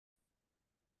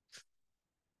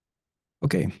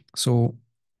Okay, so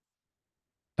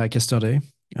like yesterday,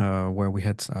 where we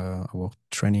had our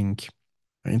training,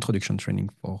 introduction training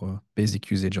for basic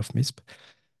usage of MISP.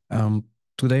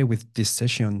 Today with this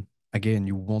session, again,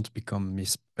 you won't become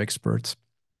MISP experts.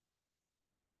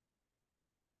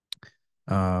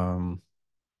 But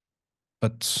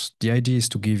the idea is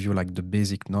to give you like the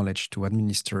basic knowledge to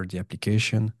administer the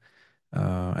application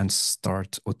and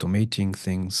start automating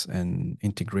things and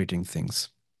integrating things.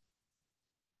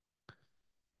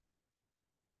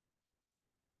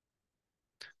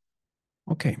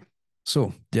 Okay,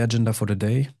 so the agenda for the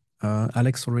day.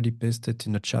 Alex already pasted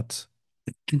in the chat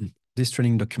this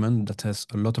training document that has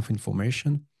a lot of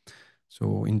information.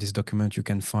 So in this document, you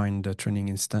can find the training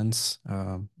instance,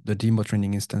 the demo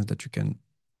training instance that you can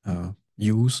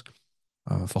use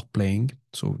for playing.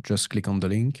 So just click on the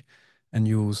link and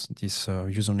use this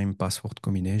username password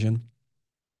combination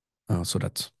so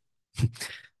that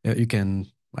you can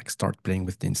like start playing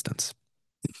with the instance.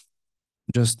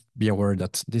 Just be aware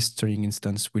that this training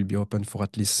instance will be open for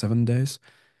at least 7 days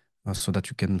so that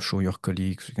you can show your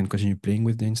colleagues, you can continue playing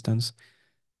with the instance.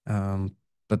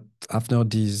 But after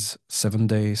these 7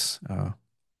 days,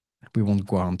 we won't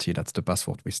guarantee that the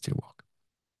password will still work.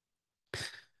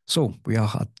 So we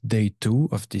are at day 2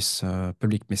 of this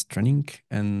public MISP training,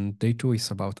 and day 2 is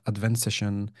about advanced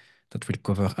session that will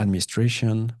cover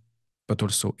administration, but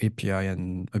also API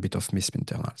and a bit of MISP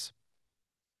internals.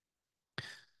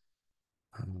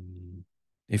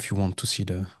 If you want to see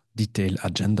the detailed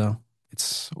agenda,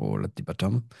 it's all at the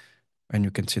bottom. And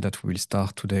you can see that we will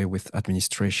start today with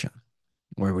administration,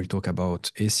 where we'll talk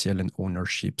about ACL and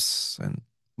ownerships and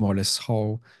more or less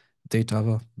how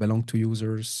data belong to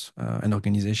users and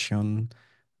organization,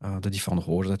 the different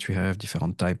roles that we have,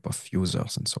 different type of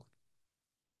users and so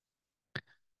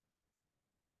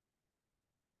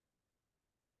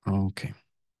on. Okay.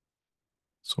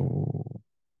 So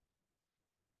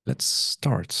let's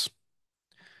start.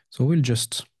 So we'll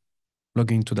just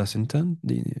log into that instance,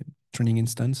 the training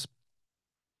instance.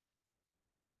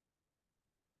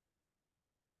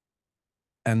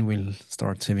 And we'll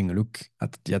start having a look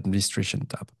at the administration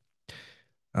tab.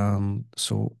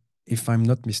 So if I'm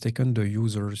not mistaken, the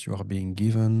users you are being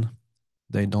given,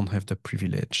 they don't have the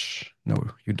privilege. No,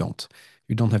 you don't.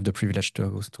 You don't have the privilege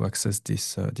to access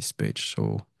this this page.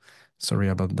 So sorry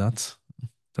about that.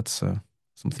 That's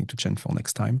something to change for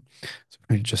next time. So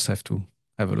we just have to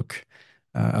have a look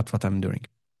at what I'm doing.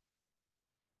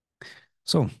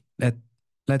 So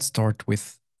let's start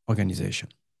with organization.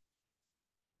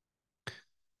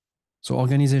 So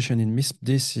organization in MISP,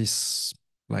 this is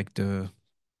like the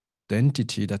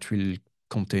entity that will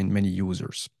contain many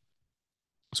users.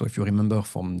 So if you remember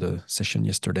from the session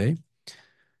yesterday,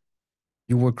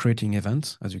 you were creating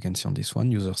events, as you can see on this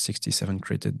one, user 67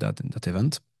 created that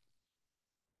event.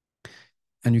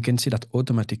 And you can see that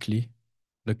automatically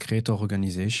the creator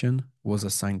organization was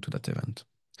assigned to that event.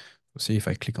 So see if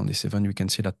I click on this event, you can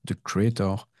see that the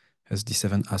creator has this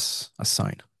event as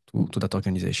assigned to that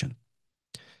organization.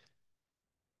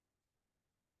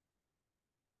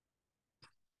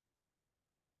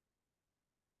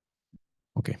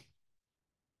 Okay.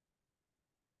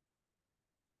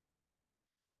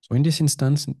 So in this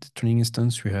instance, in the training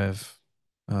instance, we have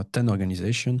 10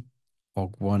 organization,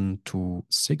 org 1 to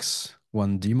 6,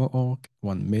 one demo org,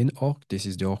 one main org. This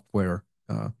is the org where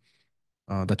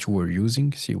that you were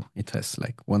using. See, it has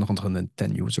like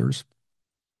 110 users.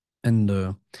 And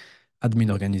the admin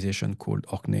organization called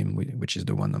org name, which is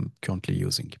the one I'm currently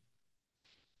using.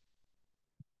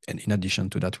 And in addition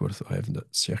to that, we also have the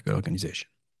circle organization.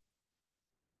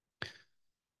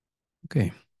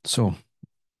 Okay, so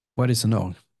what is an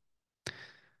org?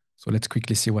 So let's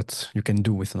quickly see what you can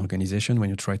do with an organization when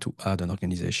you try to add an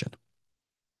organization.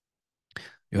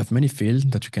 You have many fields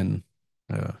that you can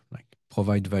like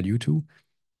provide value to,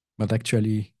 but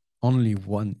actually only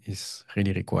one is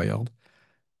really required,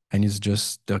 and it's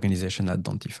just the organization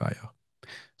identifier.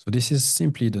 So this is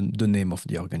simply the name of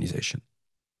the organization.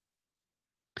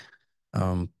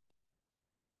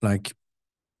 Like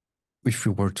if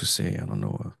we were to say, I don't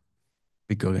know, a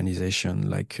big organization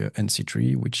like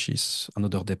NC3, which is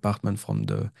another department from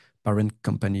the parent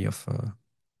company of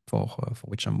for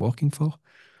which I'm working for,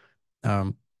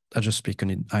 I just pick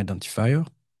an identifier.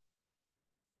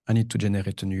 I need to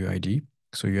generate a new UID.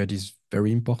 So UID is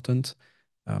very important.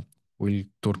 We'll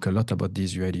talk a lot about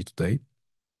this UID today.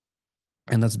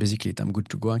 And that's basically it. I'm good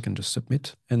to go. I can just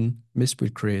submit, and MISP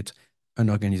will create an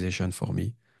organization for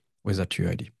me with that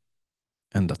UID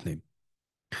and that name.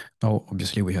 Now,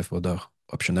 obviously, we have other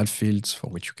optional fields for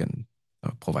which you can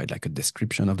provide like a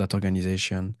description of that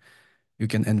organization. You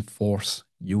can enforce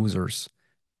users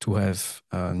to have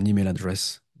an email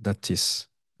address that is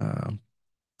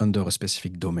under a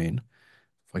specific domain.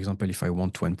 For example, if I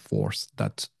want to enforce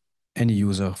that any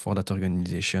user for that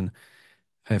organization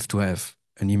have to have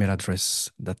an email address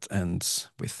that ends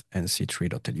with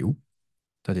nc3.lu,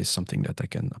 that is something that I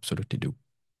can absolutely do.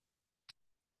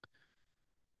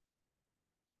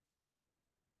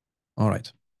 All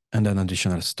right. And then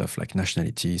additional stuff like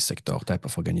nationality, sector, type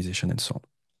of organization, and so on.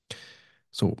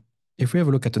 So if we have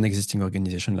a look at an existing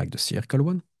organization like the Circle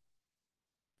one,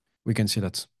 we can see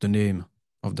that the name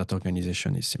of that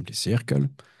organization is simply Circle.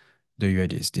 The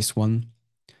UID is this one.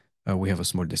 We have a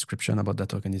small description about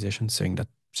that organization saying that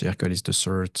Circle is the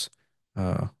third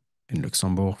in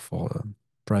Luxembourg for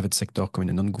private sector, common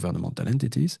and non-governmental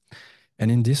entities.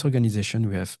 And in this organization,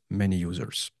 we have many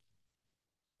users.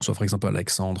 So for example,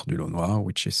 Alexandre Dulaunois,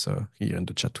 which is here in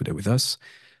the chat today with us.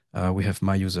 We have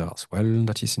my user as well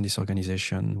that is in this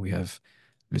organization. We have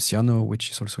Luciano,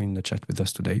 which is also in the chat with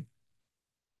us today.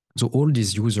 So all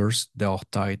these users, they are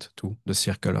tied to the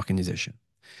Circle organization,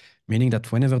 meaning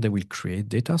that whenever they will create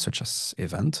data such as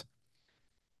event,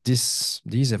 these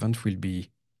events will be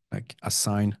like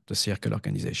assigned the Circle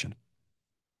organization.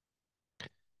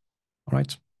 All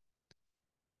right.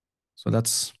 So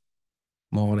that's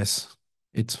more or less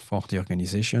it for the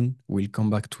organization. We'll come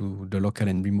back to the local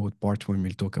and remote part when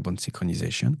we'll talk about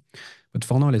synchronization. But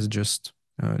for now, let's just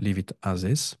leave it as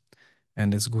is.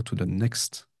 And let's go to the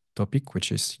next topic,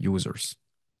 which is users.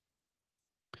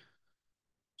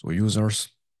 So users,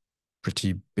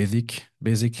 pretty basic.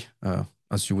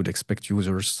 As you would expect,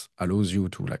 users allows you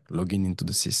to like log in into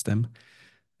the system.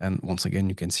 And once again,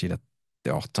 you can see that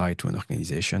they are tied to an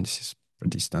organization. This is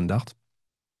pretty standard.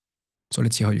 So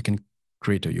let's see how you can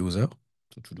create a user.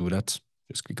 So to do that,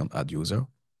 just click on add user.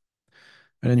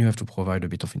 And then you have to provide a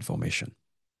bit of information.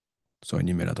 So an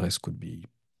email address could be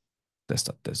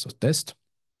test@test.test.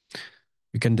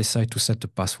 You can decide to set the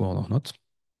password or not.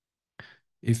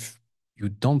 If you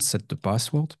don't set the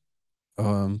password,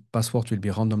 password will be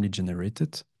randomly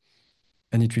generated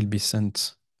and it will be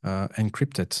sent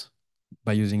encrypted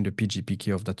by using the PGP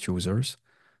key of that users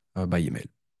by email.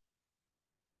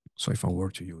 So if I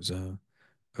were to use a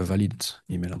valid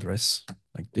email address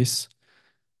like this,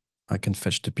 I can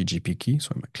fetch the PGP key.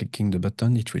 So I'm clicking the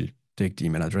button, it will take the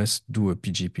email address, do a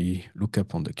PGP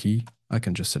lookup on the key. I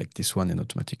can just select this one and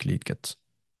automatically it gets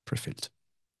pre-filled.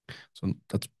 So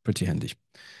that's pretty handy.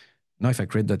 Now, if I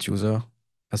create that user,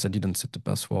 as I didn't set the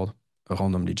password, a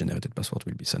randomly generated password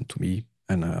will be sent to me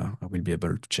and I will be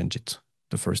able to change it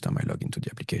the first time I log into the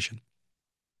application.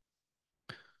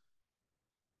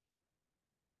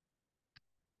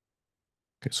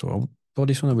 Okay, so for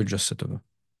this one, I will just set a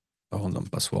random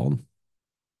password.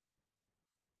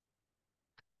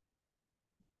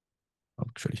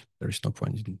 Actually, there is no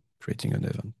point in creating an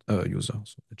event user,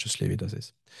 so let's just leave it as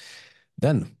is.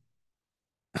 Then,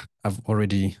 I've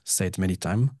already said many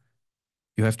times,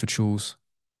 you have to choose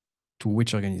to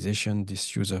which organization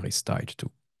this user is tied to.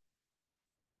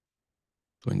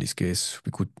 So in this case,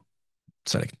 we could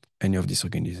select any of these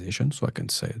organizations. So I can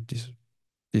say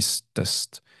this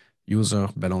test user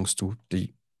belongs to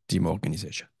the team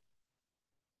organization.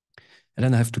 And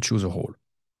then I have to choose a role.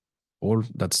 Role,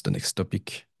 that's the next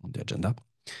topic on the agenda.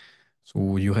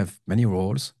 So you have many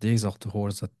roles. These are the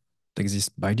roles that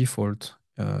exist by default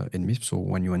in MISP. So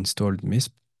when you install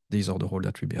MISP, these are the roles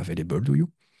that will be available to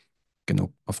you. You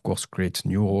can, of course, create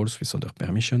new roles with other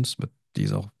permissions, but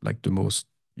these are like the most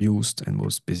used and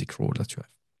most basic roles that you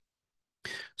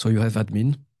have. So you have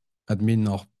admin. Admin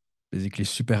are basically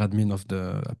super admin of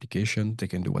the application. They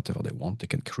can do whatever they want. They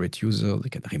can create users, they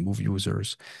can remove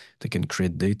users, they can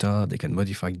create data, they can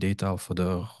modify data of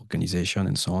other organization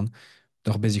and so on.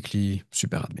 They're basically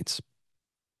super admins.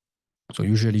 So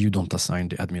usually you don't assign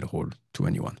the admin role to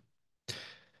anyone.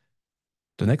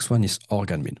 The next one is org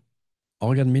admin.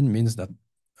 Org admin means that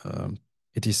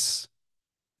it is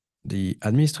the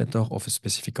administrator of a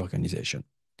specific organization.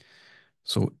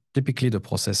 So typically the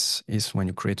process is when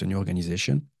you create a new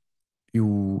organization,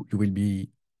 you will be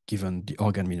given the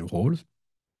org admin role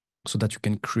so that you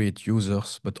can create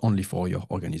users, but only for your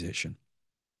organization.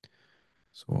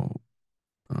 So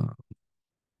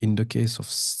in the case of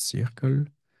Circle,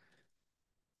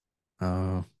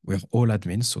 we have all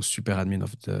admins, so super admin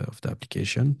of the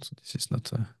application. So this is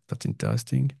not that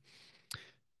interesting.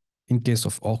 In case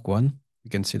of org one, you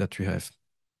can see that we have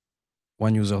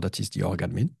one user that is the org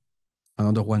admin,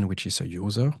 another one which is a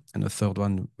user, and a third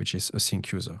one which is a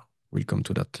sync user. We'll come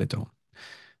to that later on.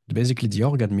 But basically, the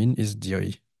org admin is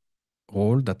the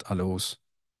role that allows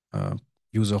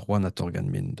user one at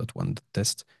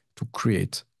orgadmin.1.test to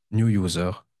create new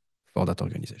user for that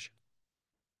organization.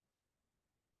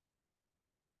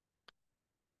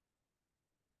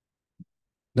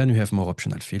 Then you have more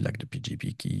optional field like the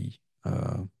PGP key.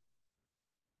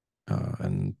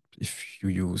 And if you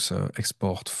use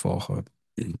export for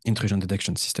intrusion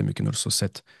detection system, you can also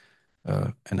set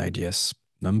an IDS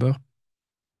number.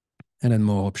 And then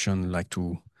more options like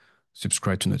to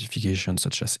subscribe to notifications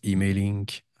such as emailing,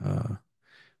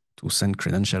 to send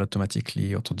credential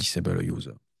automatically, or to disable a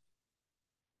user.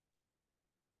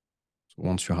 So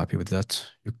once you're happy with that,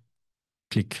 you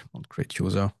click on create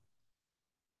user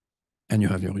and you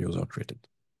have your user created.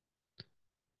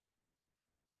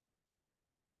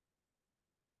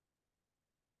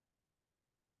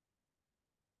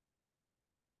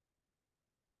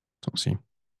 So see,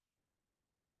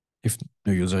 if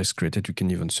the user is created, you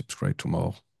can even subscribe to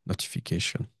more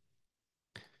notification.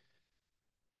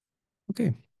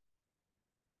 Okay.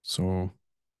 So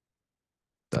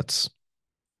that's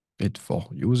it for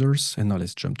users. And now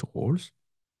let's jump to roles.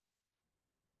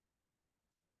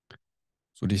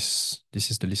 So this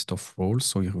is the list of roles.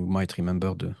 So you might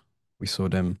remember we saw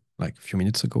them like a few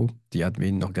minutes ago. The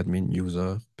admin, org admin,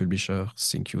 user, publisher,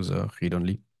 sync user, read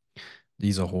only.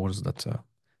 These are roles that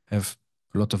have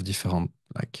a lot of different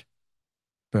like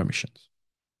permissions.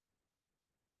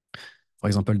 For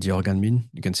example, the org admin,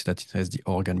 you can see that it has the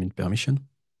org admin permission.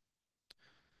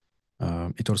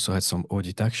 It also has some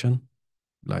audit action,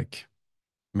 like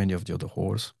many of the other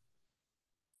roles.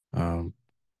 An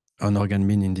org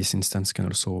admin in this instance can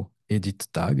also edit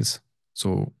tags.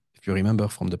 So if you remember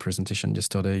from the presentation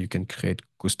yesterday, you can create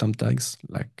custom tags,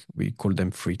 like we call them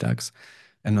free tags,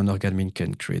 and an org admin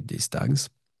can create these tags.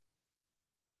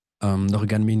 An org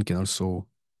admin can also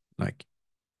like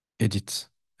edit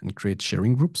and create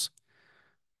sharing groups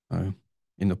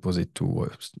in opposite to a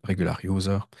regular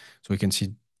user. So you can see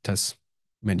it has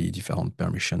many different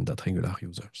permissions that regular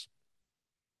users.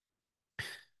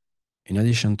 In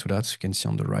addition to that, you can see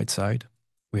on the right side,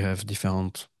 we have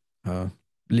different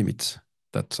limits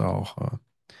that are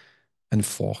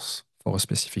enforced for a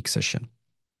specific session.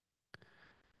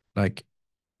 Like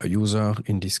a user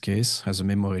in this case has a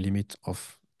memory limit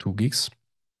of 2 gigs,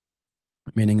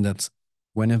 meaning that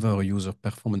whenever a user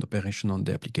performs an operation on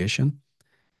the application,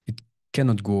 it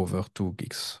cannot go over 2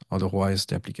 gigs. Otherwise,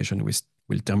 the application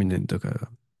will terminate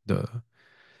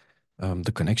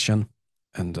the connection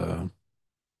and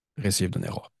receive an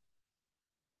error.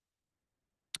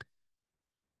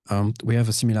 We have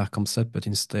a similar concept, but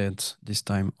instead, this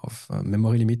time of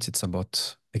memory limits, it's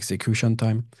about execution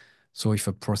time. So if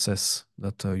a process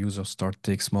that a user start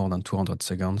takes more than 200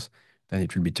 seconds, then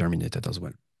it will be terminated as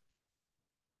well.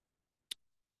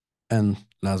 And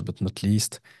last but not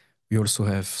least, we also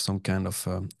have some kind of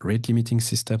rate limiting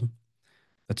system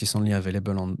that is only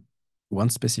available on one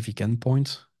specific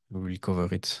endpoint. We will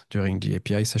cover it during the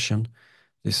API session.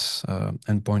 This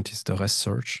endpoint is the REST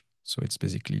search. So it's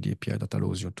basically the API that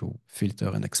allows you to filter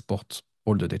and export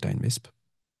all the data in MISP.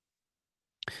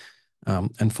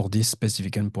 And for this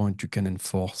specific endpoint, you can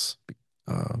enforce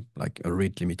like a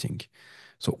rate limiting.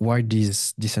 So why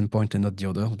this endpoint and not the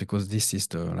other? Because this is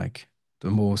the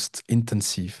most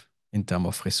intensive in terms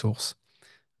of resource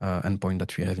endpoint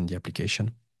that we have in the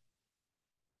application.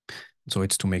 So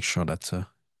it's to make sure that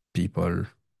people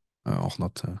are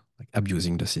not like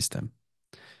abusing the system.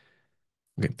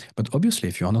 Okay, but obviously,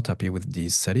 if you are not happy with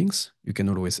these settings, you can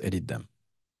always edit them.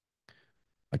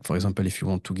 Like for example, if you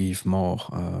want to give more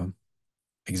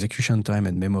execution time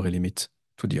and memory limit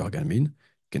to the org admin,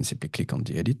 you can simply click on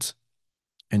the edit,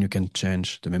 and you can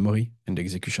change the memory and the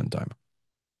execution time.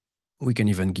 We can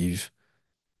even give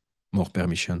more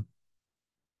permission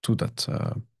to that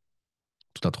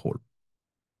role.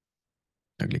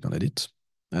 I click on edit,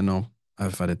 and now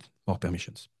I've added more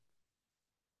permissions.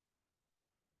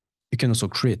 You can also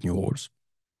create new roles.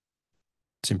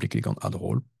 Simply click on add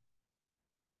role,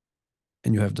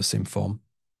 and you have the same form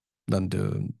than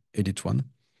the edit one.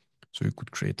 So you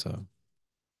could create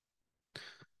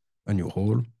a new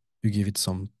role. You give it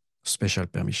some special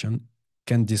permission.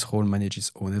 Can this role manage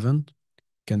its own event?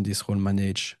 Can this role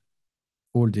manage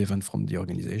all the events from the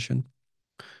organization?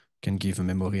 Can give a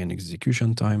memory and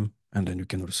execution time, and then you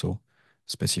can also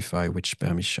specify which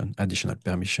additional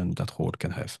permission that role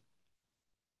can have.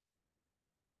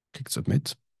 Click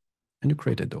submit, and you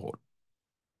created the role.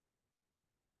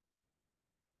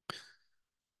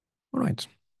 All right.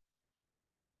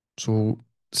 So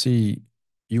see,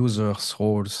 users,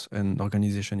 roles, and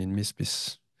organization in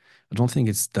MISP I don't think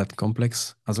it's that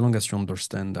complex as long as you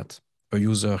understand that a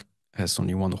user has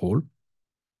only one role,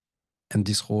 and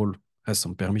this role has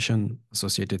some permission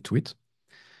associated to it.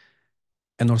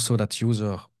 And also that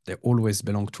user, they always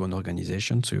belong to an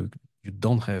organization. So you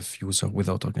don't have user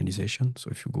without organization. So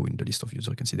if you go in the list of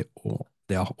users, you can see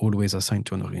they are always assigned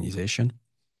to an organization.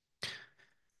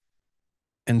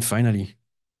 And finally,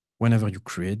 whenever you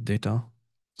create data,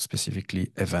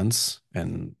 specifically events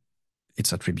and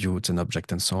its attributes and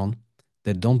object and so on,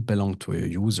 they don't belong to a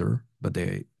user, but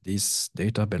these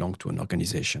data belong to an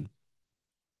organization.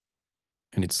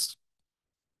 And it's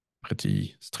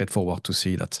pretty straightforward to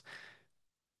see that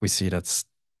we see that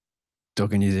the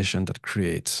organization that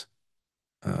creates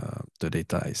the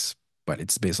data is, well,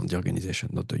 it's based on the organization,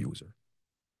 not the user.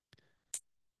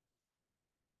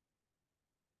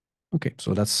 Okay,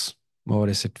 so that's more or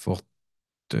less it for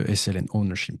the ACL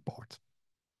ownership part.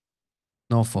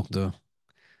 Now for a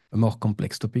more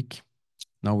complex topic,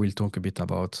 now we'll talk a bit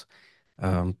about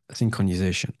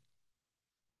synchronization.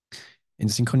 In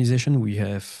synchronization, we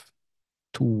have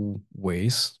two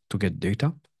ways to get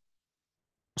data.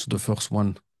 So the first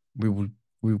one, we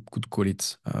could call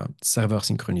it server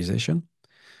synchronization.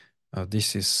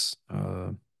 This is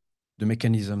the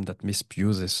mechanism that MISP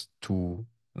uses to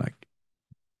like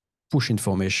push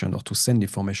information or to send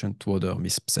information to other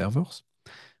MISP servers,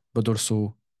 but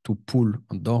also to pull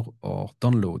or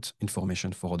download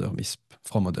information from other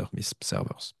MISP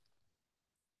servers.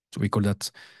 So we call that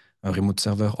a remote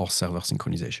server or server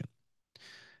synchronization.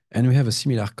 And we have a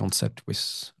similar concept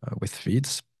with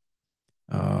feeds,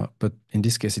 but in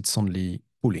this case, it's only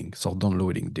pulling, so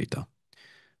downloading data,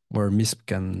 where MISP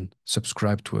can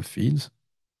subscribe to a feed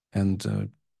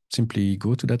and simply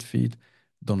go to that feed,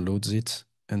 downloads it,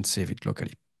 and save it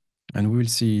locally. And we will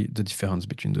see the difference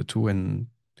between the two and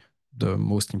the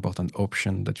most important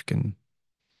option that you can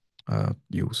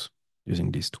use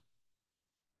using these two.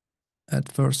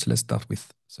 At first, let's start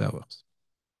with servers.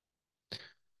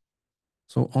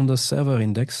 So on the server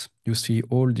index, you see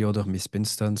all the other MISP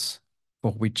instances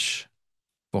for which,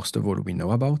 first of all, we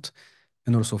know about,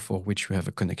 and also for which we have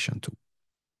a connection to.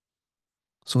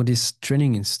 So this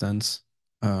training instance,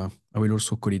 I will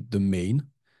also call it the main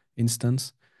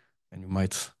instance, and you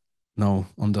might now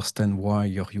understand why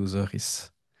your user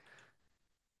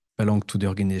belong to the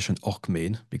organization org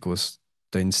main, because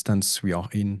the instance we are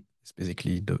in is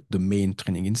basically the main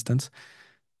training instance.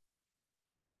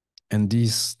 And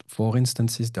these 4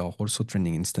 instances, there are also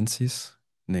training instances,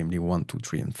 namely 1, 2,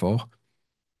 3, and 4.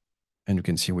 And you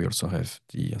can see we also have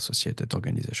the associated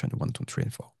organization 1, 2, 3,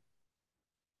 and 4.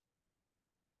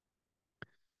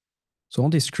 So on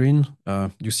this screen,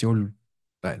 you see all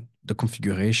the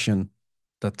configuration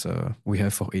that we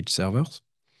have for each server.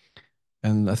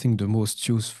 And I think the most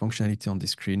used functionality on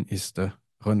this screen is the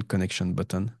run connection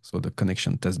button. So the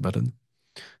connection test button.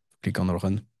 Click on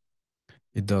run.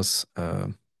 It does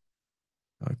a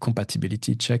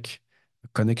compatibility check, a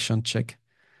connection check.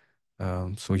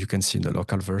 So you can see the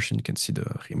local version, you can see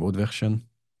the remote version.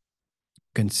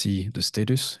 You can see the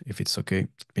status. If it's okay,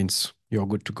 it means you're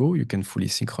good to go. You can fully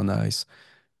synchronize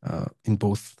in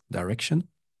both directions.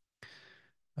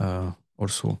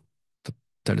 Also, that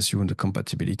tells you the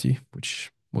compatibility,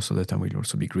 which most of the time will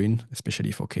also be green,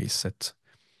 especially for case set.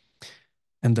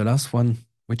 And the last one,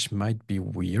 which might be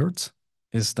weird,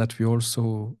 is that we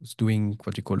also is doing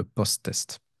what we call a post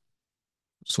test.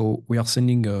 So we are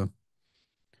sending a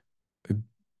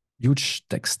huge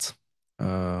text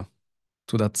to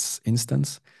that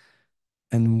instance,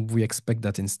 and we expect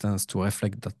that instance to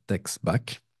reflect that text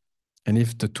back. And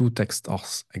if the two texts are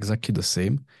exactly the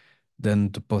same,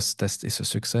 then the post test is a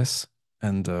success,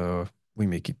 and we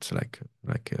make it like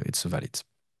it's valid.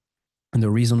 And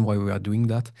the reason why we are doing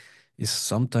that is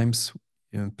sometimes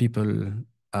people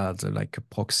add like a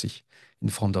proxy in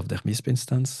front of their MISP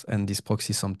instance, and this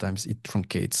proxy sometimes it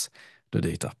truncates the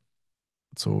data.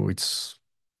 So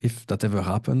if that ever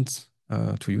happens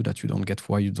to you, that you don't get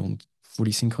why you don't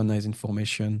fully synchronize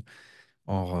information,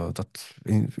 or that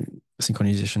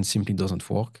synchronization simply doesn't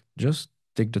work, just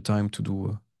take the time to do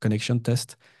a connection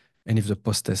test. And if the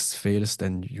post test fails,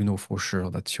 then you know for sure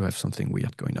that you have something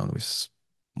weird going on with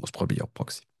most probably your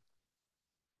proxy.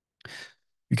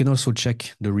 You can also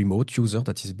check the remote user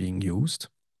that is being used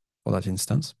for that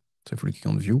instance. So if we click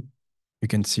on view, you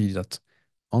can see that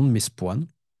on MISP1,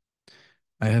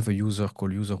 I have a user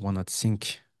called user1 at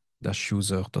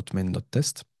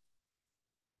sync-user.main.test.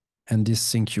 And this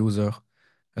sync user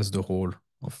has the role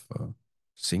of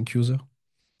sync user,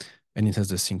 and it has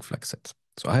the sync flag set.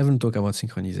 So I haven't talked about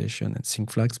synchronization and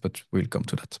sync flags, but we'll come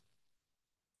to that.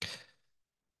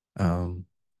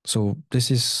 So this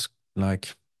is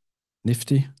like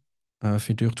nifty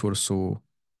feature to also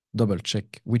double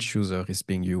check which user is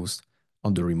being used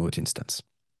on the remote instance.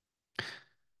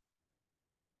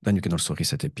 Then you can also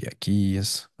reset API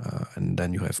keys, and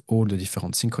then you have all the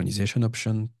different synchronization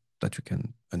options that you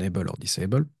can enable or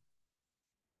disable.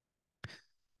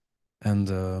 And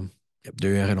the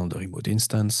URL on the remote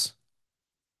instance,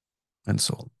 and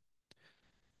so on.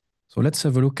 So let's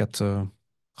have a look at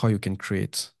how you can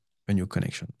create a new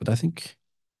connection. But I think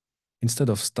instead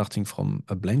of starting from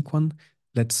a blank one,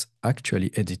 let's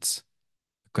actually edit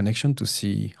a connection to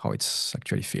see how it's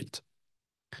actually filled.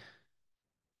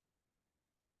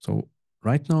 So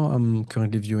right now, I'm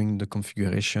currently viewing the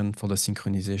configuration for the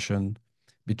synchronization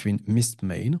between MISP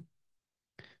main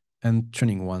and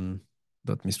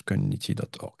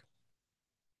training1.mispcommunity.org.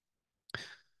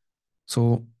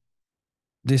 So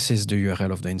this is the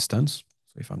URL of the instance.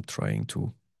 So if I'm trying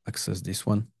to access this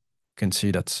one, you can see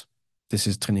that this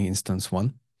is training instance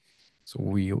 1. So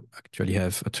we actually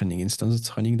have a training instance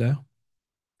that's running there.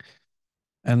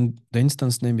 And the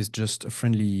instance name is just a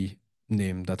friendly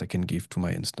name that I can give to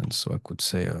my instance. So I could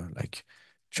say like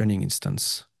training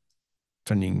instance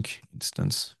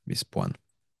MISP1.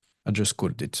 I just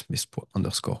called it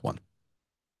MISP_1.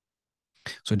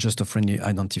 So just a friendly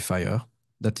identifier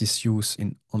that is used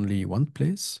in only one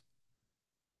place.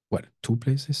 Well, two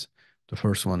places. The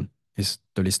first one is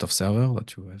the list of server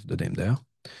that you have the name there.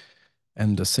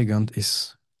 And the second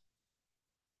is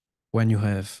when you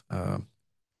have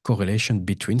correlation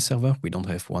between server. We don't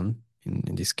have one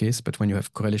in this case, but when you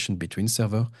have correlation between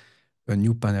server, a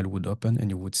new panel would open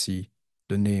and you would see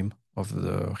the name of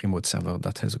the remote server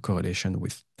that has a correlation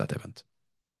with that event.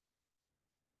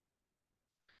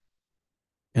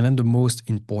 And then the most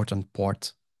important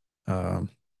part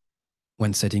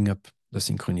when setting up the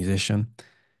synchronization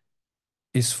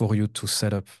is for you to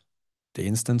set up the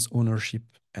instance ownership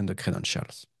and the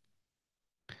credentials.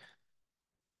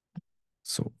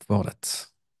 So for that,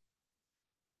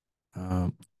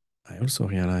 I also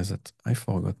realized that I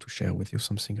forgot to share with you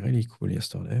something really cool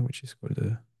yesterday, which is called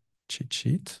a cheat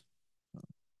sheet.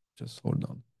 Just hold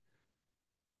on.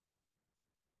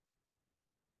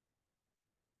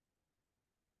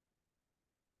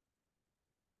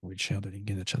 We'll share the link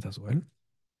in the chat as well.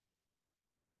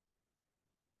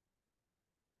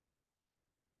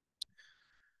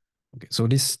 Okay, so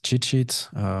this cheat sheet,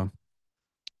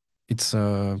 it's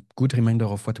a good reminder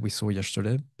of what we saw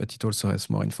yesterday, but it also has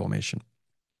more information.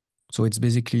 So it's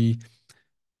basically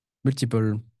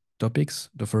multiple topics.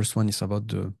 The first one is about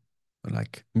the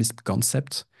MISP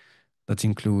concept. That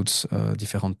includes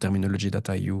different terminology that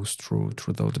I use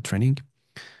throughout the training.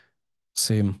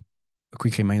 Same, a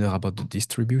quick reminder about the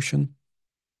distribution,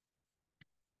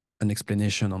 an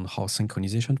explanation on how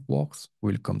synchronization works.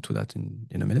 We'll come to that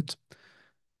in a minute.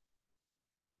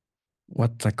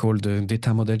 What I call the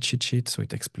data model cheat sheet. So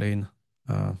it explains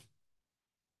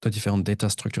the different data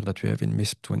structure that we have in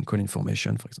MISP to encode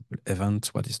information. For example, event,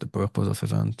 what is the purpose of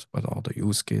event, what are the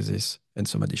use cases, and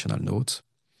some additional notes.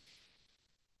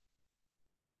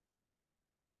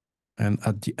 And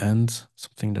at the end,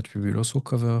 something that we will also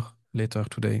cover later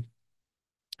today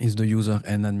is the user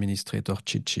and administrator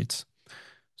cheat sheets.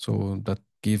 So that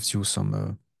gives you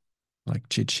some like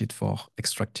cheat sheet for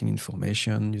extracting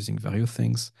information using various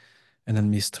things and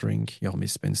administering your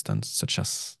MISP instance, such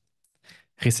as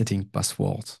resetting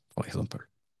passwords, for example,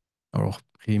 or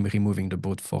removing the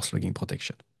brute force logging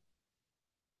protection.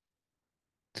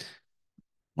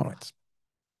 All right.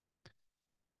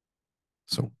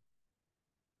 So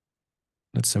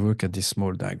let's have a look at this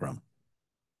small diagram.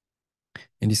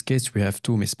 In this case, we have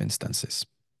two MISP instances.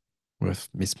 We have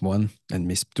MISP1 and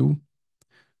MISP2.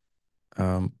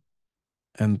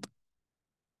 And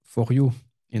for you,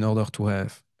 in order to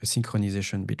have a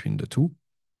synchronization between the two,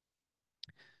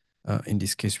 in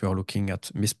this case, we are looking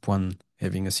at MISP1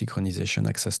 having a synchronization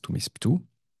access to MISP2.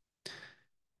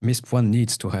 MISP1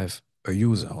 needs to have a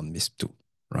user on MISP2,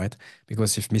 right?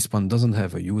 Because if MISP1 doesn't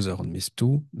have a user on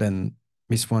MISP2, then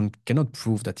MISP1 cannot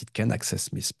prove that it can access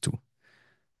MISP2.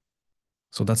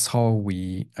 So that's how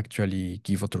we actually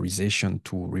give authorization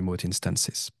to remote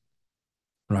instances,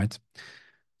 right?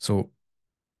 So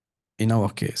in our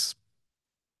case,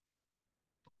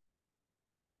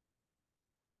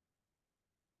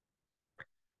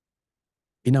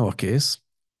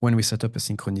 when we set up a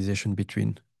synchronization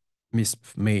between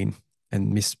MISP main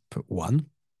and MISP1,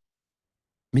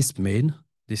 MISP main,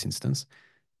 this instance,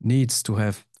 needs to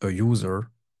have a user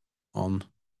on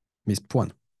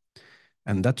MISP1.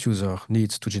 And that user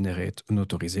needs to generate an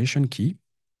authorization key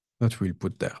that we'll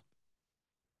put there.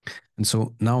 And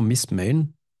so now MISP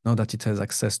main, now that it has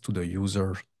access to the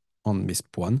user on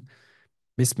MISP1,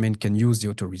 MISP main can use the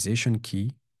authorization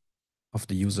key of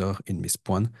the user in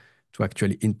MISP1 to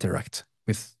actually interact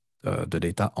with the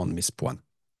data on MISP1.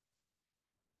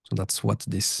 So that's what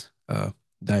this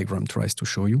diagram tries to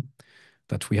show you,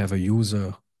 that we have a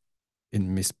user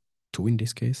in MISP2 in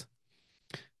this case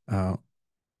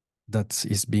that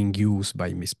is being used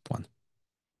by MISP1.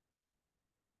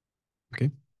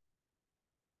 Okay.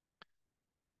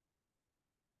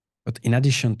 But in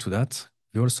addition to that,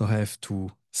 we also have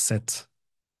to set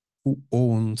who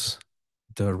owns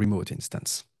the remote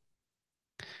instance.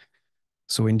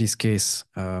 So in this case,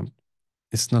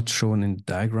 it's not shown in the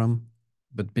diagram,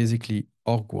 but basically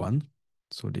org1,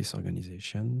 so this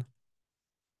organization,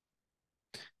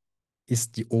 is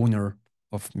the owner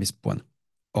of MISP1.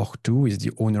 Org2 is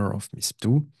the owner of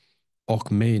MISP2. Org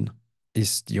main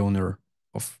is the owner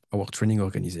of our training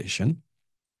organization.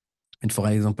 And for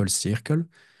example,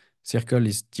 Circle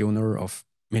is the owner of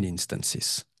many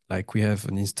instances. Like we have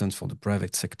an instance for the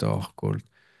private sector called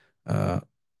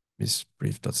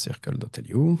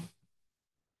misbrief.circle.lu.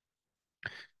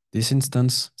 This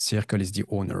instance, Circle is the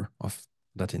owner of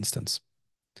that instance.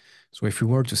 So if we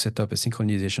were to set up a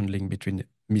synchronization link between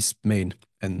MISP main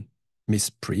and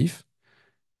misbrief,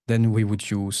 then we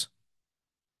would use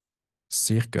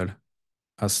Circle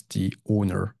as the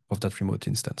owner of that remote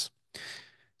instance.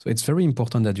 So it's very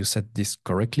important that you set this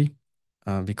correctly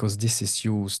because this is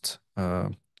used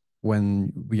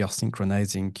when we are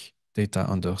synchronizing data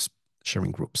under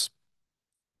sharing groups.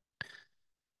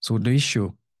 So the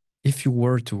issue, if you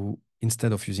were to,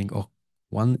 instead of using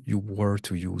org1, you were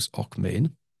to use org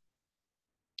main,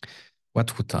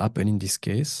 what would happen in this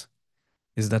case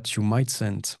is that you might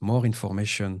send more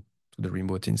information to the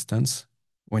remote instance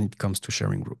when it comes to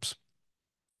sharing groups.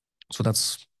 So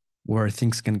that's where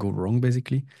things can go wrong,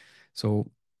 basically. So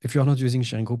if you're not using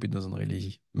sharing group, it doesn't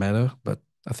really matter, but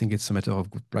I think it's a matter of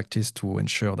good practice to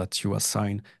ensure that you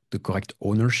assign the correct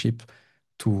ownership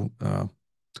to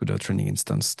the training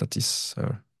instance that is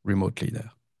remotely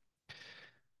there.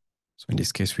 So in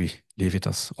this case, we leave it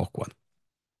as org1.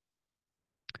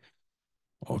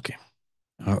 Okay.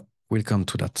 We'll come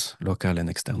to that local and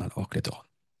external org later on.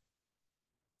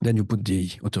 Then you put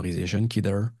the authorization key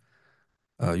there.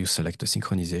 You select the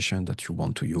synchronization that you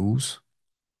want to use.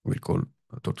 We'll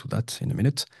talk to that in a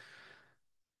minute.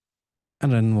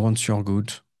 And then once you're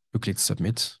good, you click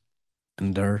submit.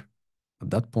 And there, at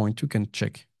that point, you can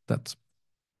check that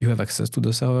you have access to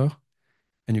the server,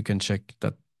 and you can check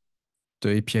that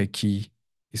the API key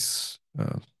is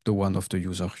the one of the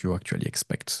user you actually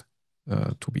expect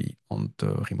to be on the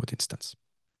remote instance.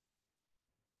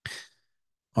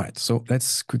 All right, so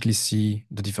let's quickly see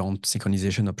the different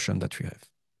synchronization options that we have.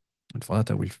 And for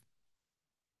that, I will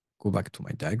go back to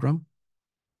my diagram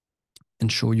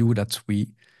and show you that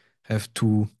we have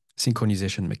two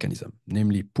synchronization mechanisms,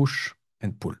 namely push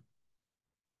and pull.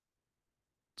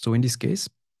 So in this case,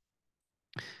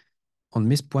 on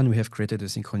MISP1, we have created a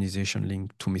synchronization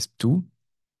link to MISP2,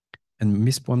 and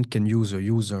MISP1 can use a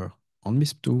user on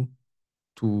MISP2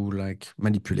 to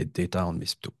manipulate data on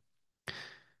MISP2.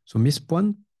 So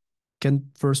MISP1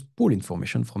 can first pull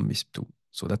information from MISP2.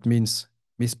 So that means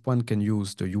MISP1 can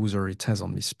use the user it has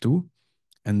on MISP2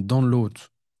 and download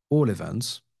all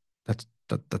events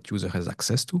that user has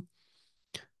access to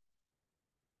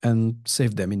and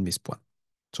save them in MISP1.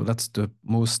 So that's the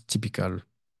most typical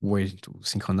way to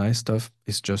synchronize stuff,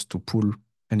 is just to pull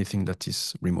anything that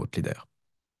is remotely there.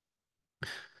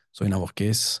 So in our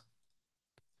case,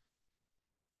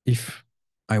 if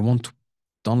I want to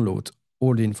download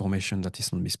all the information that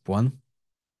is on MISP1,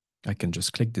 I can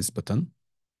just click this button,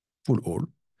 pull all,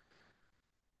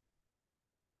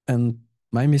 and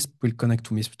my MISP will connect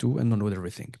to MISP2 and download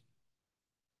everything.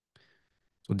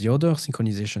 So the other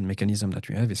synchronization mechanism that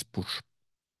we have is push.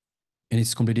 And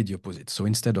it's completely the opposite. So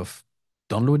instead of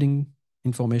downloading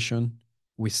information,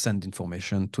 we send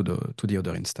information to the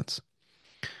other instance.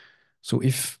 So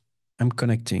if I'm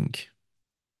connecting,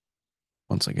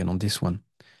 once again on this one,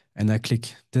 and I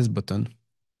click this button,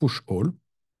 push all,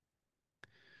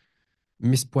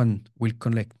 MISP1 will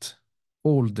collect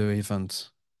all the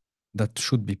events that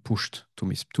should be pushed to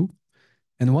MISP2,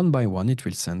 and one by one, it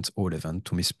will send all events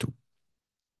to MISP2.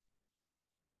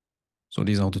 So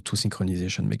these are the two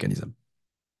synchronization mechanisms.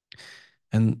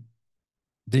 And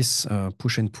this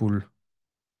push and pull,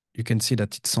 you can see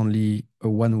that it's only a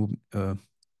one,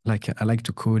 like I like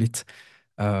to call it,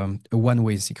 a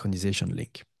one-way synchronization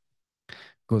link.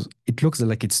 Because it looks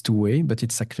like it's two-way, but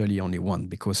it's actually only one,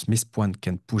 because MISP1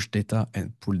 can push data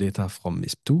and pull data from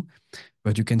MISP2.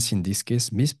 But you can see in this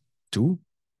case, MISP2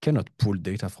 cannot pull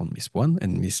data from MISP1,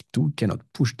 and MISP2 cannot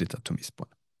push data to MISP1.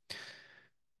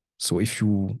 So if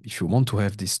you want to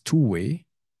have this two-way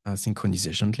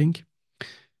synchronization link,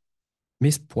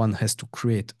 MISP1 has to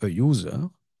create a user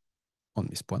on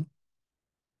MISP1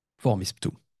 for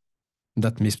MISP2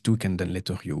 that MISP2 can then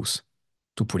later use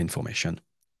to pull information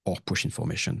or push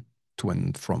information to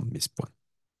and from MISP1.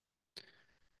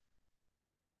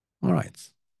 All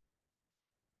right.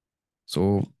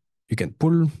 So you can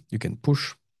pull, you can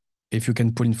push. if you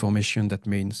can pull information, that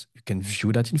means you can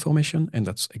view that information. And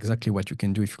that's exactly what you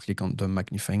can do if you click on the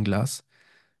magnifying glass.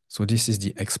 So this is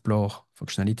the Explore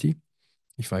functionality.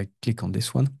 If I click on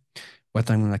this one, what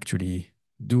I'm actually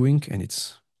doing, and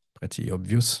it's pretty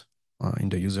obvious in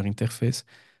the user interface,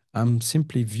 I'm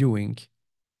simply viewing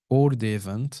all the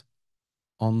events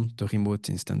on the remote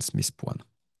instance MISP1.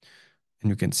 And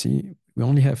you can see we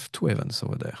only have 2 events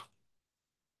over there.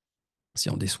 See,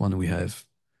 on this one we have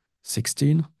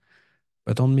 16,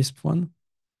 but on MISP1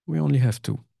 we only have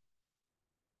 2.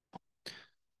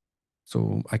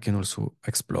 So I can also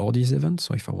explore these events.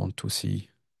 So if I want to see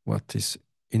what is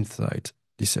inside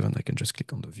this event, I can just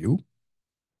click on the view.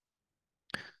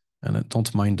 And I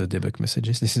don't mind the debug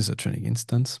messages. This is a training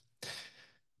instance.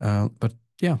 But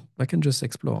yeah, I can just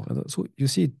explore. So you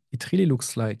see, it really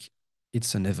looks like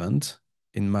it's an event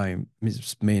in my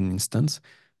MISP main instance,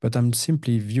 but I'm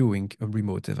simply viewing a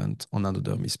remote event on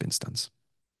another MISP instance.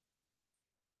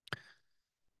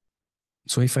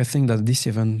 So if I think that this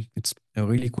event, it's a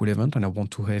really cool event and I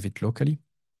want to have it locally,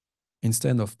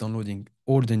 instead of downloading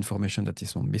all the information that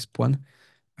is on MISP1,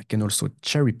 I can also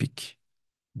cherry pick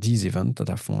these events that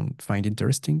I find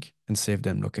interesting and save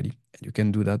them locally. And you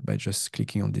can do that by just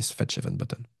clicking on this Fetch Event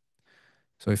button.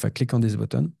 So if I click on this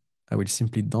button, I will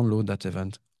simply download that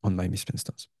event on my MISP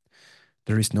instance.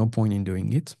 There is no point in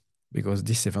doing it because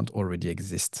this event already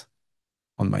exists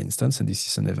on my instance, and this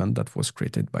is an event that was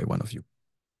created by one of you.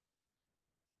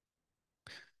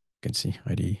 You can see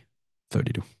ID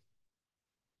 32.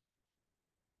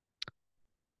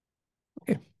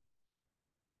 Okay.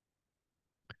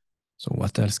 So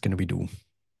what else can we do?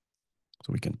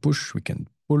 So we can push, we can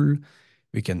pull,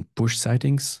 we can push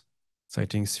sightings.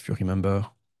 Sightings, if you remember,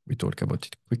 we talked about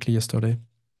it quickly yesterday.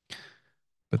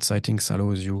 But sightings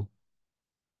allows you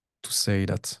to say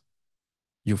that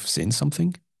you've seen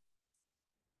something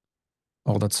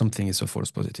or that something is a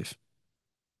false positive.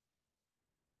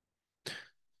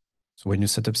 So when you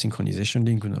set up synchronization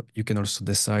link, you can also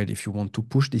decide if you want to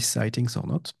push these sightings or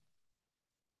not.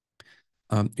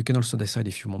 You can also decide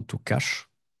if you want to cache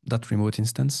that remote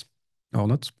instance or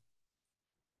not.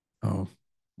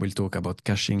 We'll talk about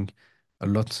caching a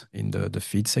lot in the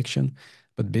feed section,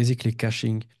 but basically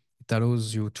caching, it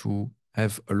allows you to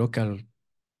have a local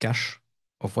cache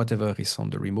of whatever is on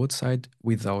the remote side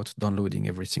without downloading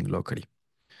everything locally,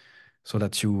 so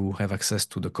that you have access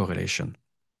to the correlation.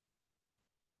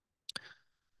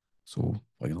 So,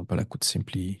 for example, I could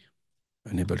simply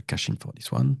enable caching for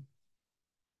this one.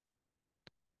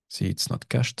 See, it's not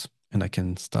cached, and I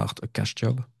can start a cache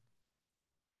job.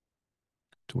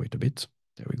 To wait a bit.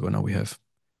 There we go. Now we have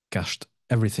cached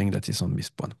everything that is on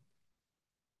MISP1.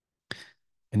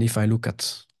 And if I look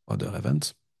at other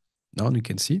events, now you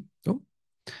can see, oh,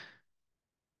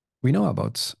 we know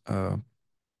about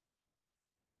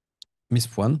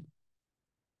MISP1.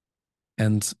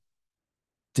 And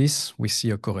this, we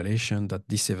see a correlation that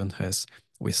this event has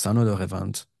with another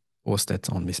event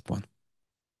hosted on MISP1.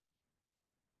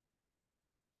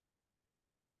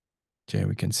 Okay,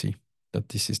 we can see that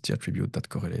this is the attribute that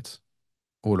correlates.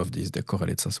 All of these, they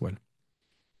correlates as well.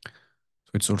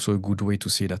 So it's also a good way to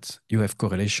see that you have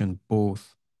correlation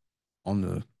both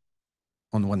on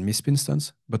one MISP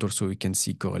instance, but also you can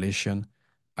see correlation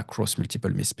across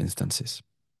multiple MISP instances.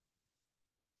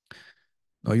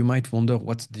 Now you might wonder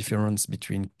what's the difference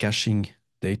between caching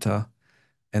data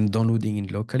and downloading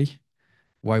it locally.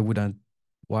 Why wouldn't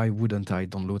I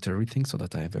download everything so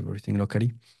that I have everything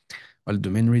locally? Well, the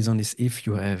main reason is if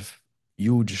you have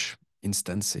huge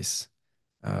instances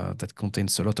that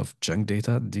contains a lot of junk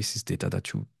data, this is data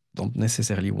that you don't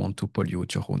necessarily want to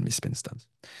pollute your own MISP instance.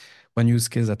 One use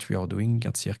case that we are doing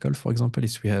at Circle, for example,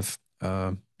 is we have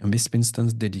a MISP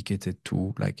instance dedicated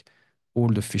to like all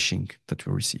the phishing that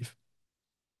we receive.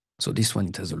 So this one,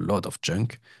 it has a lot of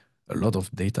junk, a lot of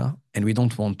data, and we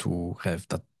don't want to have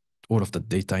that all of that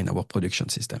data in our production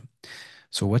system.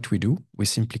 So what we do, we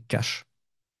simply cache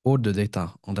all the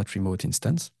data on that remote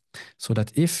instance so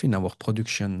that if in our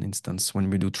production instance, when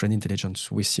we do threat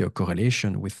intelligence, we see a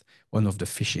correlation with one of the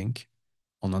phishing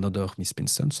on another MISP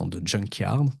instance, on the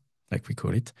junkyard, like we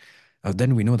call it,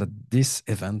 then we know that this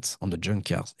event on the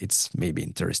junkyard, it's maybe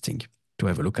interesting to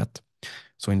have a look at.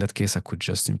 So in that case, I could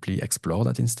just simply explore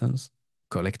that instance,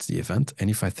 collect the event, and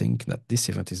if I think that this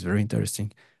event is very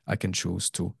interesting, I can choose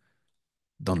to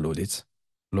download it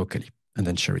locally and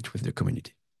then share it with the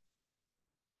community.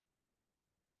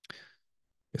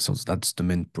 So that's the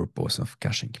main purpose of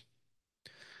caching.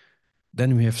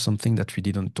 Then we have something that we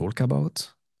didn't talk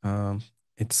about.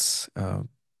 It's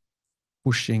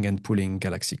pushing and pulling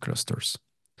galaxy clusters.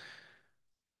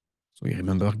 So you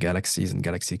remember galaxies and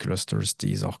galaxy clusters,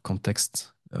 these are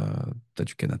context that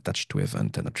you can attach to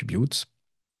event and attributes.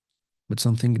 But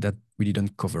something that we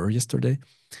didn't cover yesterday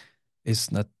is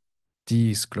that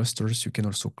these clusters, you can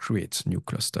also create new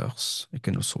clusters. You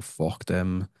can also fork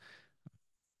them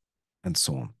and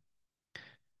so on.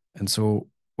 And so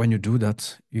when you do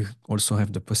that, you also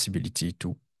have the possibility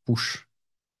to push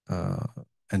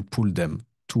and pull them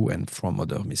to and from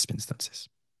other MISP instances.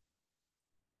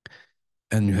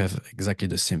 And you have exactly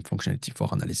the same functionality for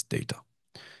analyst data.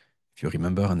 If you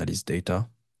remember analyst data,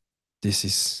 this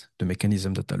is the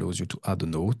mechanism that allows you to add a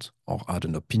note or add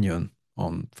an opinion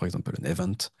on, for example, an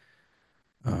event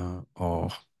or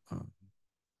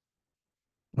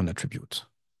an attribute.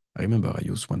 I remember I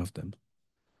used one of them.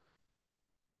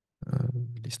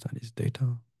 List analyst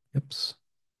data. Yep. This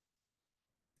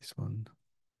one.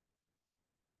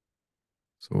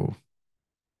 So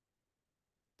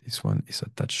this one is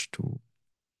attached to,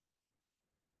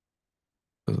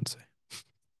 doesn't say.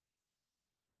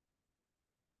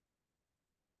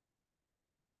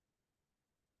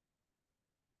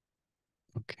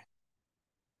 Okay.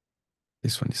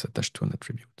 This one is attached to an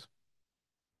attribute.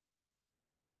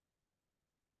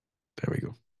 There we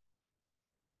go.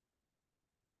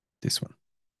 This one.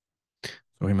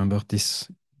 So remember this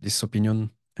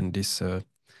opinion and this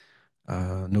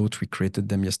note, we created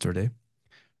them yesterday.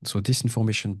 So this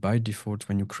information by default,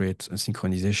 when you create a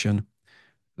synchronization,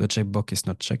 the checkbox is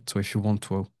not checked. So if you want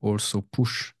to also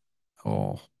push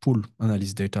or pull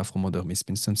analyst data from other MISP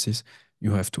instances,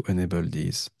 you have to enable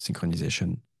these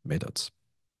synchronization methods.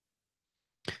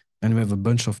 And we have a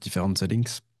bunch of different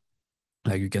settings.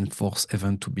 Like you can force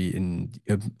event to be in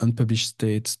unpublished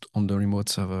state on the remote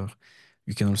server.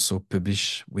 You can also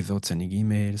publish without sending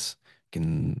emails. You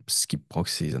can skip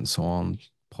proxies and so on,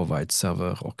 provide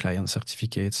server or client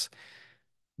certificates.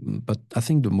 But I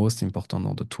think the most important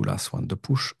are the two last ones, the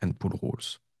push and pull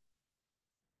rules.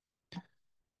 So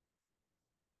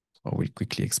I will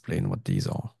quickly explain what these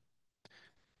are.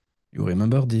 You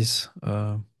remember this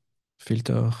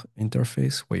filter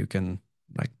interface where you can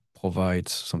like provide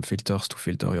some filters to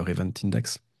filter your event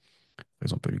index? For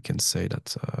example, you can say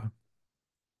that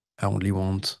I only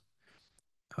want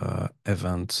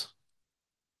events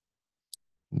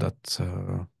that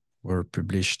were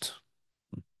published.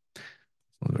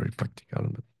 Not very practical,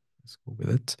 but let's go with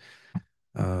it.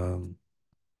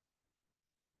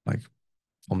 Like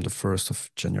from the 1st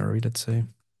of January, let's say.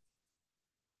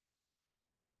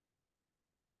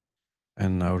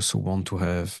 And I also want to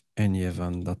have any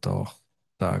event that are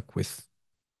tagged with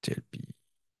TLP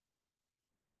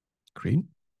green.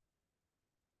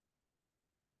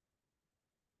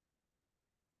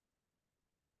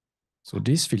 So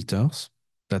these filters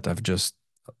that I've just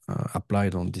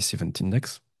applied on this event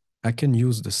index, I can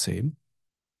use the same.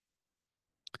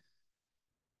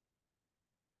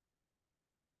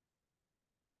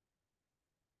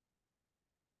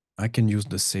 I can use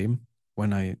the same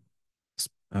when I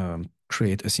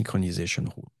create a synchronization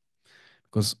rule.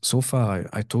 Because so far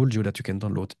I told you that you can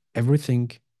download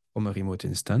everything from a remote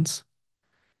instance,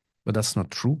 but that's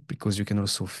not true because you can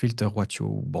also filter what you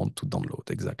want to download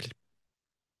exactly.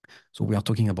 So we are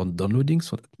talking about downloading,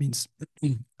 so that means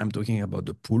I'm talking about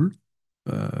the pull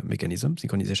mechanism,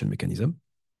 synchronization mechanism.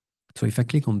 So if I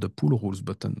click on the pull rules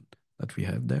button that we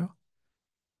have there,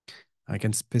 I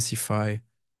can specify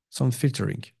some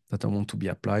filtering that I want to be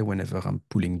applied whenever I'm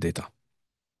pulling data.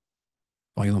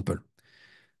 For example,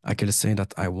 I can say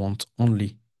that I want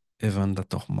only events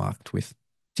that are marked with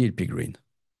TLP green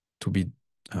to be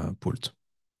pulled.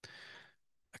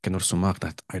 I can also mark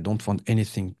that I don't want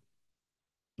anything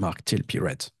marked TLP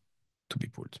red to be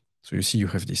pulled. So you see you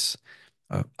have this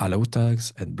allow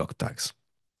tags and block tags.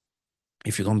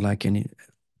 If you don't like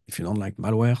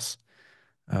malwares,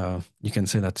 you can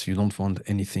say that you don't want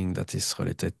anything that is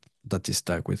related, that is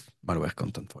tagged with malware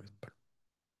content, for example.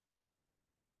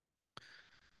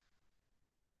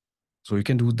 So you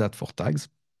can do that for tags,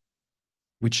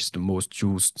 which is the most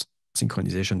used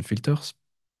synchronization filters.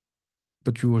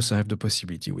 But you also have the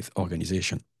possibility with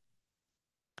organization.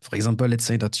 For example, let's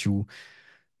say that you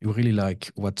really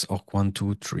like what org 1,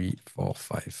 2, 3, 4,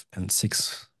 5, and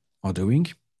 6 are doing,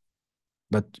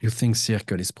 but you think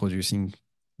Circle is producing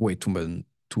way too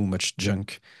much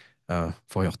junk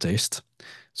for your taste.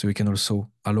 So you can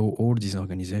also allow all these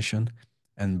organization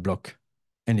and block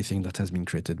anything that has been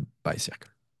created by Circle.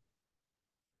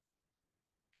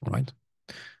 All right.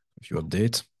 If you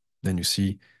update, then you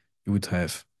see you would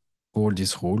have all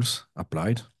these rules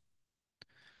applied.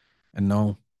 And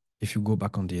now, if you go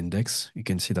back on the index, you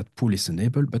can see that pull is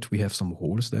enabled, but we have some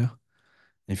rules there.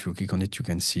 If you click on it, you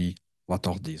can see what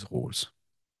are these rules.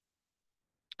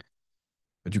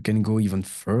 But you can go even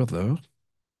further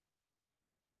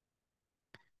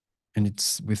And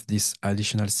it's with these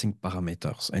additional sync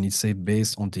parameters. And it's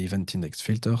based on the event index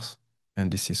filters.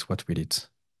 And this is what we did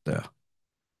there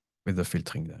with the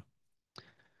filtering there.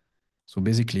 So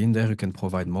basically in there, you can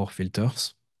provide more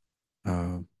filters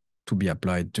to be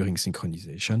applied during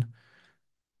synchronization.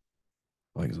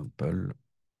 For example,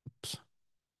 oops,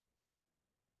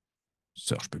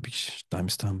 search public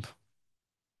timestamp.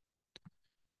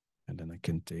 And then I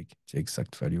can take the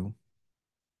exact value.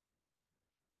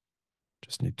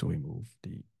 Just need to remove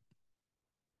the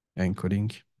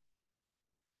encoding.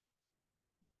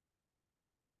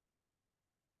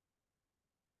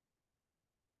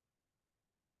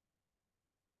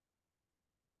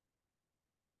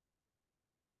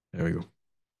 There we go.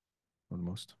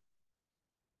 Almost.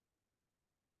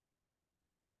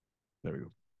 There we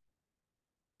go.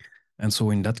 And so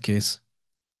in that case,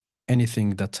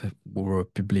 anything that were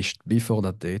published before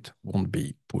that date won't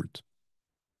be pulled.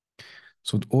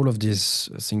 So all of these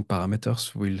sync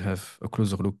parameters will have a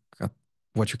closer look at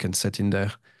what you can set in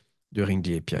there during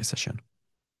the API session.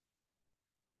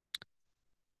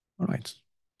 All right,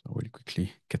 so we'll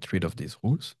quickly get rid of these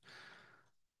rules.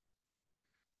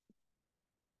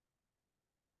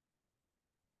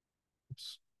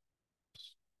 Oops.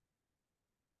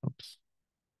 Oops.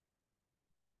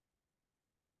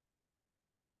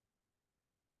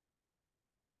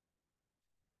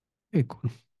 Okay,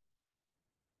 cool.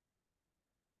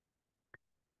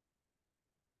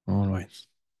 All right.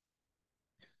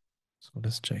 So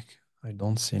let's check. I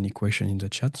don't see any question in the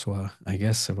chat, so I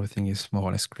guess everything is more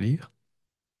or less clear.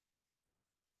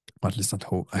 Or at least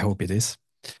I hope it is.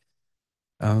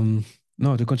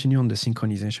 Now, to continue on the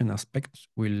synchronization aspect,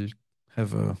 we'll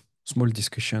have a small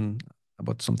discussion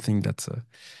about something that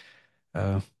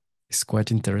is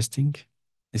quite interesting.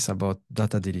 It's about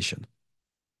data deletion.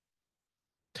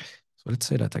 So let's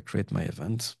say that I create my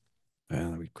event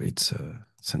and we create a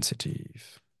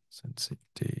sensitive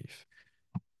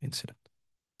incident.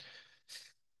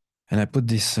 And I put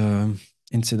this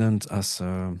incident as,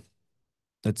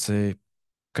 let's say,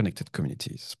 connected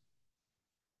communities.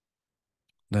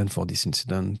 Then for this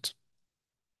incident,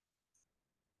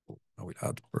 I will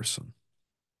add person.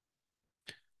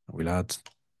 I will add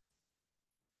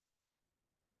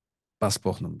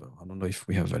passport number. I don't know if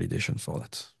we have validation for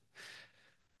that.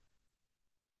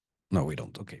 No, we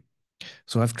don't. Okay.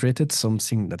 So I've created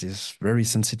something that is very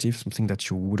sensitive, something that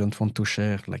you wouldn't want to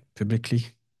share like publicly.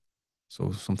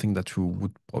 So something that you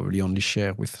would probably only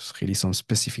share with really some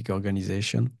specific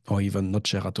organization or even not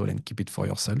share at all and keep it for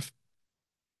yourself.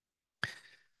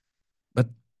 But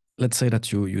let's say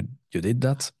that you did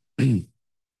that and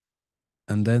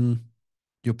then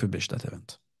you publish that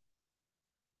event.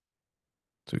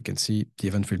 So you can see the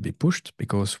event will be pushed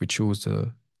because we choose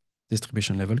the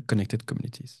distribution level connected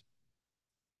communities.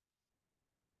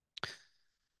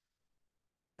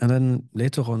 And then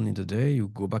later on in the day, you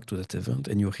go back to that event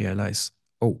and you realize,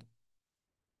 oh,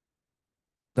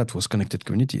 that was connected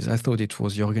communities. I thought it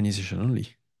was your organization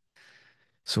only.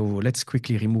 So let's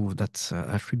quickly remove that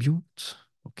attribute.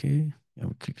 Okay, I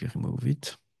will quickly remove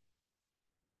it.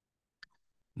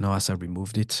 Now as I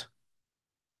removed it,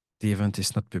 the event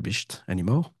is not published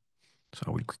anymore. So I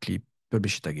will quickly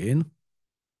publish it again.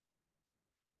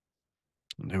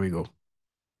 And there we go.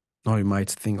 Now you might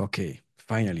think, okay,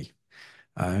 finally,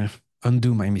 I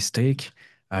undo my mistake.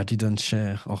 I didn't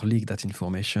share or leak that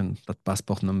information, that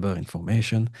passport number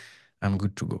information. I'm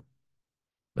good to go.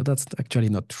 But that's actually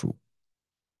not true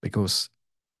because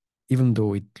even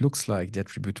though it looks like the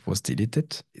attribute was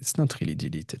deleted, it's not really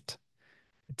deleted.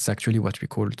 It's actually what we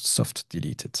call soft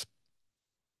deleted.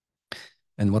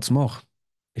 And what's more,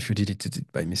 if you deleted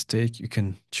it by mistake, you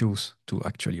can choose to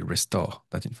actually restore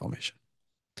that information.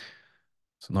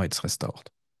 So now it's restored.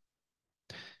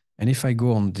 And if I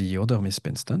go on the other MISP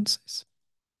instances,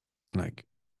 like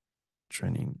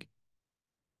training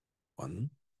 1,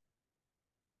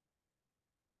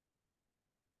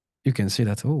 you can see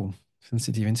that, oh,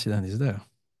 sensitive incident is there.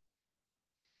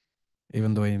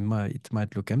 Even though it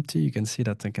might look empty, you can see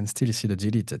that I can still see the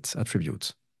deleted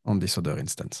attribute on this other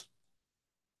instance.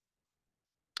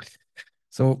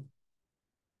 So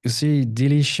you see,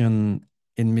 deletion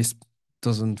in MISP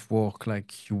doesn't work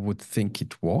like you would think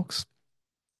it works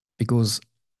because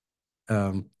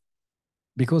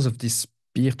of this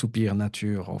peer-to-peer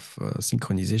nature of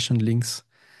synchronization links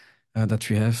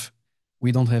that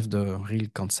we don't have the real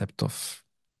concept of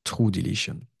true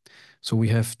deletion. So we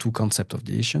have two concepts of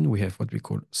deletion. We have what we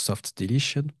call soft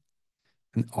deletion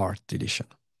and hard deletion.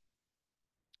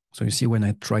 So you see, when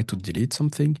I try to delete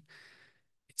something,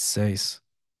 it says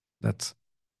that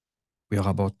we are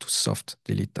about to soft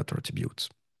delete that attribute.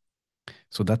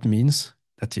 So that means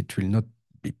that it will not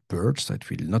be purged, so it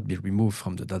will not be removed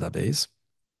from the database.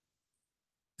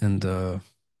 And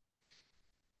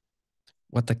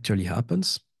what actually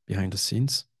happens behind the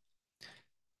scenes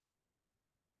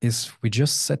is we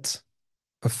just set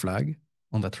a flag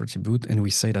on that attribute and we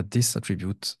say that this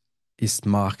attribute is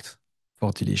marked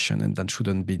for deletion and that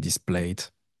shouldn't be displayed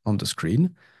on the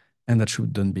screen and that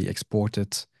shouldn't be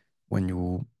exported when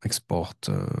you export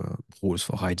rules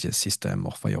for IGS system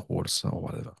or firewalls or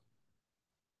whatever.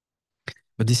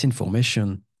 But this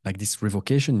information, like this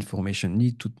revocation information,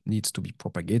 needs to be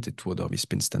propagated to other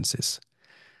MISP instances.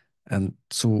 And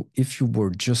so if you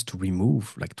were just to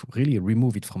remove, like to really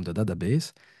remove it from the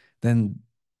database, then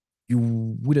you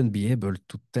wouldn't be able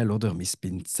to tell other MISP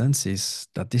instances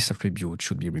that this attribute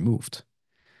should be removed.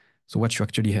 So what you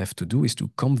actually have to do is to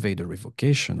convey the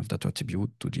revocation of that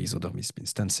attribute to these other MISP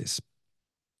instances.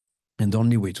 And the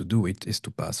only way to do it is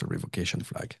to pass a revocation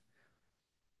flag.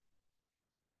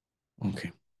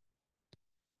 Okay.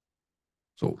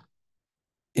 So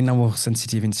in our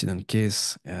sensitive incident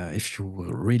case, if you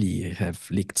really have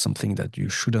leaked something that you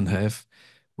shouldn't have,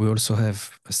 we also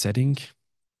have a setting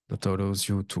that allows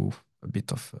you to a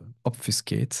bit of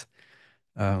obfuscate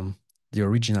the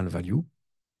original value.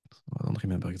 I don't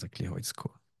remember exactly how it's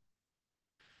called.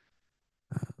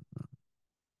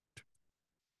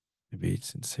 Maybe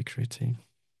it's in security.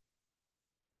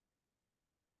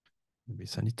 Maybe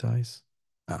sanitize.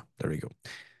 Ah, there we go.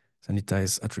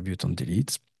 Sanitize attribute on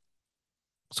delete.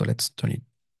 So let's turn it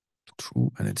to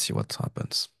true and let's see what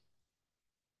happens.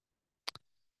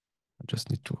 I just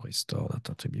need to restore that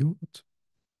attribute.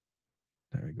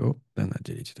 There we go. Then I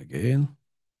delete it again.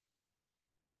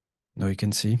 Now you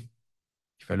can see,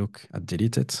 if I look at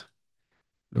deleted,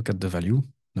 look at the value,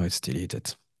 now it's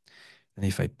deleted. And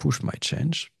if I push my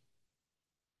change,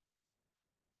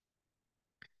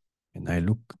 and I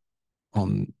look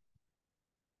on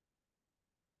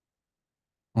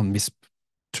MISP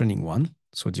training one,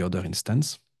 so the other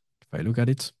instance, if I look at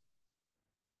it,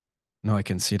 now I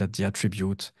can see that the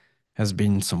attribute has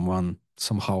been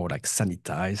somehow like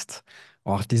sanitized,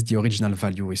 or at least the original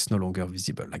value is no longer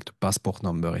visible, like the passport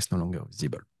number is no longer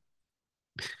visible.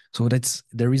 So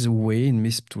there is a way in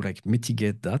MISP to like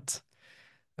mitigate that,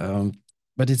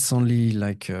 but it's only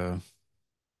like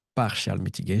partial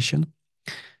mitigation.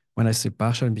 When I say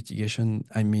partial mitigation,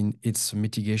 I mean it's a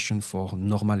mitigation for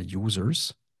normal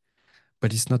users,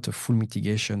 but it's not a full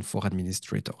mitigation for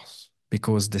administrators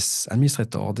because this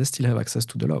administrator, they still have access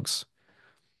to the logs.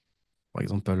 For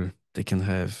example, they can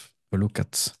have a look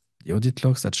at the audit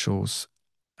logs that shows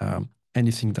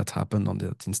anything that happened on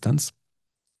that instance.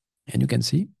 And you can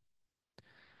see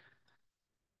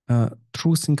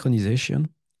through synchronization,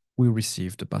 we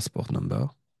receive the passport number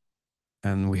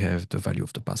and we have the value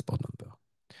of the passport number.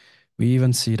 We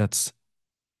even see that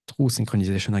through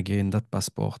synchronization again, that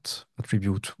passport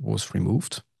attribute was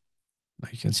removed. Now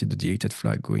you can see the deleted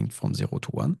flag going from 0 to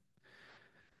 1.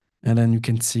 And then you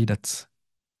can see that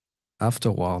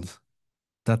afterward,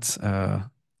 that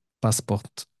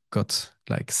passport got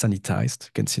like sanitized.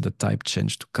 You can see the type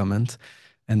changed to comment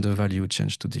and the value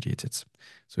changed to deleted.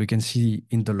 So you can see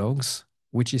in the logs,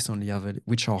 which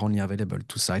are only available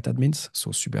to site admins,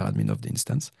 so super admin of the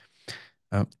instance,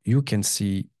 you can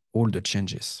see all the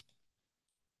changes.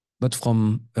 But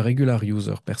from a regular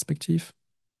user perspective,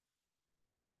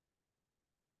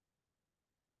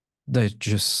 they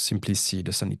just simply see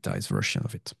the sanitized version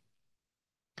of it.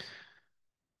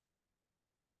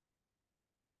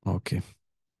 Okay.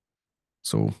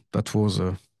 So that was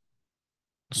a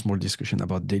small discussion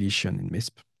about deletion in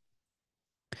MISP.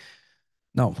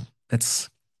 Now, let's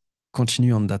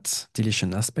continue on that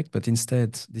deletion aspect, but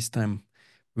instead, this time,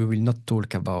 we will not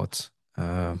talk about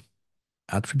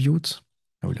attributes.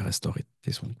 I will restore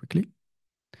this one quickly.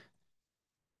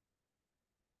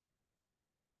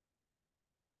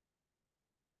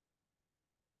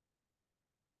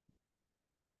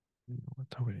 What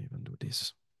I will even do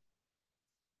this.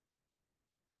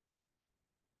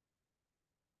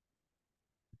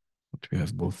 But we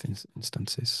have both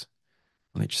instances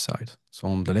on each side. So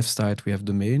on the left side, we have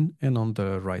the main, and on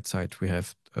the right side, we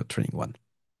have training one.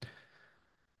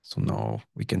 So now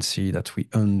we can see that we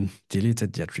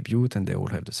undeleted the attribute and they all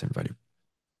have the same value.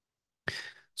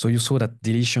 So you saw that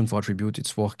deletion for attribute,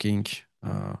 it's working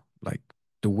like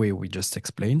the way we just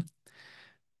explained.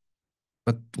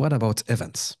 But what about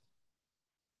events?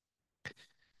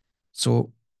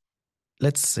 So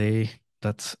let's say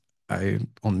that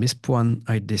on MISP one,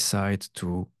 I decide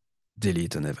to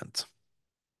delete an event.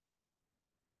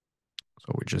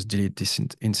 So we just delete this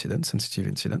incident, sensitive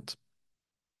incident.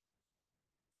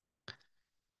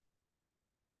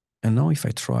 And now if I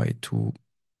try to,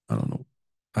 I don't know,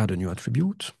 add a new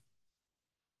attribute,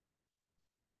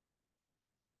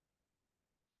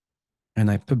 and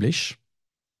I publish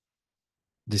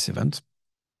this event,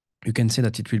 you can see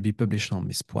that it will be published on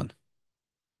MISP1.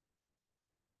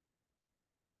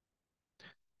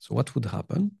 So what would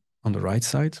happen on the right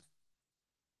side?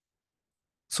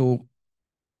 So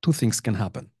two things can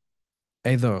happen.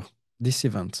 Either this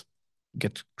event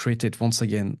get created once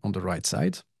again on the right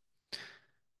side,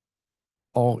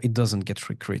 or it doesn't get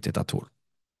recreated at all.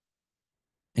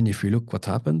 And if we look what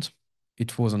happened,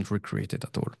 it wasn't recreated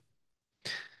at all.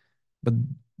 But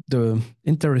the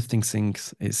interesting thing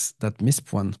is that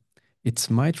MISP1, it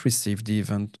might receive the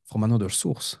event from another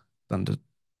source than the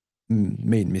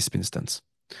main MISP instance.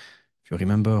 If you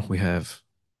remember, we have,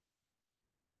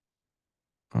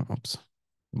 remote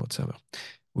server.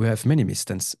 We have many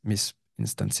MISP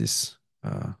instances,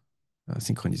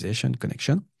 synchronization,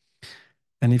 connection.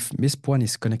 And if MISP1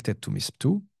 is connected to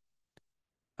MISP2,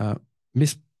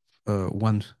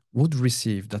 MISP1 would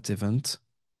receive that event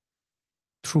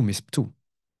through MISP2,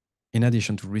 in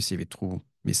addition to receive it through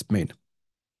MISP main.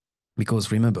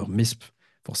 Because remember, MISP,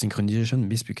 for synchronization,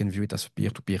 MISP, you can view it as a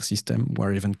peer-to-peer system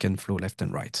where event can flow left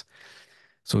and right.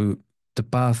 So the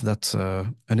path that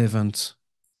an event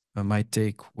might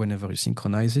take whenever you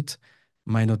synchronize it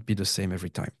might not be the same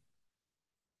every time.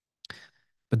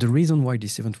 But the reason why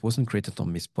this event wasn't created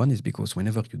on MISP1 is because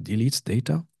whenever you delete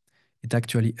data, it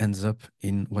actually ends up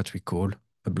in what we call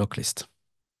a block list.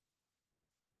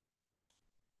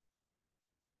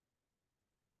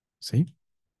 See?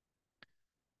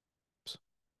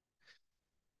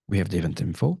 We have the event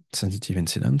info, sensitive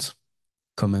incident,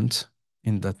 comment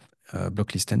in that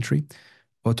block list entry,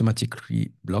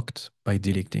 automatically blocked by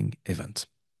deleting event.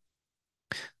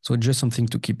 So just something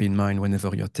to keep in mind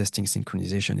whenever you're testing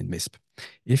synchronization in MISP.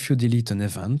 If you delete an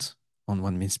event on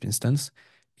one MISP instance,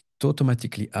 it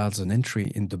automatically adds an entry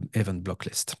in the event block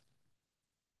list.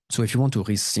 So if you want to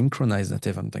resynchronize that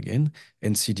event again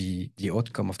and see the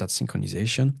outcome of that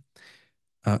synchronization,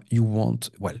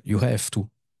 you have to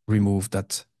remove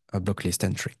that block list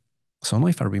entry. So now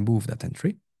if I remove that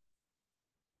entry,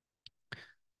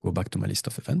 go back to my list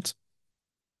of events,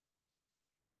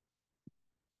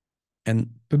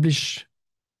 and publish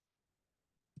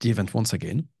the event once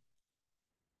again,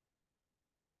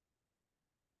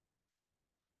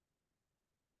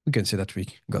 we can see that we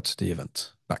got the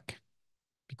event back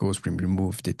because we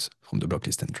removed it from the block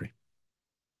list entry.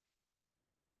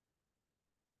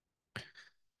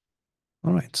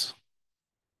 All right.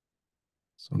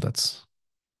 So that's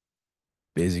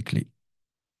basically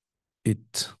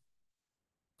it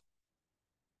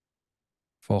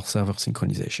for server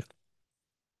synchronization.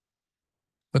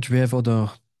 But we have other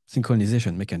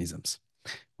synchronization mechanisms.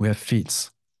 We have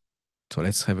feeds. So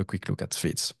let's have a quick look at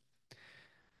feeds.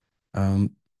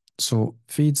 So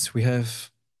feeds, we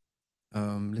have,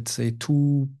 let's say,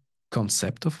 two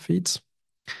concepts of feeds.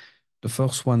 The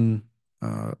first one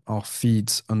are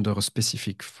feeds under a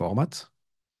specific format.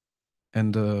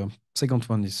 And the second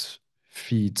one is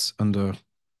feeds under,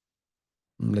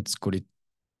 let's call it,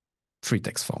 free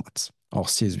text formats or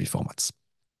CSV formats.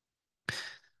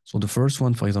 So the first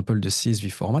one, for example, the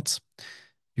CSV formats,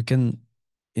 you can,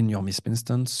 in your MISP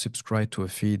instance, subscribe to a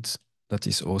feed that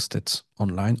is hosted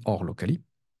online or locally.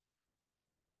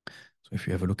 So if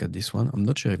you have a look at this one, I'm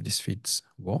not sure if this feed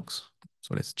works.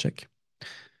 So let's check.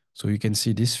 So you can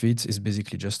see this feed is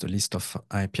basically just a list of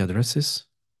IP addresses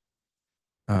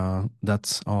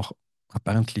that are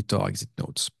apparently Tor exit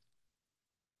nodes.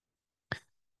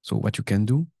 So what you can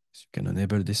do is you can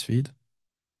enable this feed.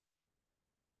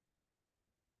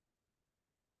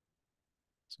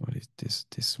 So it is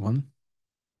this one.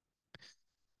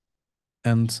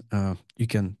 And you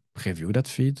can preview that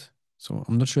feed. So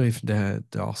I'm not sure if there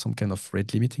are some kind of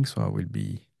rate limiting, so I will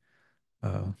be,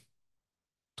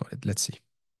 let's see.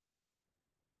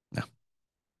 Yeah.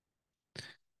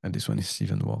 And this one is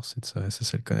even worse. It's a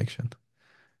SSL connection.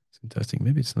 It's interesting.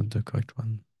 Maybe it's not the correct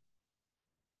one.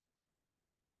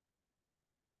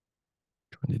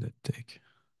 Which one did I take?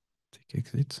 Take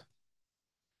exit.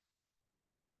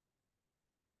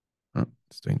 Oh,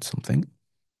 it's doing something.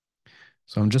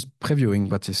 So I'm just previewing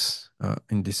what is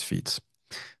in this feed.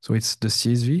 So it's the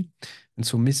CSV. And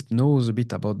so MISP knows a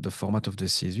bit about the format of the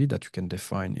CSV that you can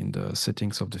define in the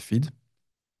settings of the feed.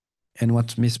 And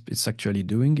what MISP is actually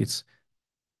doing, it's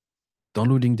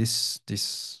downloading this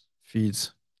feed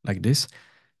like this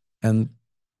and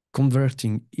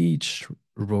converting each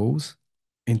rows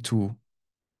into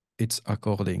its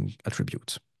according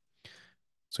attribute.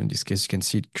 So in this case, you can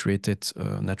see it created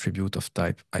an attribute of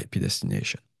type IP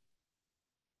destination,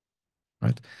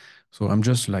 right? So I'm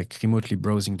just like remotely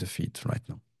browsing the feed right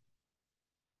now.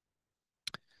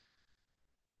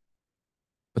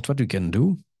 But what you can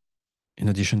do, in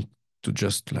addition to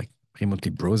just like remotely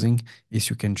browsing, is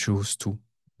you can choose to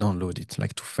download it,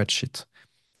 like to fetch it.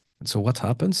 And so what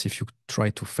happens if you try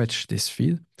to fetch this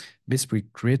feed? Basically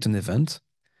create an event,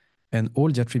 and all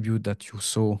the attributes that you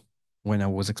saw when I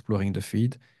was exploring the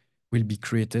feed will be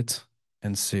created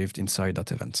and saved inside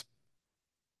that event.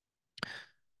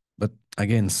 But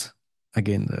again,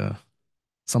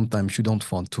 sometimes you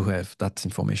don't want to have that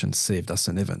information saved as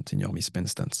an event in your MISP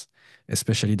instance,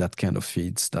 especially that kind of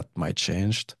feeds that might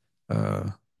change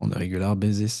on a regular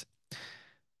basis.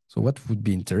 So what would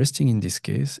be interesting in this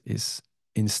case is,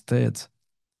 instead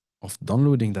of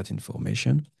downloading that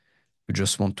information, you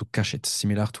just want to cache it,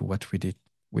 similar to what we did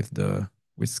with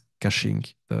caching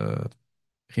the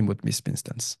remote MISP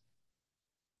instance.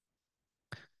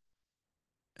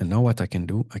 And now what I can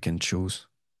do, I can choose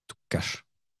to cache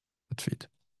that feed.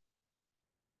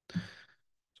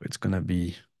 So it's gonna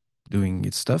be doing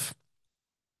its stuff.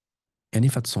 And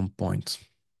if at some point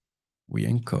we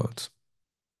encode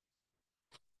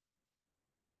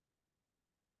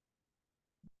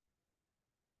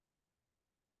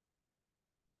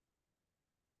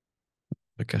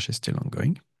the cache is still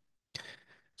ongoing.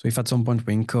 So if at some point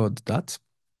we encode that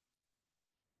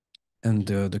and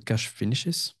the cache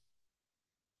finishes,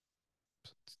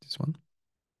 this one,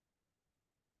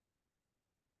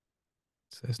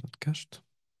 it says not cached.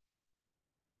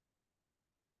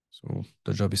 So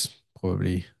the job is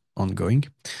probably ongoing,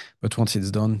 but once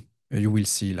it's done, you will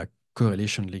see like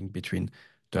correlation link between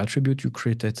the attribute you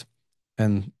created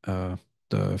and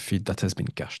the feed that has been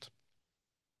cached.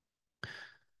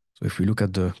 So if we look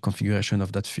at the configuration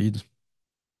of that feed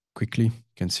quickly,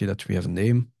 you can see that we have a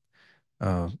name,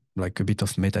 like a bit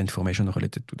of meta information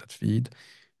related to that feed,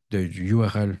 the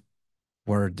URL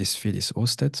where this feed is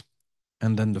hosted,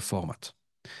 and then the format.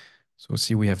 So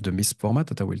see, we have the MISP format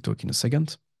that I will talk in a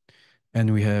second,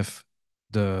 and we have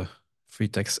the free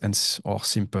text and or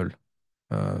simple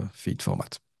feed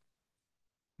format.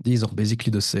 These are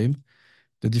basically the same.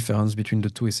 The difference between the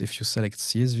two is if you select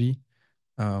CSV,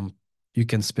 you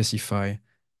can specify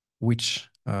which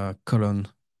column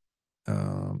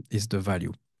is the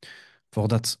value. For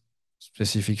that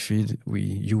specific feed, we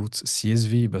use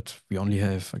CSV, but we only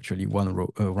have actually one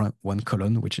row, one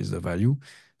column, which is the value.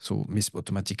 So MISP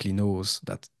automatically knows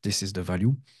that this is the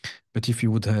value. But if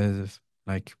you would have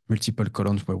like multiple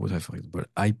columns where we would have, for example,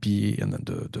 IP and then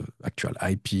the actual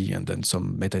IP and then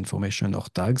some meta information or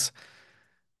tags,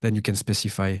 then you can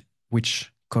specify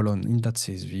which column in that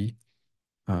CSV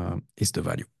is the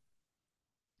value.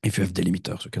 If you have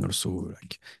delimiters, you can also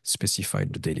like specify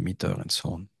the delimiter and so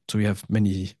on. So you have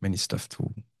many stuff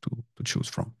to choose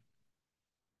from.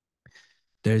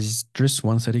 There is just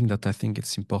one setting that I think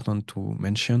it's important to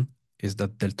mention, is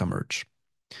that delta merge.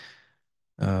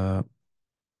 No,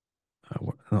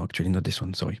 actually not this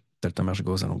one, sorry. Delta merge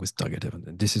goes along with target event.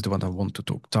 And this is the one I want to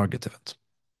talk, target event.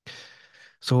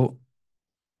 So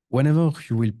whenever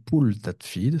you will pull that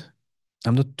feed,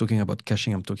 I'm not talking about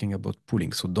caching, I'm talking about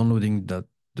pulling. So downloading the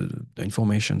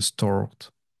information stored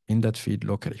in that feed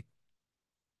locally.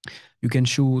 You can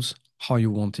choose how you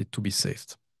want it to be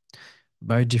saved.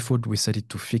 By default, we set it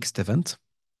to fixed event,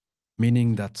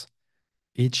 meaning that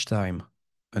each time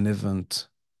an event,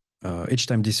 each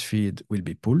time this feed will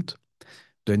be pulled,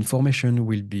 the information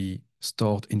will be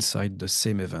stored inside the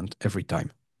same event every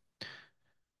time.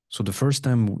 So the first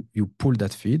time you pull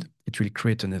that feed, it will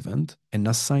create an event and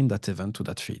assign that event to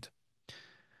that feed.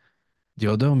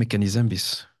 The other mechanism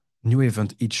is new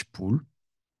event each pull.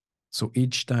 So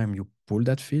each time you pull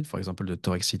that feed, for example, the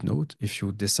Torexit node, if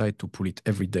you decide to pull it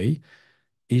every day,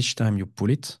 each time you pull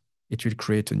it, it will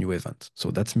create a new event.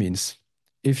 So that means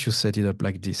if you set it up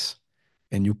like this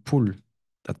and you pull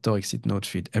that Torexit node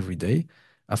feed every day,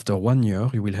 after 1 year,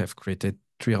 you will have created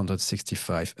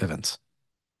 365 events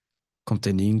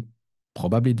containing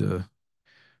probably the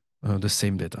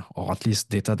same data, or at least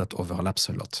data that overlaps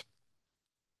a lot.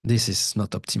 This is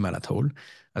not optimal at all,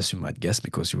 as you might guess,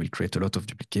 because you will create a lot of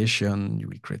duplication, you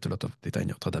will create a lot of data in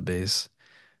your database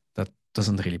that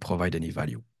doesn't really provide any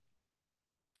value.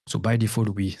 So by default,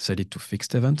 we set it to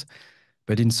fixed event,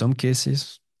 but in some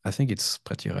cases, I think it's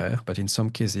pretty rare, but in some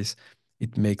cases,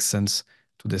 it makes sense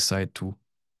to decide to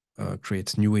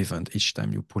create new event each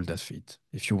time you pull that feed,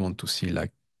 if you want to see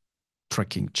like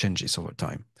tracking changes over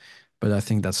time. But I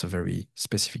think that's a very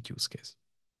specific use case.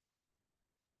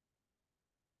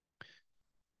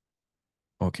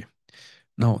 Okay.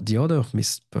 Now, the other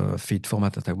MISP feed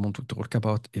format that I want to talk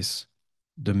about is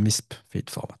the MISP feed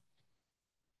format.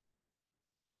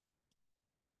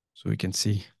 So you can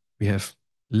see we have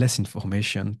less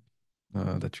information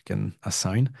that you can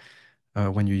assign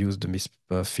when you use the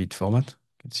MISP feed format.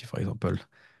 You can see, for example,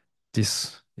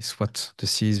 this is what the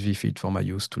CSV feed format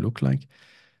used to look like.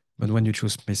 But when you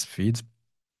choose MISP feeds,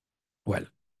 well,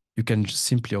 you can just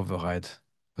simply override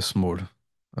a small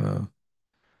uh,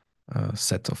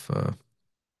 set of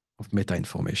meta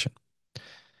information.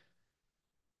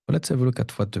 But let's have a look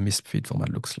at what the MISP feed format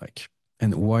looks like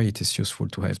and why it is useful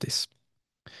to have this.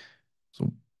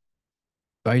 So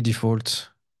by default,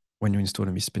 when you install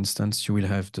a MISP instance, you will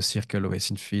have the Circle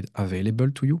OSINT feed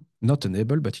available to you, not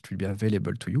enabled, but it will be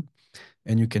available to you.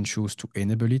 And you can choose to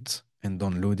enable it and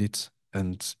download it.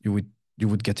 And you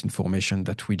would get information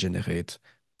that we generate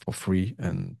for free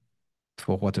and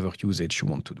for whatever usage you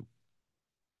want to do.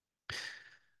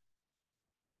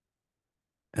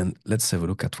 And let's have a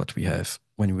look at what we have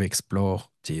when we explore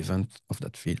the event of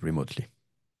that feed remotely.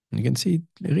 And you can see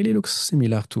it really looks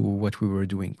similar to what we were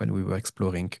doing when we were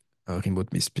exploring remote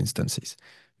MISP instances.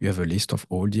 You have a list of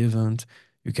all the events.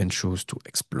 You can choose to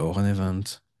explore an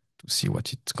event to see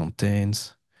what it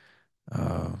contains.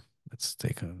 Let's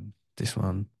take this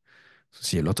one to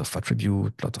see a lot of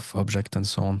attribute, a lot of object, and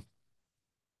so on.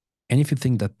 And if you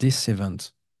think that this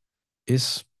event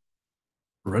is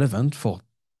relevant for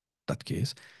that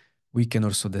case, we can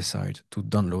also decide to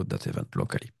download that event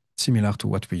locally, similar to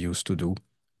what we used to do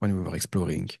when we were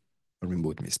exploring a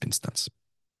remote MISP instance.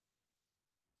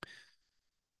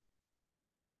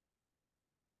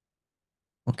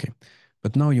 Okay,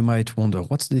 but now you might wonder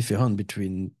what's the difference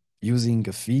between using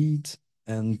a feed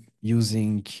and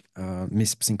using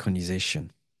MISP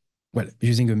synchronization? Well,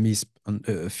 using a MISP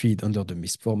a feed under the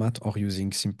MISP format or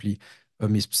using simply a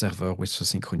MISP server with a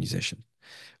synchronization.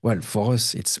 Well, for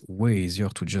us, it's way easier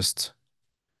to just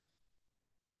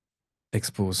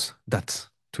expose that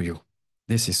to you.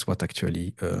 This is what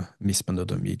actually MISP under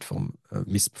the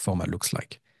MISP format looks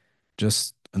like.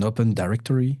 Just an open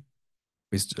directory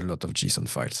with a lot of JSON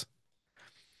files.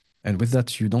 And with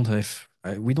that, you don't have,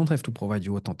 we don't have to provide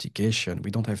you authentication.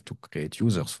 We don't have to create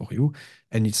users for you.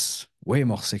 And it's way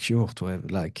more secure to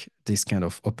have like this kind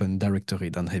of open directory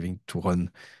than having to run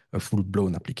a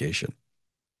full-blown application.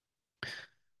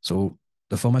 So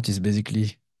the format is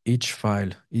basically each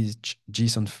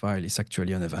JSON file is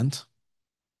actually an event.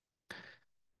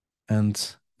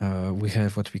 And we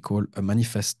have what we call a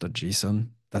manifest.json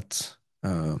that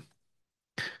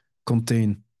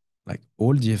contain like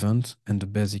all the events and the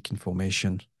basic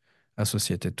information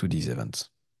associated to these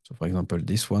events. So for example,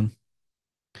 this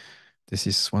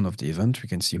is one of the events. We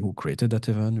can see who created that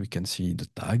event. We can see the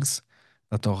tags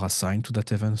that are assigned to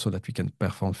that event so that we can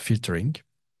perform filtering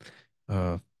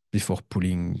before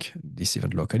pulling this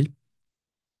event locally.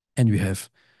 And we have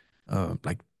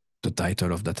like the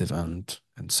title of that event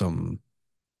and some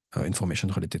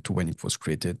information related to when it was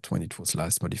created, when it was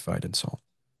last modified, and so on.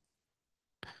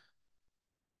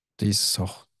 These are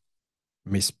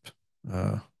MISP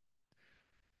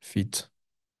feed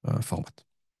format.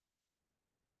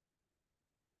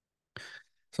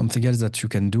 Something else that you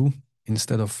can do,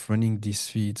 instead of running these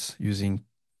feeds using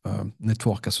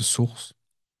network as a source,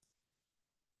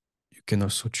 you can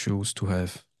also choose to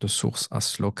have the source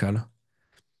as local.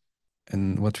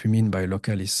 And what we mean by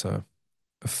local is a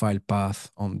file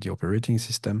path on the operating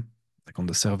system, like on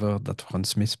the server that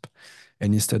runs MISP.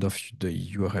 And instead of the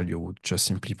URL, you would just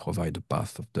simply provide the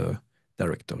path of the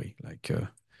directory, like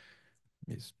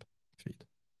MISP feed.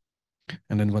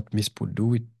 And then what MISP will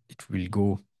do, it will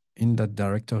go in that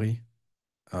directory,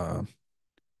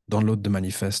 download the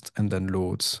manifest, and then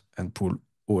loads and pull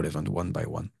all events one by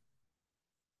one.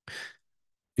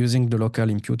 Using the local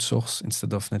impute source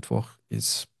instead of network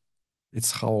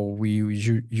it's how we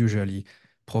usually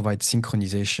provide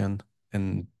synchronization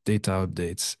and data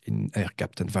updates in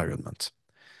air-gapped environment.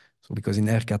 So because in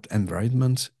air-gapped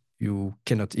environment, you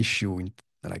cannot issue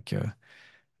like a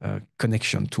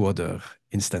connection to other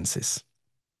instances.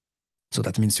 So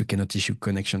that means you cannot issue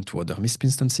connection to other MISP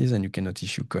instances, and you cannot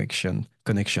issue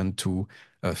connection to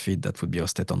a feed that would be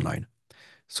hosted online.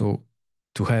 So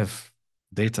to have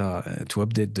data, to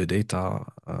update the data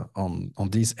on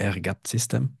this air-gapped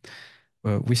system,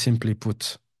 we simply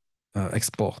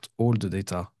export all the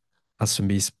data as a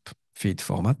MISP feed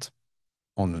format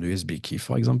on a USB key,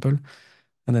 for example.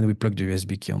 And then we plug the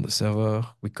USB key on the server,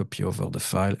 we copy over the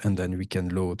file, and then we can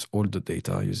load all the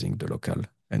data using the local,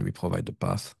 and we provide the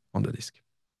path on the disk.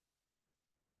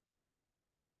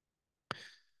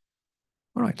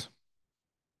 All right.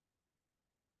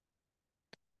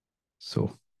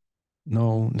 So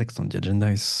now next on the agenda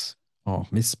is our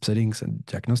MISP settings and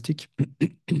diagnostic.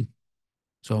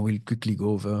 So I will quickly go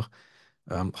over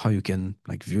how you can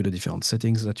like view the different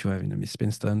settings that you have in a MISP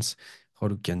instance, how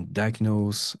you can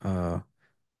diagnose the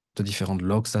different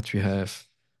logs that we have,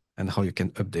 and how you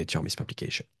can update your MISP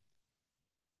application.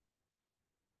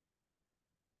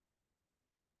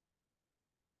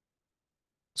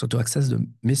 So to access the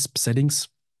MISP settings,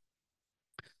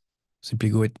 simply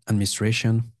go at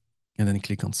Administration and then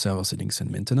click on Server Settings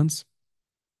and Maintenance.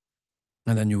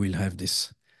 And then you will have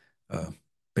this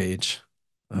page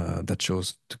that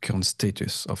shows the current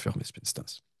status of your MISP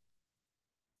instance.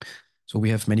 So we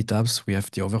have many tabs. We have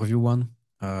the overview one,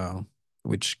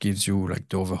 which gives you like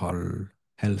the overall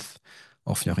health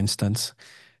of your instance.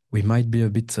 We might be a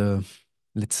bit,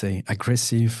 let's say,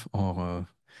 aggressive or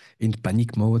in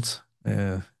panic mode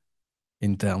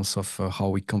in terms of how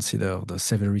we consider the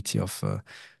severity of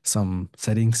some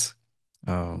settings.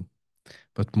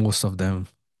 But most of them,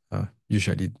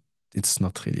 usually it's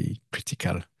not really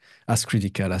critical, as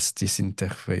critical as this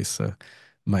interface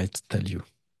might tell you.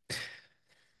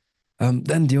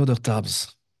 Then the other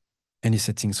tabs, any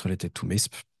settings related to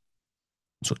MISP.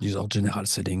 So these are general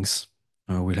settings.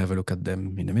 We'll have a look at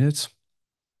them in a minute.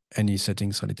 Any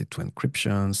settings related to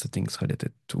encryption, settings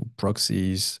related to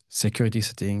proxies, security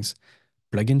settings,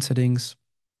 plugin settings,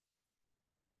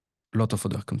 a lot of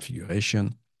other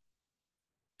configuration,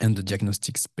 and the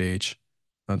diagnostics page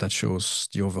that shows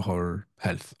the overall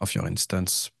health of your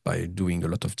instance by doing a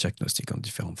lot of diagnostic on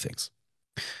different things.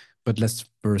 But let's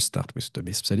first start with the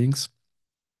MISP settings.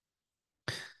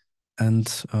 And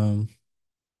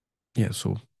yeah,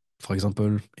 so for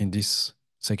example, in this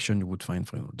section, you would find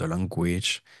the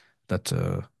language that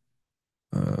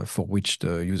for which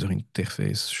the user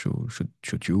interface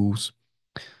should use.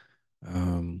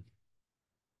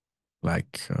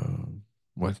 Like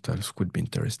what else could be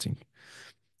interesting?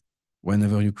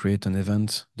 Whenever you create an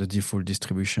event, the default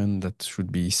distribution that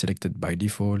should be selected by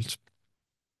default.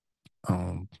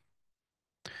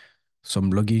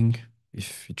 Some logging,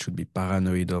 if it should be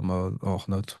paranoid or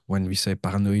not. When we say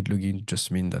paranoid logging, just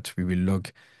mean that we will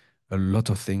log a lot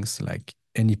of things, like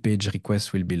any page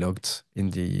request will be logged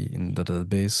in the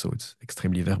database, so it's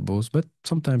extremely verbose, but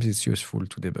sometimes it's useful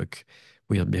to debug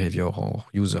weird behavior or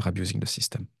user abusing the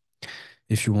system.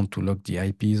 If you want to log the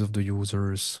IPs of the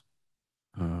users,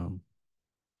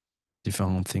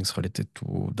 different things related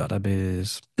to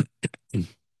database,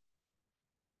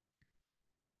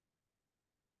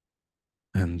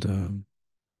 and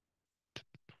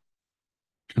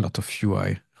a lot of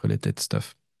UI related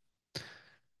stuff.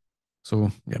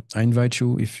 So yeah, I invite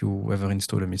you, if you ever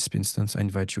install a MISP instance, I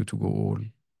invite you to go all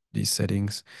these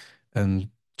settings and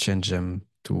change them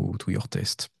to your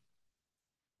taste.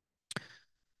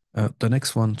 The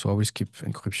next one, so I will skip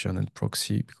encryption and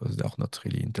proxy because they are not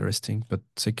really interesting, but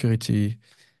security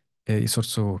is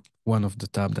also one of the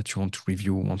tabs that you want to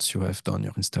review once you have done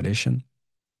your installation,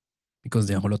 because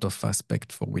there are a lot of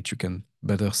aspects for which you can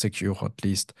better secure, or at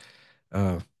least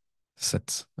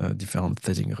set different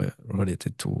settings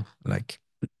related to like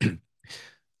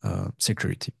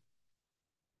security.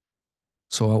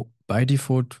 So by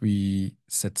default, we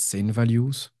set sane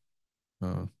values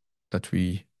that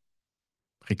we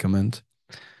recommend.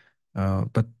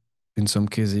 But in some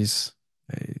cases,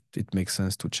 it makes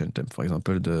sense to change them. For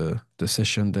example, the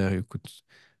session there, you could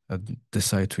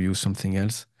decide to use something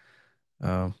else.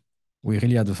 We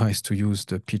really advise to use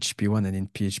the PHP one, and in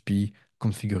PHP,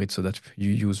 configure it so that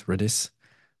you use Redis.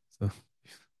 So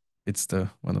it's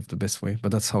one of the best way,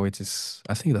 but that's how it is.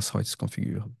 I think that's how it's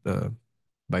configured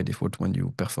by default when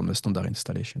you perform the standard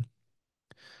installation.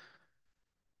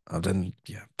 Then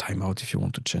yeah, timeout if you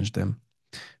want to change them.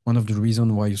 One of the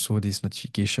reasons why you saw this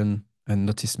notification and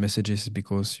notice messages is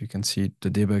because you can see the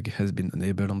debug has been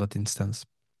enabled on that instance.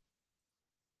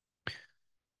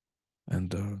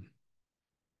 And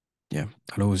yeah,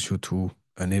 allows you to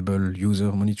enable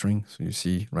user monitoring. So you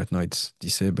see right now it's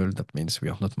disabled. That means we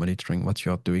are not monitoring what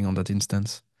you are doing on that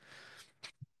instance.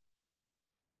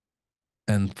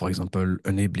 And for example,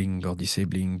 enabling or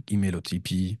disabling email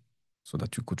OTP so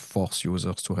that you could force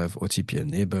users to have OTP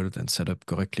enabled and set up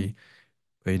correctly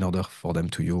in order for them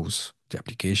to use the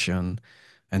application,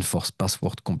 enforce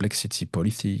password complexity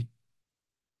policy.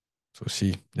 So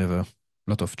see, you have a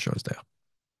lot of choice there.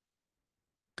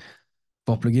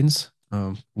 For plugins,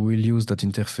 we will use that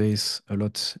interface a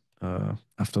lot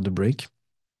after the break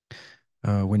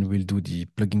when we'll do the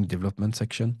plugin development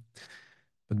section.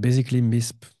 But basically,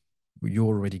 MISP, you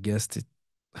already guessed, it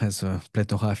has a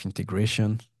plethora of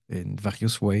integration in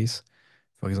various ways.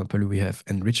 For example, we have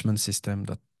enrichment system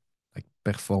that like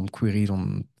perform queries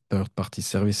on third-party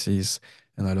services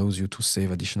and allows you to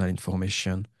save additional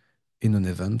information in an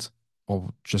event or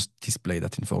just display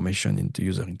that information in the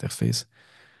user interface.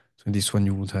 So in this one,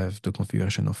 you would have the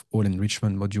configuration of all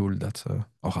enrichment modules that are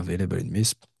available in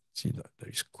MISP. See that there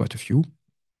is quite a few.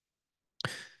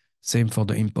 Same for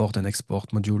the import and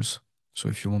export modules. So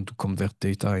if you want to convert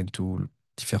data into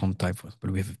different types,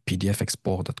 we have a PDF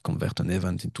export that convert an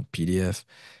event into PDF.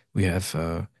 We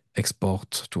have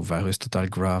export to various total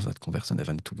graph that converts an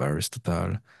event to various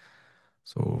total.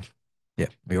 So yeah,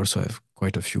 we also have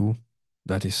quite a few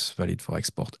that is valid for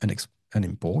export and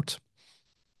import.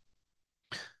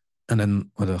 And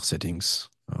then other settings.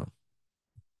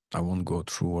 I won't go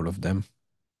through all of them,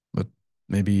 but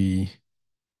maybe,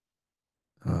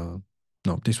 no,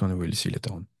 this one we will see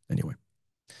later on anyway.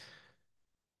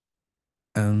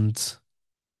 And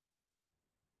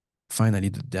finally,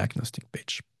 the diagnostic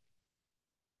page.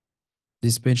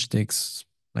 This page takes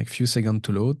like few seconds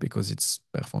to load because it's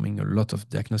performing a lot of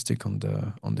diagnostic on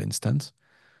the instance.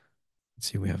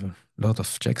 See, we have a lot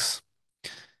of checks,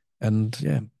 and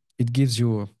yeah, it gives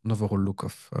you an overall look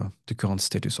of the current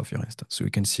status of your instance. So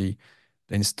you can see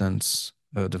the instance,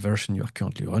 the version you are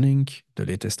currently running, the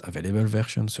latest available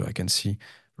version. So I can see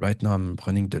right now I'm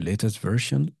running the latest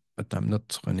version, but I'm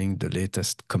not running the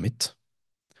latest commit.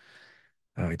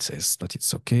 It says that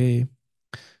it's okay.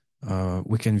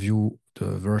 We can view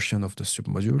the version of the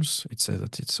submodules. It says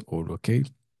that it's all okay.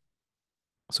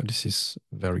 So this is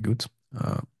very good.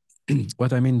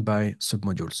 What I mean by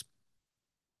submodules,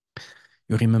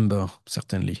 you remember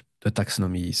certainly the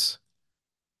taxonomies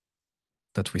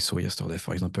that we saw yesterday,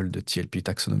 for example, the TLP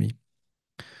taxonomy.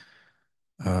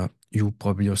 You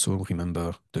probably also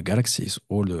remember the galaxies,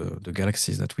 all the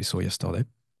galaxies that we saw yesterday.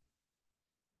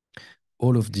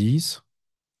 All of these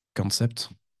concepts,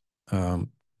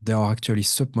 they are actually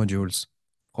submodules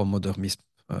from other MISP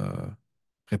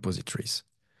repositories.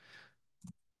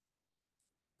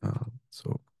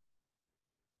 So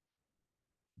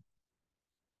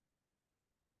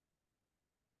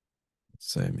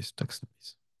say MISP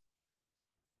taxonomies.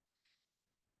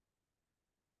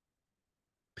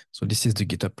 So this is the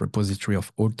GitHub repository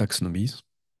of all taxonomies.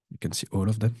 You can see all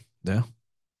of them there.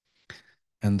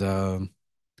 And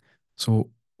so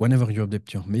whenever you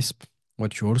update your MISP,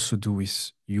 what you also do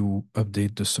is you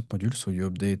update the submodule. So you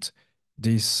update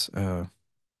this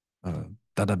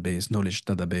database, knowledge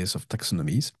database of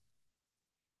taxonomies.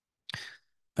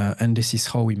 And this is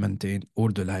how we maintain all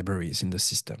the libraries in the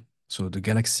system. So the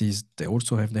galaxies, they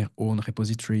also have their own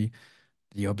repository.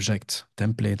 The object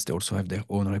templates, they also have their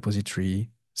own repository.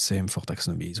 Same for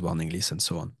taxonomies, warning lists, and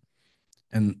so on.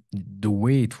 And the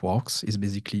way it works is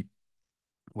basically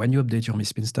when you update your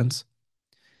MISP instance,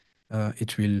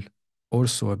 it will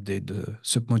also update the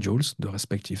submodules, the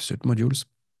respective submodules,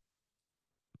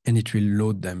 and it will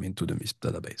load them into the MISP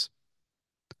database.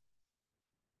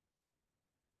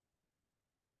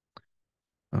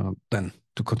 Then,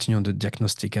 to continue on the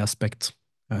diagnostic aspect,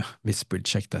 MISP will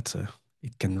check that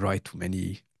it can write to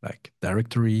many like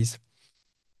directories.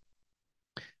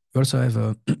 We also have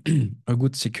a, a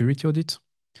good security audit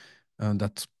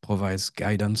that provides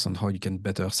guidance on how you can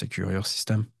better secure your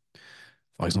system.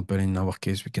 For example, in our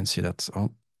case, we can see that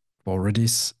for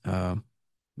Redis,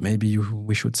 maybe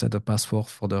we should set a password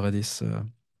for the Redis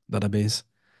database.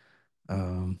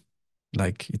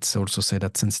 Like it's also said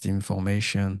that sensitive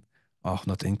information are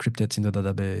not encrypted in the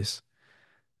database.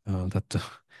 That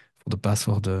for the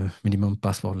password, the minimum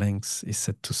password length is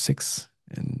set to 6,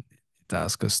 and it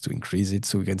asks us to increase it.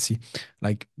 So we can see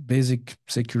like basic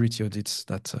security audits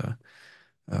that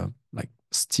like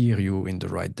steer you in the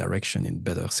right direction in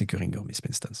better securing your MISP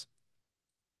instance.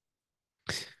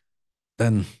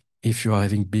 Then, if you are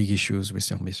having big issues with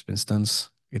your MISP instance,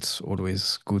 it's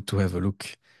always good to have a look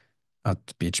at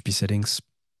PHP settings.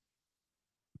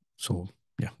 So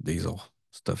yeah, these are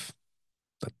stuff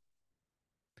that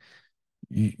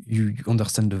you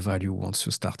understand the value once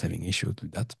you start having issues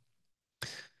with that.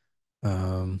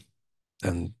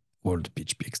 And all the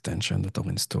PHP extensions that are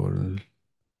installed,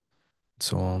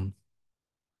 so on.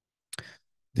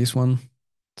 This one,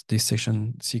 this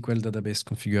section, SQL database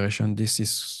configuration, this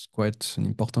is quite an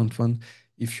important one.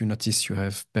 If you notice you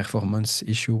have performance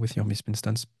issue with your MISP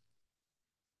instance,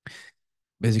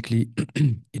 basically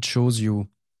it shows you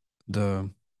the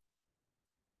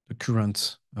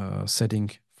current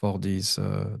setting for these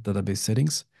database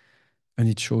settings, and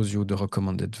it shows you the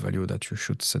recommended value that you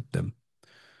should set them.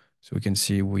 So we can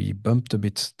see we bumped a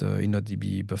bit the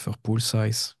InnoDB buffer pool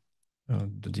size.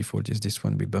 The default is this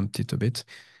one. We bumped it a bit,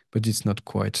 but it's not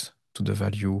quite to the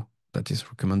value that is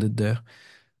recommended there.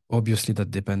 Obviously,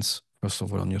 that depends, first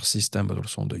of all, on your system, but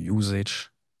also on the usage.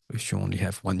 If you only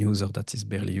have one user that is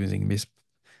barely using MISP,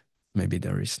 maybe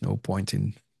there is no point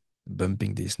in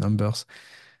bumping these numbers.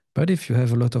 But if you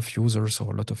have a lot of users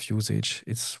or a lot of usage,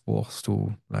 it's worth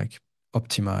to like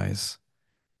optimize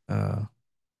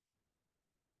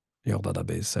your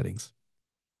database settings.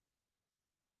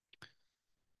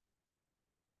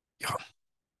 Yeah.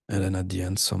 And then at the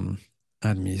end, some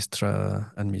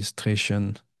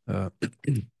administration uh,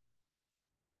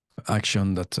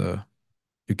 action that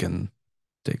you can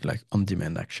take like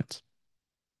on-demand actions.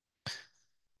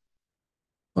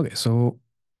 Okay, so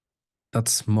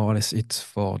that's more or less it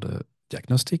for the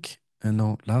diagnostic. And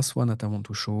now last one that I want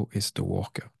to show is the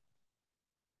worker.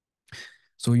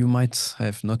 So you might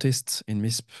have noticed in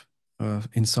MISP,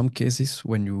 in some cases,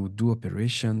 when you do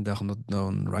operation, they're not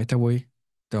done right away.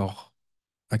 They're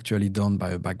actually done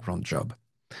by a background job.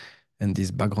 And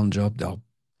this background job, they are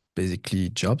basically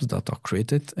jobs that are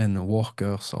created and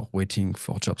workers are waiting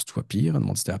for jobs to appear. And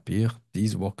once they appear,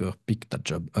 these workers pick that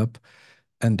job up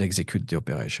and execute the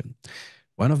operation.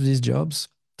 One of these jobs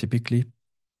typically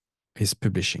is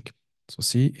publishing. So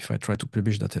see, if I try to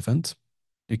publish that event,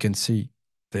 you can see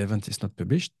the event is not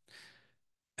published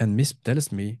and MISP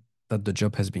tells me that the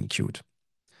job has been queued.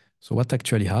 So what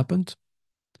actually happened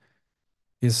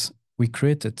is we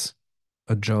created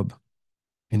a job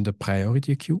in the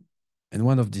priority queue, and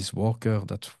one of these workers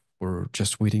that were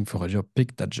just waiting for a job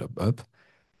picked that job up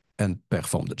and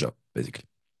performed the job, basically.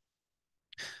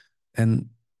 And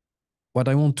what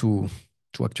I want to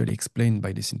actually explain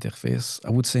by this interface,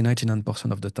 I would say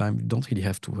 99% of the time, you don't really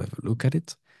have to have a look at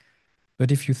it.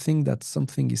 But if you think that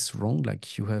something is wrong,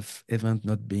 like you have event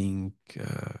not being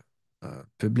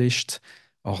published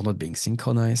or not being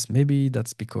synchronized, maybe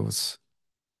that's because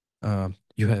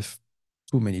you have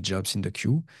too many jobs in the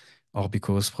queue, or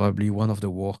because probably one of the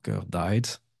worker died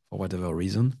for whatever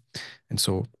reason. And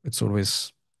so it's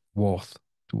always worth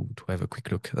to have a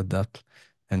quick look at that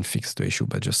and fix the issue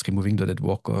by just removing the dead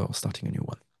worker or starting a new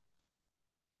one.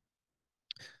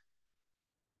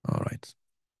 All right.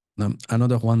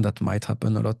 Another one that might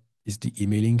happen a lot is the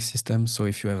emailing system. So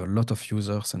if you have a lot of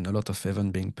users and a lot of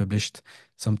events being published,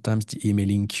 sometimes the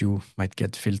emailing queue might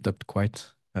get filled up quite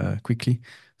quickly.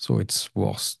 So it's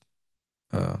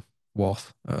uh,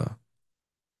 worth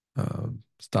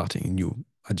starting a new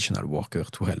additional worker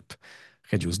to help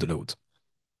reduce the load.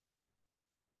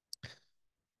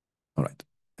 All right.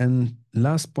 And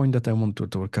last point that I want to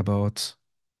talk about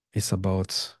is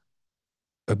about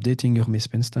updating your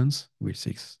MISP instance, which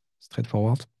is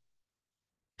straightforward,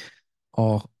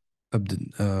 or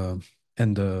update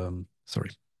and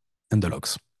sorry, and the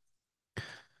logs.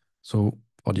 So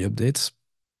for the updates,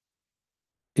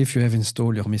 if you have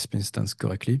installed your MISP instance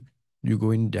correctly, you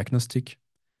go in Diagnostic,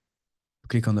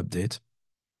 click on Update,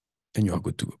 and you are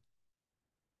good to go.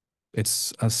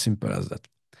 It's as simple as that.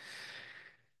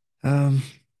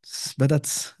 But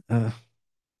that's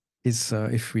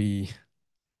if we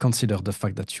consider the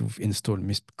fact that you've installed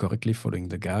MISP correctly following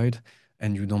the guide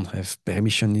and you don't have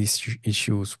permission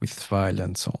issues with file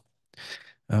and so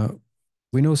on.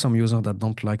 We know some users that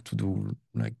don't like to do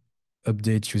like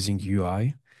update using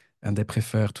UI and they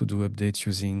prefer to do updates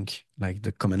using like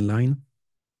the command line.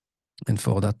 And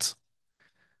for that,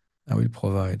 I will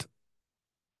provide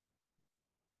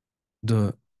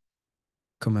the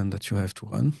command that you have to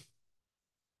run.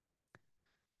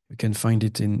 You can find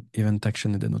it in event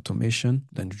action and then automation.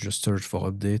 Then you just search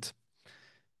for update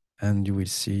and you will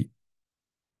see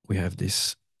we have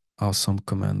this awesome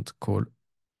command called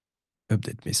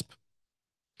update MISP.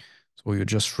 So you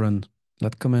just run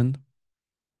that command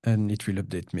and it will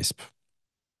update MISP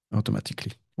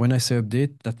automatically. When I say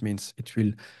update, that means it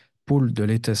will pull the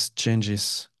latest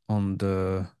changes on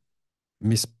the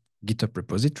MISP GitHub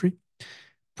repository,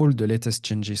 pull the latest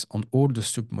changes on all the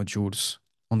submodules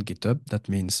on GitHub. That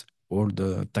means all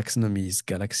the taxonomies,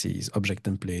 galaxies, object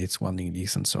templates, warning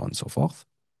lists, and so on and so forth.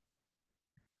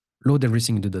 Load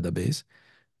everything in the database,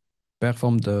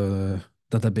 perform the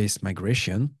database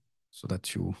migration so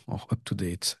that you are up to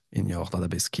date in your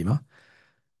database schema,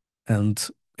 and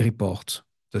report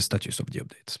the status of the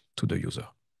update to the user.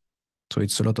 So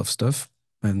it's a lot of stuff.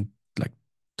 And like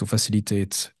to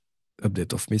facilitate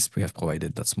update of MISP, we have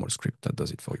provided that small script that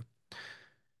does it for you.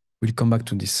 We'll come back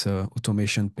to this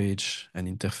automation page and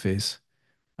interface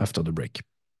after the break.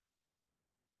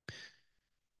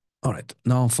 All right,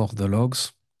 now for the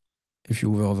logs. If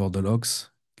you hover over the logs,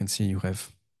 you can see you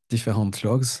have different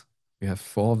logs. We have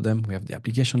 4 of them. We have the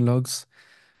application logs,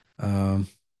 the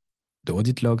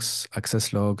audit logs,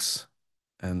 access logs,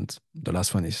 and the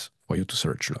last one is for you to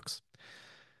search logs.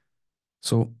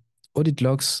 So audit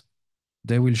logs,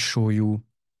 they will show you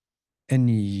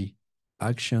any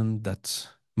action that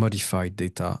modified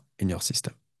data in your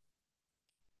system.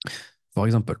 For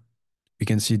example, you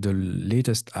can see the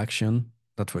latest action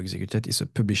that were executed is a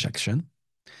publish action.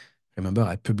 Remember,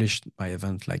 I published my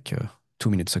event like 2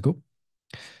 minutes ago.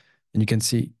 And you can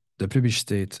see the publish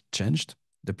state changed.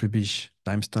 The publish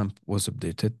timestamp was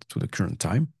updated to the current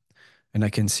time. and I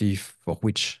can see for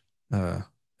which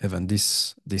event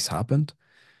this happened.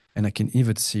 And I can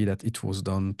even see that it was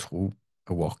done through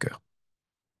a worker.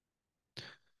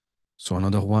 So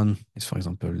another one is, for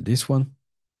example, this one.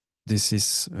 This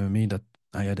is me that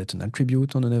I added an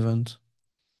attribute on an event.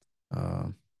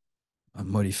 I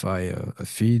modify a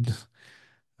feed,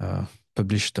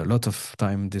 published a lot of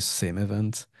time this same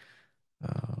event,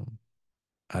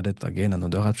 added again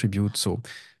another attribute. So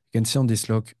you can see on this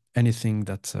log anything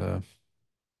that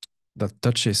that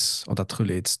touches or that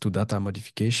relates to data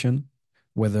modification,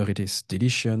 whether it is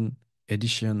deletion,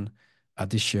 edition,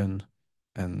 addition,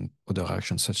 and other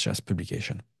actions such as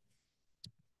publication.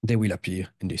 They will appear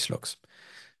in these logs.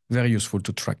 Very useful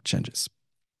to track changes.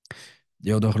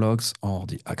 The other logs are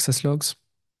the access logs,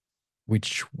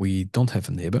 which we don't have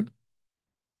enabled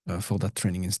for that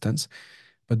training instance.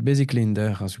 But basically in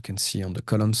there, as you can see on the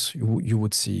columns, you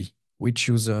would see which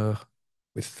user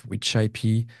with which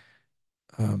IP,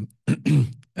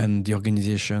 and the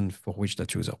organization for which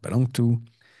that user belonged to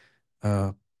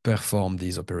perform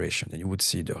these operations. And you would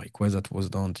see the request that was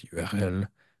done, the URL,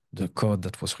 the code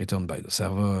that was returned by the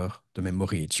server, the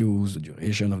memory it used, the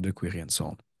duration of the query, and so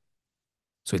on.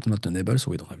 So it's not enabled,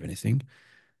 so we don't have anything.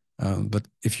 But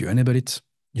if you enable it,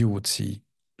 you would see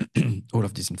all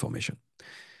of this information.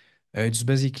 It's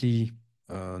basically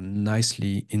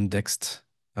nicely indexed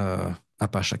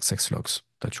Apache access logs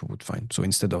that you would find. So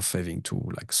instead of having to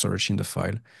like search in the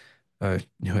file,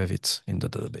 you have it in the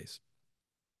database.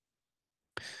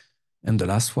 And the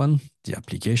last one, the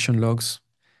application logs,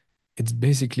 it's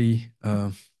basically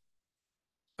a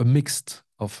mix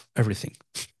of everything.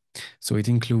 So it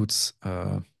includes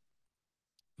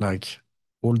like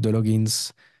all the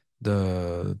logins,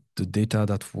 the data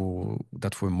that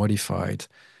were modified,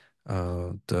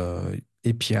 the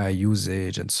API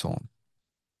usage, and so on.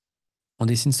 On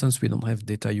this instance, we don't have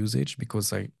data usage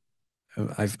because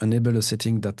I've enabled a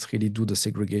setting that really do the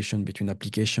segregation between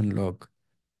application log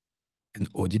and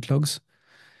audit logs.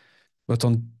 But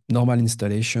on normal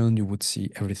installation, you would see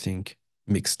everything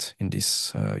mixed in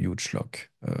this huge log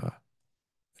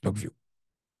view.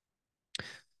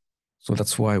 So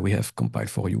that's why we have compiled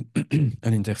for you an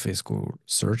interface called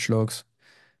search logs,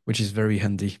 which is very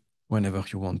handy whenever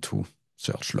you want to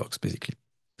search logs, basically.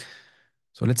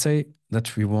 So let's say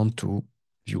that we want to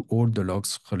view all the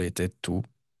logs related to,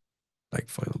 like,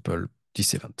 for example,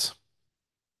 this event.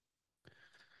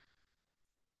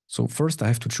 So first I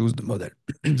have to choose the model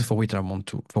for which I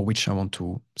want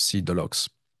to see the logs.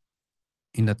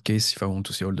 In that case, if I want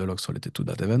to see all the logs related to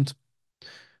that event,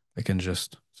 I can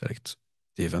just select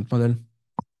the event model,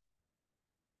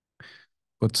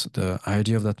 put the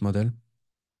ID of that model,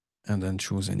 and then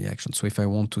choose any action. So if I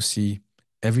want to see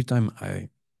every time I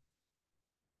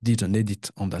did an edit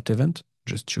on that event,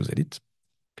 just choose edit,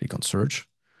 click on search,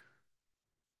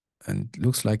 and it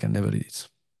looks like I never did it.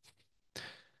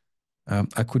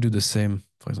 I could do the same,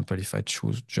 for example, if I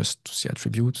choose just to see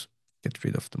attributes, get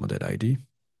rid of the model ID.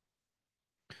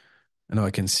 And now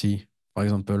I can see, for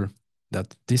example,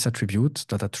 that this attribute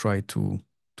that I tried to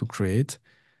create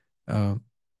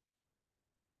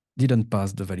didn't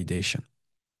pass the validation.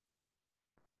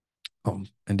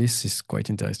 And this is quite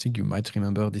interesting. You might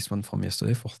remember this one from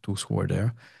yesterday for those who were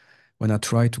there. When I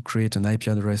try to create an IP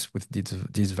address with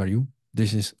this value,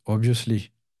 this is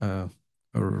obviously a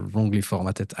wrongly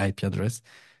formatted IP address.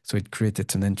 So it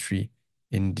created an entry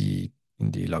in the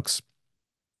logs.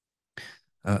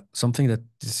 Something that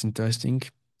is interesting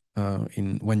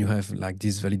in when you have like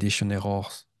these validation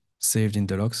errors saved in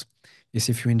the logs is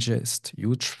if you ingest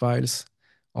huge files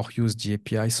or use the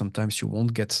API, sometimes you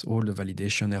won't get all the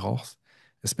validation errors,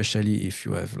 especially if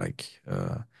you have like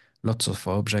lots of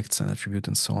objects and attributes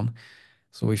and so on.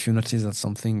 So if you notice that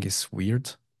something is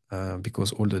weird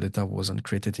because all the data wasn't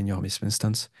created in your MISP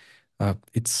instance,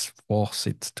 it's worth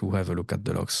it to have a look at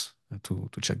the logs to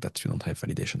check that you don't have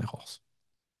validation errors.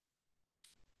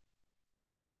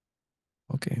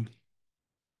 Okay.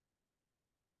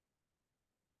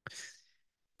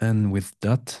 And with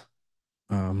that,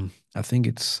 I think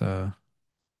it's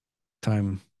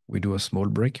time we do a small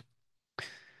break.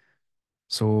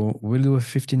 So we'll do a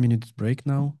 15-minute break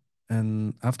now.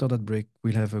 And after that break,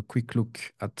 we'll have a quick look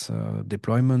at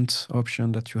deployment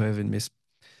option that you have in MISP,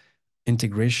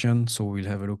 integration. So we'll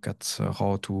have a look at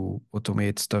how to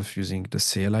automate stuff using the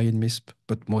CLI in MISP,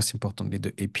 but most importantly,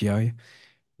 the API,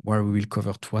 where we will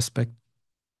cover two aspects,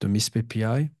 the MISP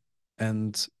API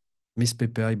and MISP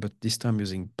API, but this time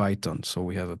using Python. So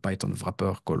we have a Python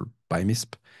wrapper called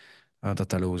PyMISP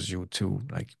that allows you to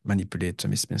like manipulate a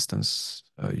MISP instance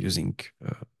using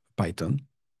Python.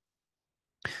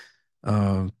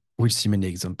 We'll see many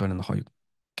examples on how you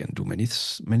can do many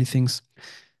things.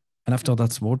 And after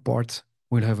that small part,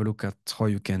 we'll have a look at how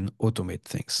you can automate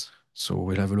things. So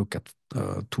we'll have a look at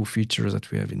two features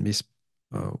that we have in MISP.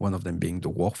 One of them being the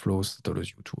workflows that allows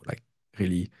you to like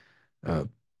really uh,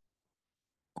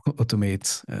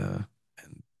 automate and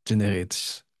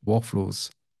generate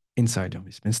workflows inside your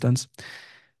MISP instance.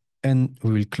 And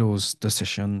we will close the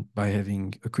session by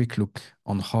having a quick look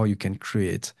on how you can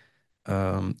create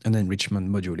an enrichment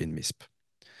module in MISP.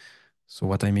 So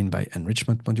what I mean by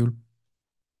enrichment module,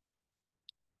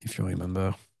 if you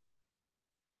remember,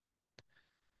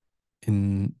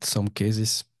 in some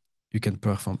cases, you can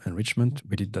perform enrichment.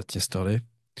 We did that yesterday,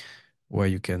 where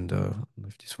you can, I don't know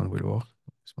if this one will work.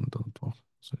 This one doesn't work.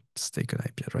 So let's take an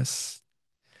IP address.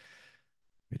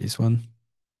 With this one.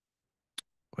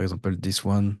 For example, this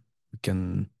one, we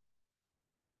can,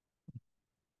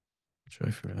 not sure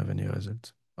if we have any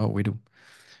result. Oh, we do.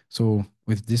 So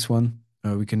with this one,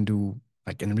 we can do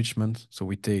like enrichment. So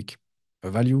we take a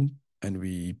value and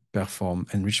we perform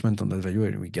enrichment on that value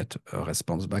and we get a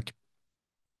response back.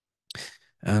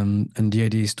 And the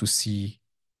idea is to see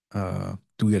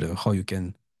together how you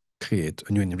can create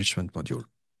a new enrichment module.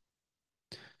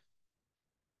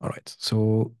 All right,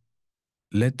 so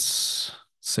let's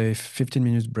say 15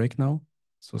 minutes break now.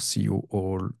 So see you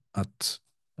all at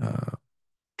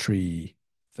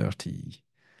 3:30,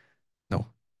 no,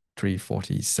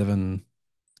 3:47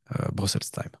 Brussels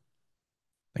time.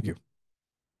 Thank you.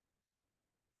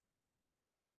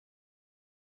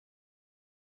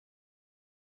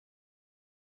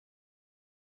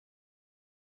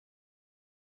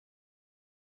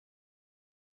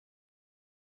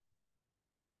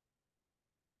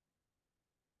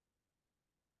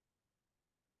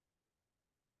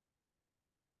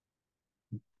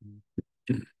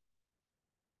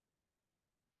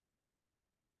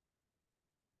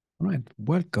 All right,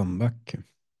 welcome back.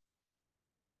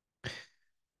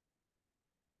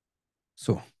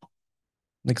 So,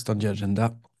 next on the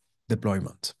agenda,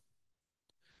 deployment.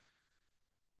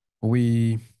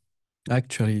 We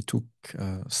actually took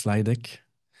a slide deck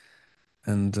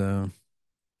and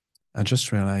I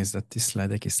just realized that this slide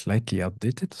deck is slightly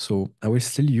outdated. So I will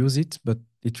still use it, but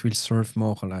it will serve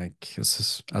more like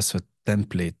as a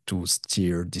template to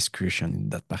steer discussion in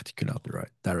that particular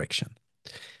direction.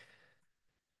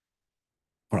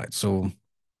 All right, so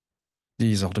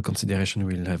these are the considerations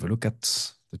we'll have a look at: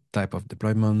 the type of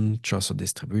deployment, choice of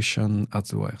distribution,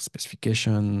 hardware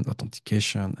specification,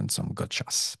 authentication, and some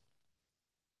gotchas.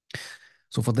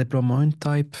 So for deployment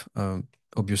type,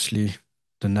 obviously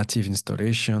the native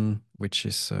installation, which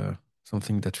is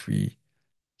something that we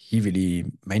heavily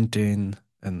maintain,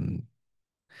 and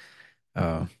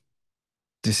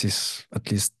this is,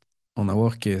 at least on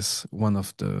our case, one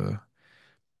of the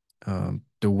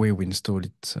way we install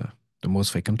it the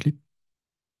most frequently.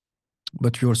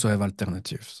 But we also have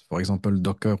alternatives. For example,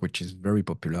 Docker, which is very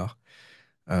popular.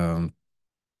 And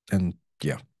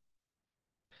yeah,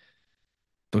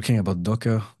 talking about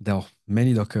Docker, there are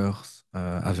many Dockers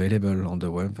available on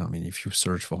the web. I mean, if you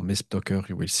search for MISP Docker,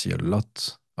 you will see a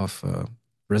lot of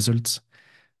results.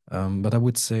 But I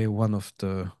would say one of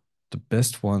the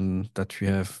best one that we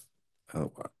have,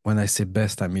 when I say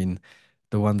best, I mean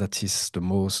the one that is the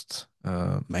most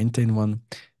maintained one,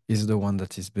 is the one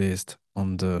that is based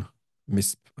on the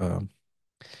MISP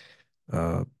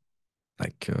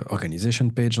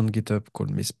organization page on GitHub called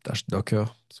misp-docker.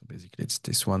 So basically it's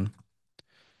this one.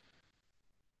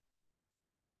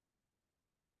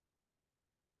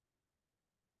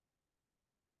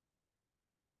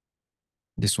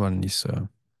 This one is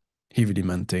heavily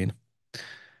maintained.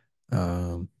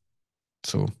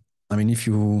 So I mean, if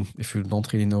you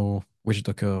don't really know which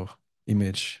Docker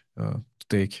image to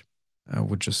take, I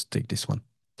would just take this one.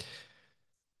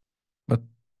 But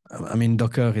I mean,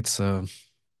 Docker, it's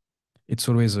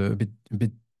always a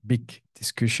bit big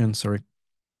discussion. Sorry,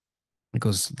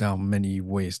 because there are many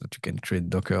ways that you can create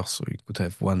Docker. So you could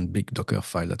have one big Docker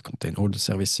file that contains all the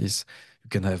services. You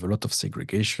can have a lot of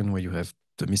segregation where you have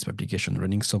the MISP application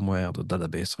running somewhere, the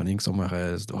database running somewhere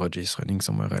else, the Regis running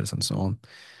somewhere else, and so on.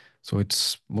 So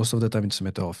it's most of the time it's a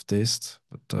matter of taste.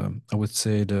 But I would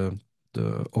say the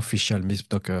official MISP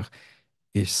Docker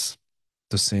is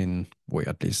the same way,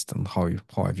 at least, and how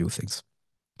I view things.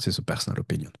 This is a personal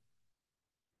opinion.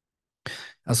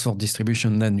 As for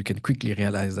distribution, then you can quickly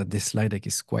realize that this slide deck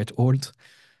is quite old.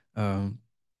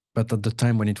 But at the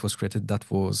time when it was created, that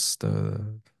was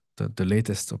the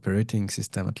latest operating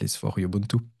system, at least for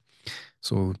Ubuntu.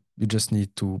 So you just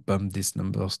need to bump these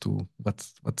numbers to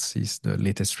what is the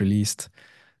latest released.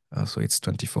 So it's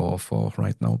 24.04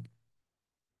 right now.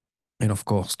 And of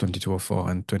course, 22.04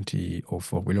 and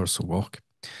 20.04 will also work.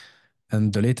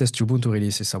 And the latest Ubuntu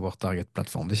release is our target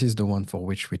platform. This is the one for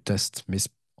which we test MISP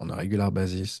on a regular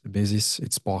basis.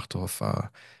 It's part of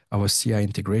our CI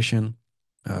integration.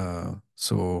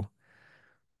 So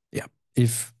yeah,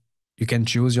 if you can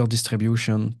choose your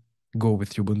distribution, go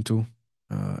with Ubuntu.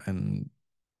 And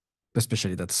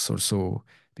especially that's also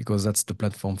because that's the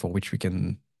platform for which we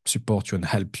can support you and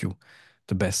help you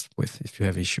the best with if you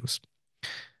have issues.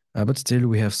 But still,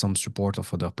 we have some support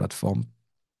of other platforms.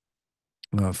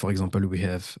 For example, we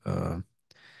have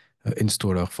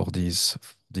installer for these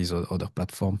other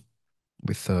platform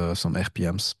with some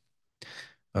RPMs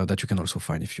that you can also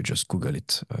find if you just Google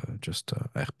it, just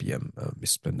RPM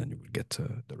MISP, and then you will get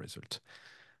the result.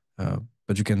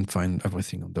 But you can find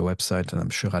everything on the website, and I'm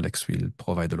sure Alex will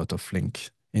provide a lot of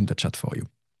link in the chat for you.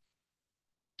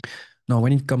 Now,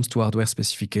 when it comes to hardware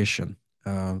specification,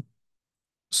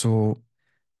 so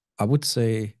I would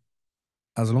say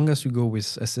as long as you go with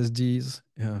SSDs,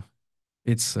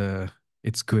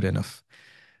 it's good enough.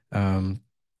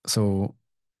 So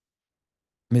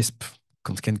MISP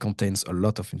can contains a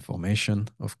lot of information,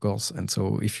 of course, and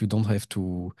so if you don't have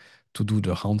to do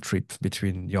the round trip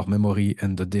between your memory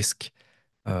and the disk,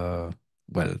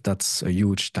 well, that's a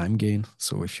huge time gain.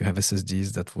 So if you have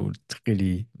SSDs, that will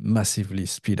really massively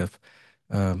speed up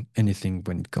anything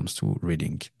when it comes to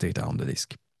reading data on the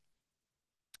disk.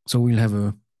 So we'll have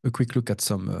a quick look at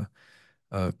some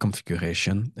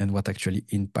configuration and what actually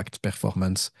impacts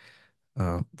performance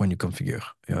when you configure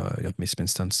your MISP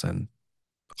instance, and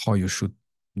how you should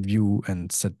view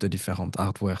and set the different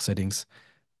hardware settings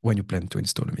when you plan to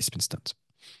install a MISP instance.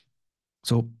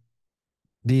 So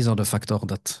these are the factors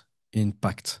that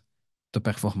impact the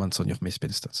performance on your MISP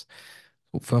instance.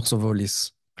 So first of all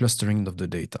is clustering of the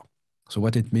data. So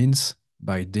what it means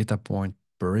by data point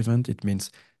per event, it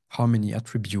means how many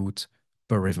attributes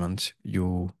per event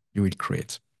you will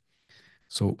create.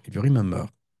 So if you remember,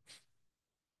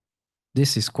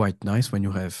 this is quite nice when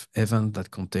you have events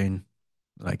that contain,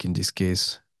 like in this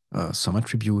case, some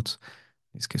attributes.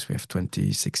 In this case, we have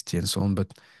 20, 60, and so on,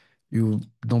 but you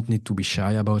don't need to be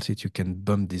shy about it. You can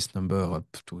bump this number up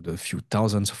to the few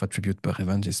thousands of attributes per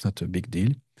event. It's not a big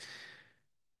deal.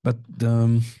 But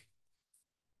the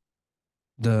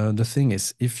thing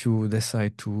is, if you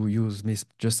decide to use MISP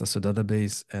just as a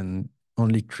database and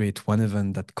only create one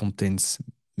event that contains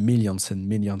millions and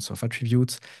millions of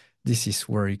attributes, this is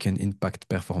where you can impact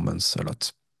performance a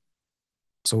lot.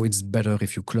 So it's better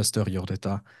if you cluster your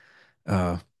data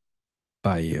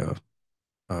by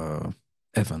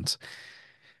event.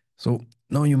 So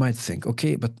now you might think,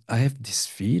 okay, but I have this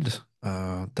feed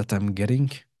that I'm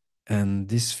getting, and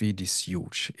this feed is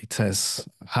huge. It has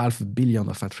 500 million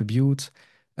of attributes,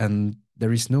 and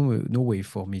there is no way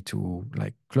for me to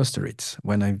like cluster it.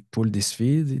 When I pull this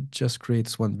feed, it just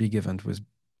creates one big event with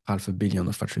 500 million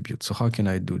of attributes. So how can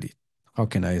I do this? How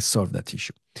can I solve that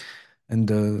issue? And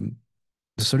the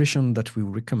solution that we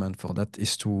recommend for that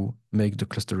is to make the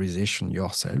clusterization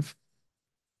yourself.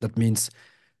 That means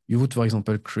you would, for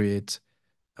example, create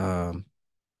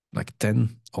like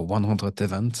 10 or 100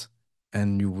 events,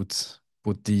 and you would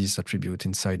put these attributes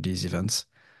inside these events.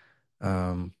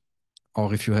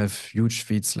 Or if you have huge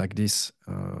feeds like this,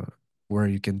 where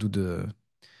you can do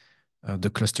the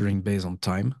clustering based on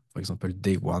time, for example,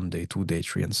 day 1, day 2, day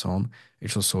 3, and so on,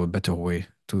 it's also a better way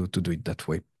to do it that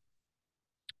way.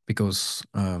 Because,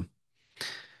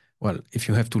 well, if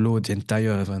you have to load the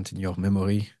entire event in your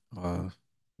memory,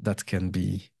 that can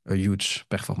be a huge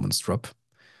performance drop.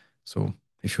 So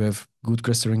if you have good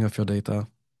clustering of your data,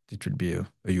 it will be a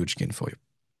huge gain for you.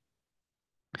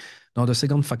 Now, the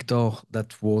second factor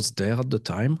that was there at the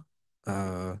time,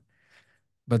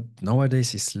 but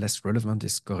nowadays is less relevant,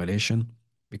 is correlation,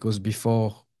 because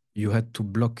before you had to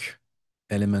block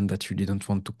element that you didn't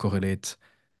want to correlate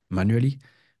manually,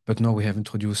 but now we have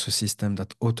introduced a system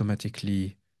that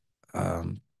automatically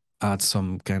adds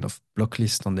some kind of block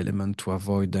list on the element to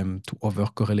avoid them to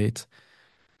over-correlate.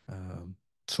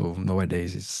 So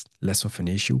nowadays it's less of an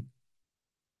issue.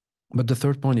 But the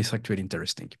third point is actually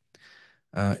interesting.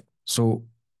 So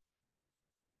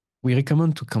we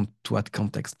recommend to add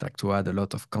context, like to add a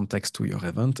lot of context to your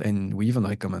event, and we even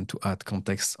recommend to add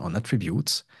context on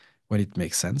attributes when it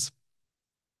makes sense.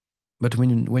 But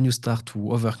when you start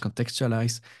to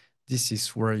over-contextualize, this is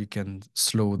where you can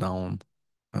slow down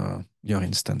your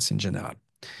instance in general.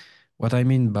 What I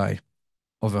mean by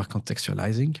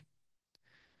over-contextualizing,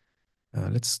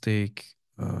 let's take,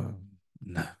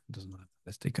 no, doesn't matter.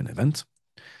 Let's take an event.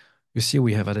 You see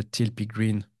we have added TLP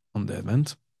green on the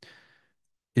event.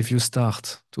 If you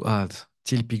start to add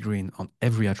TLP green on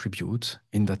every attribute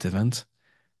in that event,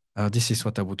 this is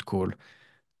what I would call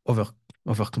over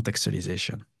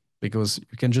contextualization. because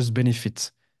you can just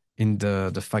benefit in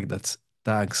the fact that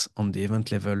tags on the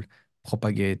event level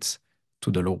propagate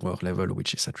to the lower level,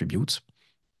 which is attributes.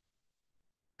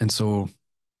 And so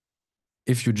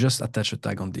if you just attach a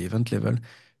tag on the event level,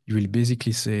 you will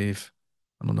basically save,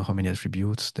 I don't know how many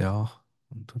attributes there are.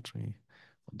 1, 2, 3.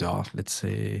 There are, let's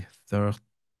say,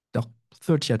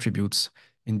 30 attributes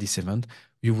in this event.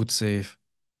 You would save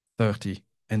 30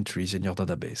 entries in your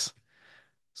database.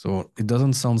 So it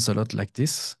doesn't sound a lot like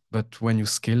this, but when you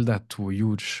scale that to a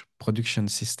huge production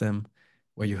system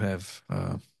where you have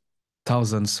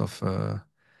thousands of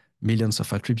millions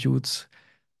of attributes,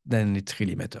 then it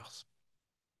really matters.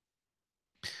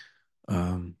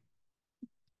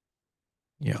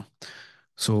 Yeah.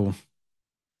 So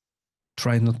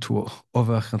try not to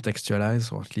over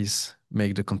contextualize, or at least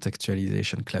make the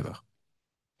contextualization clever.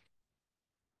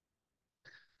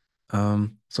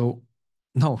 So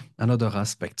now another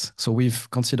aspect. So we've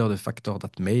considered a factor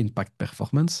that may impact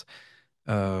performance.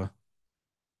 Yeah,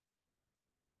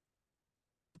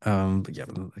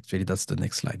 actually, that's the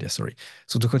next slide. Yeah, sorry.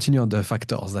 So to continue on the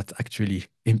factors that actually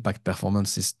impact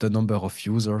performance is the number of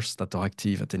users that are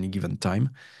active at any given time.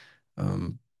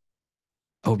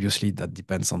 Obviously, that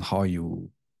depends on how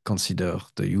you consider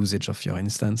the usage of your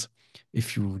instance.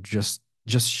 If you just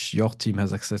your team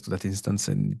has access to that instance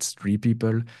and it's 3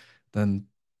 people, then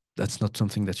that's not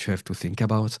something that you have to think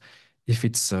about. If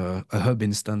it's a hub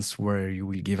instance where you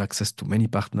will give access to many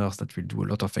partners that will do a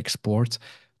lot of export,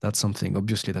 that's something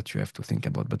obviously that you have to think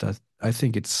about. But I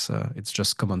think it's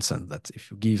just common sense that if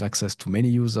you give access to many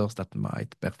users that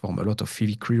might perform a lot of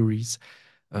heavy queries,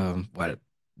 well,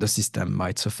 the system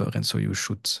might suffer, and so you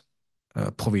should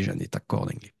provision it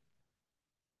accordingly.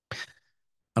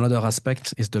 Another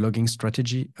aspect is the logging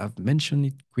strategy. I've mentioned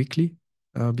it quickly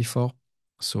before.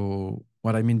 So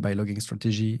what I mean by logging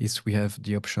strategy is we have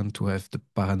the option to have the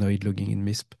paranoid logging in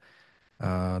MISP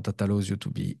that allows you to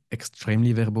be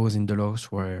extremely verbose in the logs,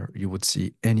 where you would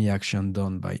see any action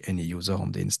done by any user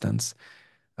on the instance,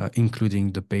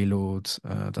 including the payload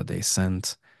that they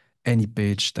sent, any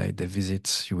page that they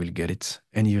visit, you will get it.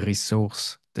 Any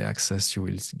resource they access, you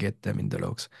will get them in the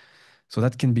logs. So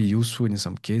that can be useful in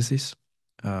some cases.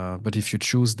 But if you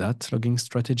choose that logging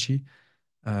strategy,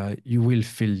 you will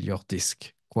fill your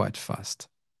disk quite fast.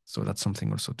 So that's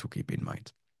something also to keep in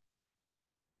mind.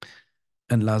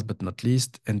 And last but not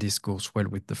least, and this goes well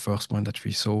with the first one that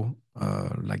we saw,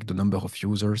 like the number of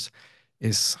users,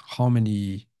 is how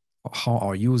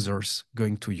are users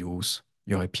going to use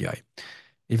your API?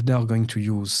 If they are going to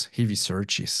use heavy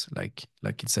searches, like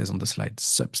it says on the slide,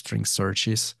 substring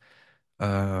searches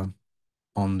on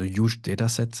the huge data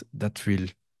set, that will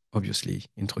obviously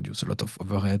introduce a lot of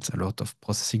overhead, a lot of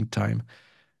processing time.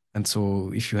 And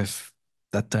so if you have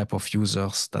that type of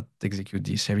users that execute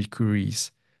these heavy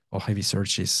queries or heavy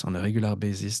searches on a regular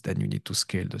basis, then you need to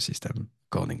scale the system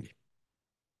accordingly.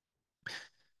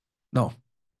 Now,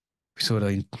 so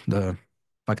the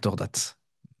factor that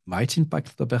might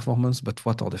impact the performance, but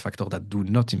what are the factors that do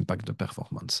not impact the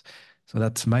performance? So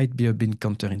that might be a bit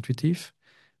counterintuitive,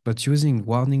 but using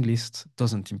warning lists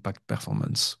doesn't impact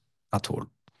performance at all.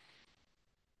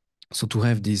 So to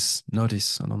have this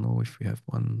notice, I don't know if we have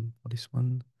one for this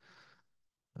one.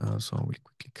 So I will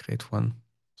quickly create one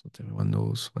so that everyone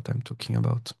knows what I'm talking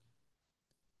about.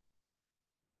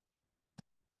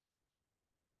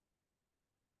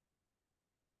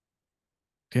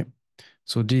 Okay,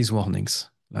 so these warnings,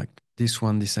 like this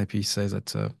one, this IP says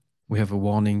that we have a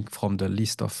warning from the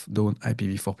list of known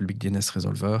IPv4 public DNS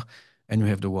resolver, and we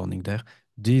have the warning there.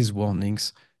 These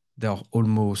warnings, they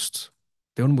almost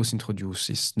introduce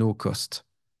this no cost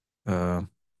to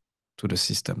the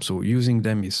system. So using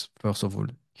them is, first of all,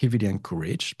 heavily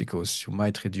encouraged because you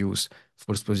might reduce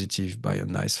false positive by a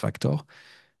nice factor,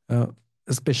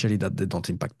 especially that they don't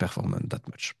impact performance that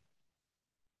much.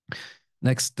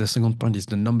 Next, the second point is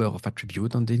the number of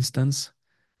attributes on the instance.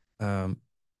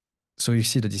 So you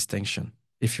see the distinction.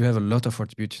 If you have a lot of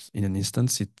attributes in an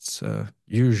instance, it's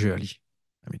usually,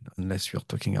 I mean, unless you're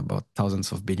talking about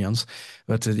thousands of billions,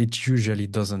 but it usually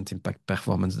doesn't impact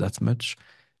performance that much.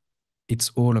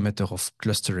 It's all a matter of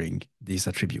clustering these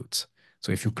attributes.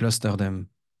 So if you cluster them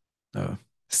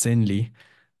sanely,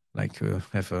 like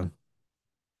have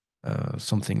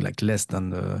something like less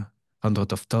than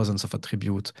hundreds of thousands of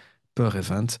attributes per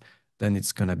event, then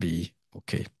it's going to be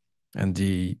okay. And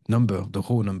the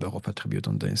raw number of attributes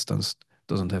on the instance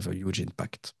doesn't have a huge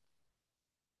impact.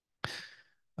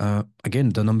 Again,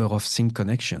 the number of sync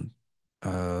connection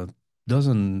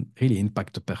doesn't really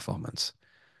impact the performance.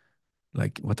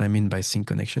 Like what I mean by sync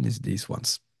connection is these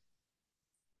ones.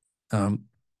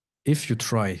 If you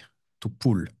try to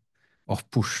pull or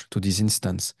push to this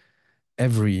instance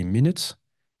every minute,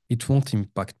 it won't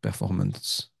impact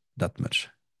performance that much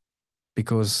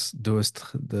because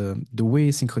the way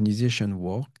synchronization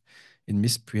work in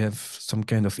MISP, we have some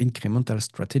kind of incremental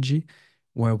strategy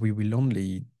where we will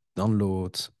only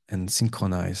download and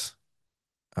synchronize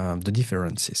the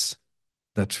differences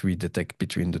that we detect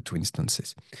between the two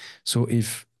instances. So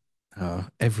if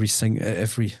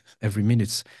every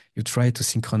minute you try to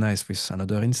synchronize with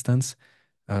another instance,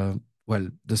 well,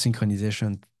 the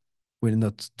synchronization will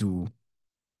not do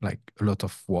like a lot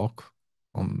of work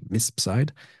on MISP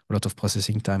side, a lot of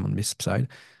processing time on MISP side,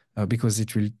 because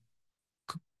it will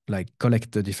like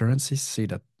collect the differences, see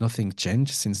that nothing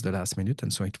changed since the last minute,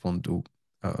 and so it won't do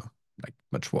like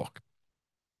much work.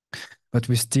 But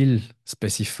we still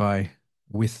specify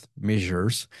with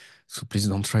measures, so please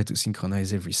don't try to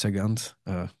synchronize every second.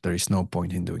 There is no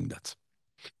point in doing that.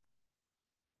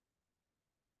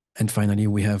 And finally,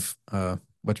 we have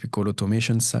what we call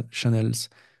automation channels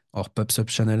or PubSub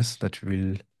channels that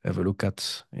we'll have a look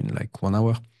at in like 1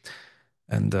 hour.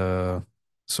 And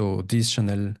so these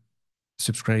channel,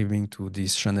 subscribing to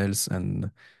these channels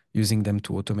and using them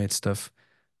to automate stuff,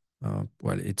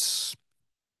 well, it's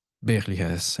barely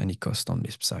has any cost on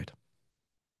this side.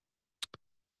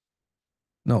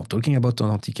 Now, talking about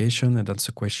authentication, and that's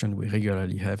a question we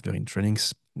regularly have during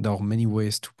trainings, there are many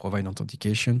ways to provide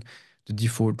authentication. The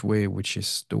default way, which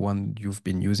is the one you've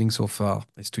been using so far,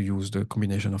 is to use the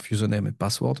combination of username and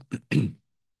password.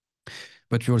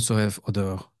 But you also have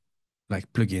other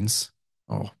like plugins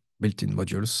or built-in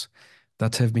modules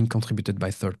that have been contributed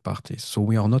by third parties. So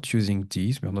we are not using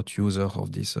these. We are not user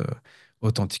of these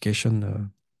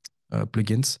authentication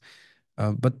plugins,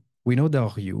 but we know they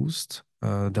are used.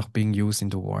 They're being used in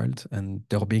the wild and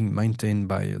they're being maintained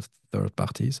by third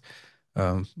parties.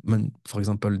 For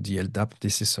example, the LDAP,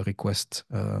 this is a request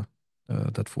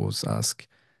that was asked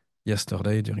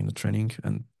yesterday during the training.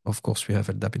 And of course, we have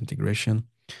LDAP integration,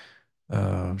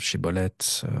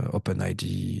 Shibboleth,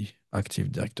 OpenID,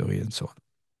 Active Directory, and so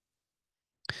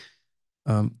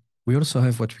on. We also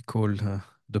have what we call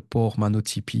the Poor Man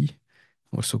OTP,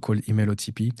 also called email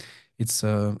OTP. It's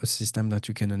a system that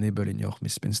you can enable in your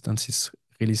MISP instance. It's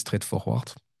really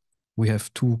straightforward. We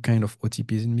have two kind of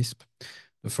OTPs in MISP.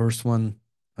 The first one,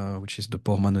 which is the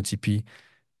Poor Man OTP,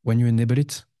 when you enable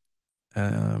it,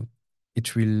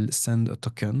 it will send a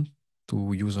token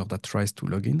to user that tries to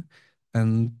log in,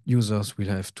 and users will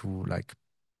have to like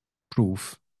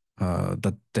prove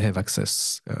that they have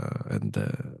access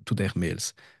to their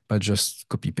mails by just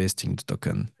copy pasting the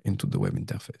token into the web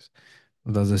interface.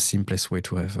 That's the simplest way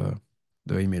to have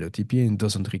the email OTP, and it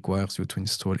doesn't require you to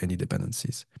install any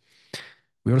dependencies.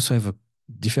 We also have a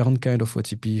different kind of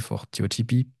OTP for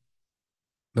TOTP,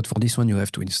 but for this one you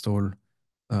have to install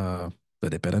the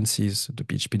dependencies, the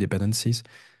PHP dependencies,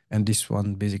 and this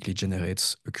one basically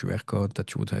generates a QR code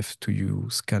that you would have to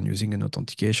scan using an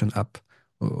authentication app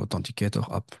or authenticator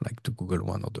app like the Google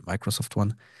one or the Microsoft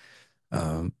one.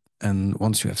 And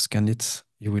once you have scanned it,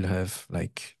 you will have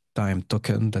like time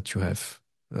token that you have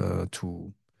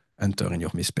to enter in your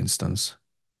MISP instance.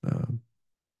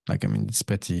 Like, I mean, it's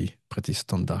pretty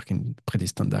standard in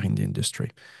the industry.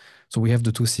 So we have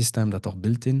the two systems that are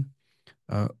built in.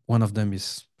 One of them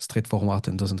is straightforward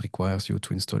and doesn't require you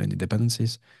to install any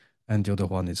dependencies. And the other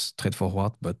one is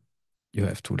straightforward, but you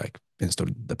have to like install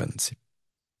dependency.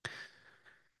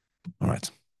 All right.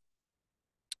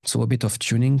 So a bit of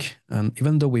tuning. And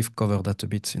even though we've covered that a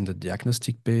bit in the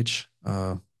diagnostic page,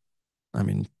 I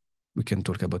mean, we can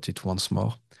talk about it once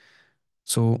more.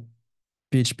 So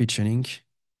PHP tuning.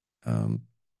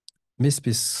 MISP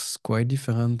is quite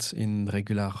different in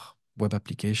regular web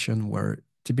application, where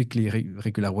typically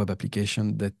regular web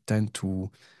application that tend to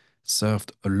serve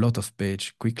a lot of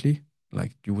page quickly.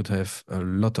 Like you would have a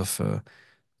lot of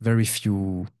very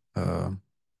few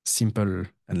simple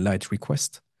and light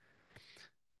requests.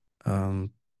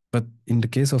 But in the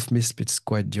case of MISP, it's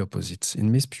quite the opposite.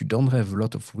 In MISP, you don't have a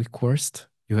lot of requests.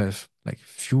 You have like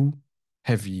few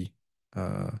heavy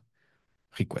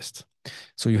requests.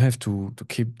 So you have to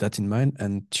keep that in mind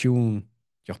and tune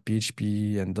your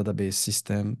PHP and database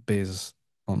system based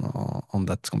on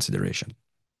that consideration.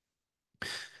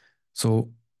 So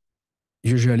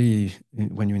usually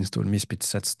when you install MISP, it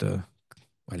sets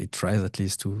well, it tries at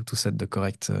least to set the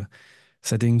correct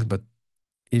setting. But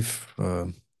if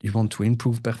you want to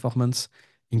improve performance,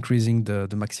 increasing the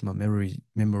maximum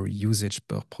memory usage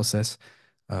per process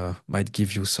might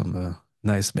give you some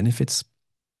nice benefits.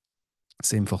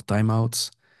 Same for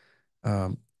timeouts.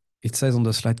 It says on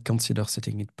the slide, consider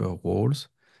setting it per roles.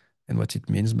 And what it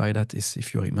means by that is,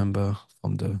 if you remember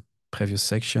from the previous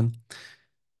section,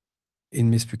 in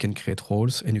MISP, you can create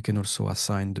roles, and you can also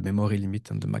assign the memory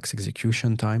limit and the max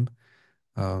execution time.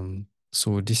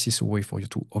 So this is a way for you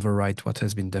to overwrite what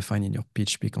has been defined in your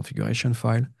PHP configuration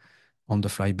file on the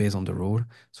fly based on the role.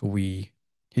 So we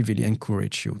heavily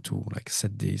encourage you to like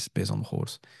set these based on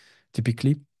roles.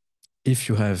 Typically, if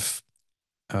you have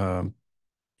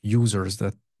users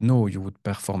that know you would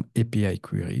perform API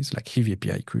queries, like heavy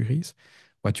API queries,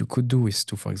 what you could do is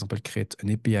to, for example, create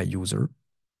an API user.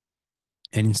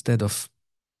 And instead of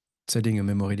setting a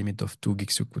memory limit of 2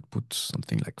 gigs, you could put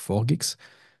something like 4 gigs,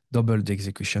 double the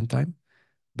execution time,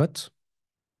 but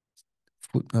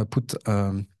put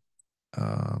a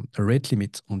rate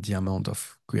limit on the amount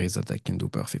of queries that I can do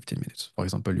per 15 minutes. For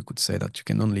example, you could say that you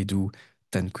can only do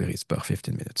 10 queries per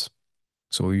 15 minutes.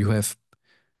 So you have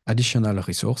additional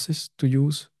resources to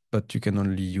use, but you can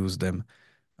only use them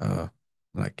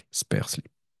like sparsely.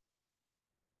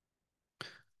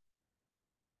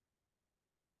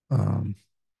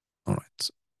 All right.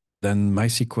 Then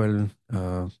MySQL,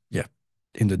 yeah,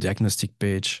 in the diagnostic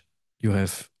page, you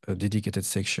have a dedicated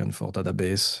section for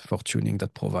database, for tuning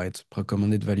that provides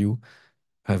recommended value.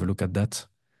 Have a look at that.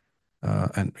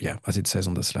 And yeah, as it says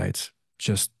on the slides,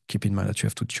 just keep in mind that you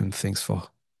have to tune things for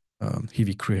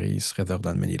heavy queries rather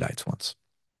than many light ones.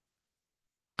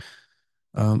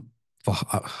 For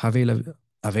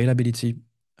availability,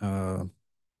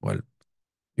 well,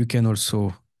 you can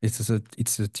also, it's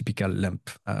a typical LAMP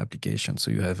application.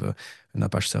 So you have an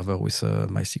Apache server with a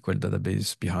MySQL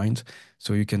database behind.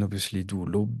 So you can obviously do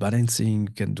load balancing,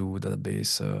 you can do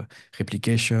database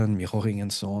replication, mirroring,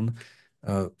 and so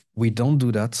on. We don't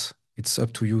do that. It's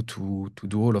up to you to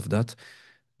do all of that.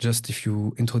 Just if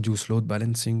you introduce load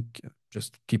balancing,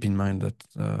 just keep in mind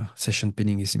that session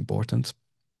pinning is important.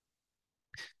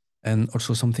 And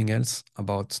also something else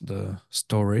about the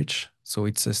storage. So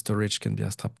it says storage can be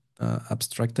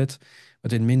abstracted.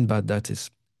 What it means by that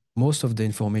is most of the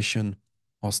information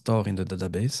are stored in the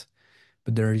database,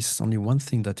 but there is only one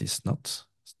thing that is not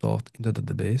stored in the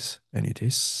database, and it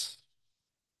is,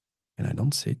 and I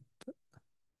don't see it.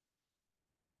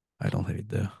 I don't have it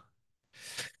there.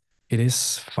 It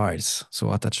is files,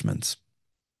 so attachments.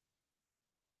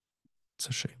 It's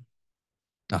a shame.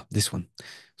 Ah, this one.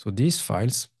 So these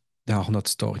files, they are not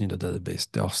stored in the database.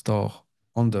 They are stored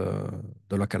on the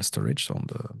local storage, so on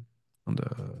the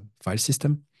file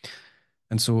system.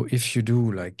 And so if you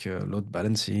do like load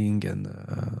balancing and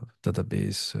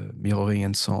database mirroring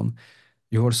and so on,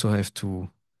 you also have to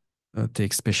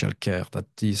take special care that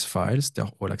these files,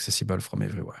 they're all accessible from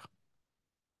everywhere.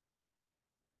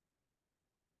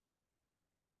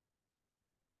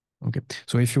 Okay,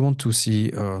 so if you want to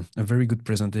see a very good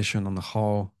presentation on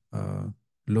how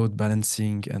load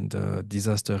balancing and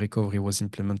disaster recovery was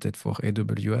implemented for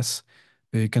AWS,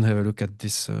 you can have a look at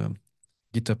this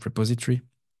GitHub repository.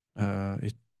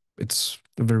 It's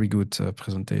a very good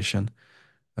presentation.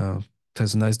 It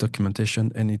has a nice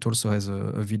documentation, and it also has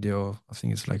a video. I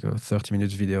think it's like a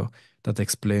 30-minute video that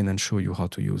explain and show you how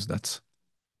to use that.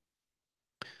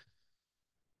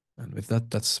 And with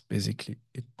that, that's basically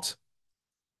it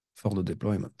for the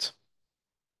deployment.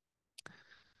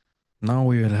 Now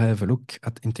we will have a look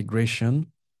at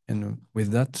integration, and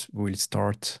with that, we'll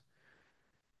start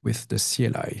with the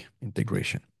CLI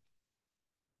integration,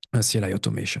 CLI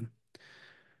automation.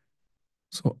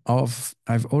 So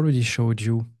I've already showed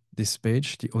you this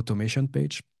page, the automation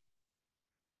page.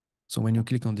 So when you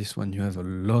click on this one, you have a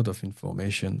lot of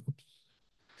information.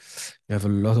 Oops. You have a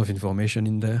lot of information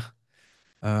in there.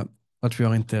 What we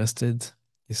are interested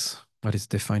is what is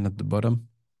defined at the bottom.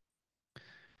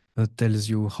 That tells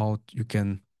you how you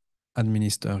can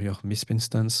administer your MISP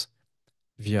instance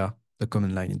via the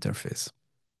command line interface.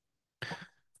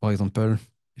 For example,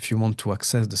 if you want to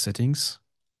access the settings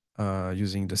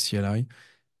using the CLI,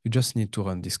 you just need to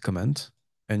run this command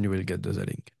and you will get the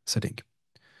setting.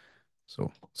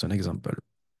 So it's an example.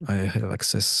 I have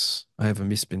a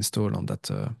MISP install on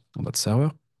that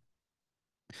server.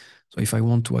 So if I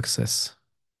want to access,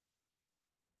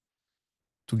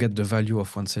 to get the value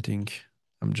of one setting,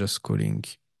 I'm just calling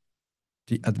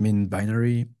the admin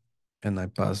binary and I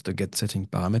pass the get setting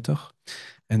parameter.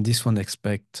 And this one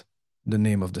expects the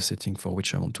name of the setting for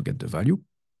which I want to get the value.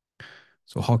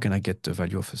 So how can I get the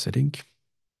value of a setting?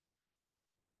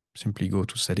 Simply go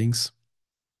to settings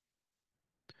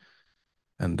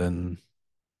and then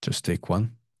just take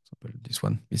one. For example, this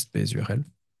one, MISP base URL.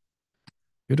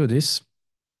 You do this,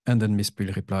 and then MISP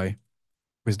will reply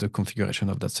with the configuration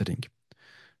of that setting.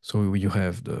 So you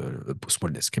have the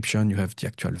small description, you have the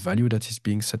actual value that is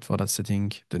being set for that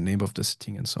setting, the name of the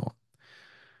setting, and so on.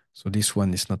 So this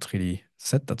one is not really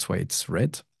set, that's why it's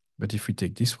red. But if we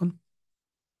take this one,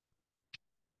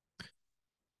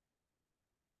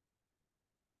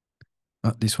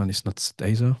 This one is not set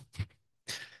either.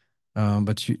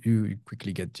 But you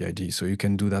quickly get the idea. So you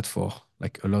can do that for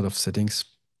like a lot of settings,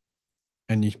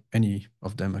 any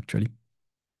of them actually.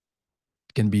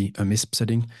 It can be a MISP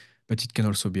setting, but it can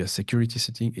also be a security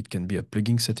setting. It can be a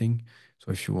plugin setting.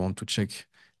 So if you want to check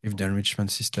if the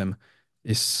enrichment system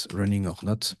is running or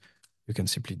not, you can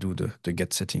simply do the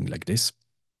get setting like this.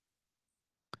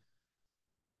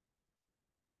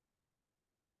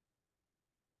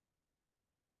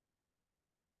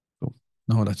 So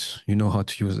now that you know how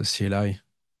to use the CLI,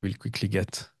 we'll quickly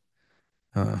get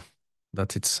uh,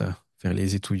 that it's fairly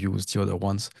easy to use the other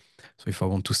ones. So if I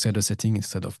want to set a setting,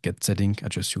 instead of get setting, I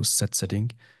just use set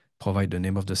setting, provide the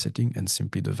name of the setting and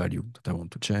simply the value that I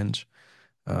want to change.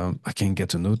 I can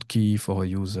get a note key for a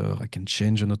user. I can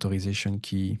change an authorization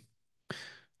key. I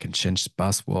can change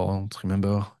password.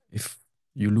 Remember, if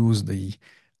you lose the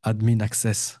admin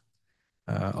access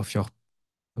of your,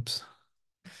 oops,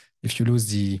 if you lose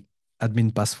the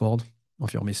admin password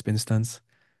of your MISP instance,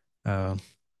 uh,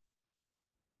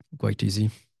 quite easy.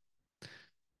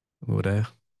 Go there,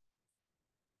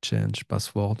 change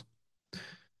password,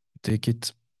 take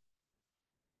it,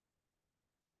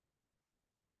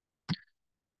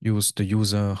 use the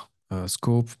user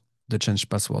scope, the change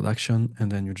password action,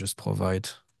 and then you just provide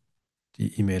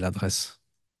the email address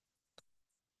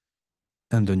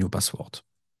and the new password.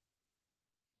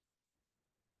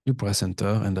 You press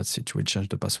enter, and that's it. You will change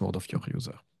the password of your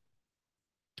user.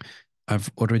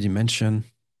 I've already mentioned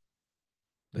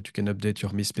that you can update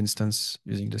your MISP instance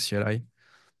using the CLI.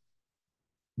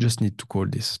 Just need to call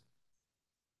this.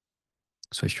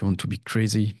 So if you want to be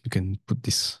crazy, you can put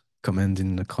this command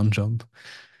in the cron job.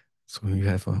 So you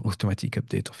have an automatic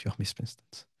update of your MISP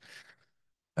instance.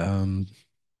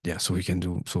 Yeah, so you can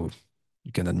do, so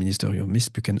you can administer your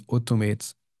MISP, you can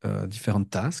automate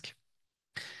different tasks.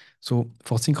 So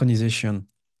for synchronization,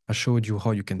 I showed you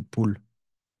how you can pull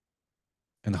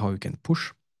and how you can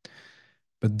push.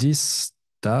 But these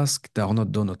tasks, they are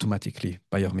not done automatically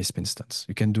by your MISP instance.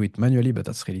 You can do it manually, but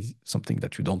that's really something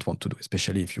that you don't want to do,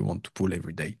 especially if you want to pull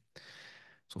every day.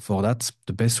 So for that,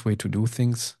 the best way to do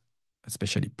things,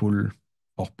 especially pull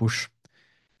or push,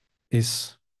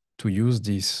 is to use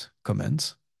these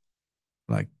commands.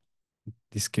 Like in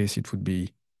this case, it would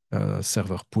be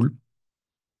server pull,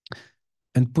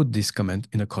 and put this command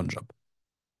in a cron job.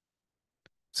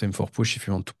 Same for push. If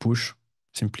you want to push,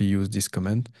 simply use this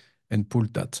command and pull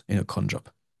that in a cron job.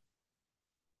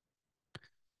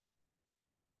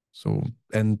 So,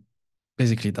 and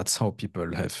basically that's how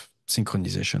people have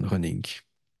synchronization running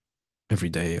every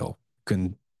day, or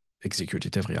can execute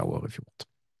it every hour if you want.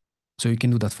 So you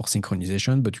can do that for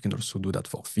synchronization, but you can also do that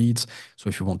for feeds. So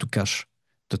if you want to cache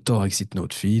the Tor exit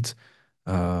node feed,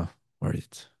 where is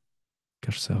it?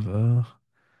 Cache server,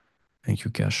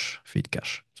 enqueue cache, feed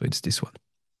cache. So it's this one.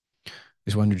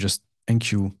 This one you just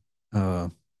enqueue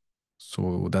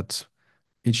so that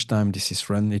each time this is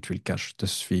run, it will cache the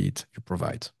feed you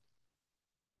provide.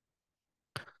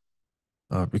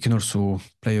 We can also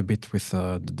play a bit with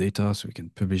the data, so we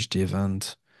can publish the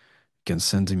event, you can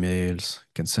send emails,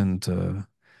 you can send alert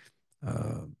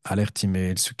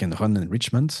emails, you can run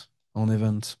enrichment on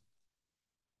event.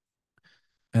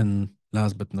 And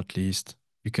last but not least,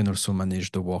 you can also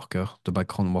manage the worker, the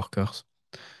background workers.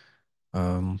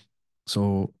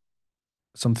 So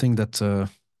something that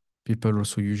people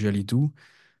also usually do,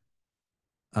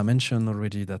 I mentioned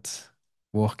already that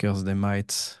workers, they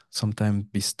might sometimes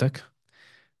be stuck.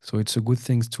 So it's a good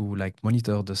thing to like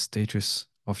monitor the status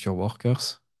of your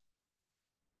workers.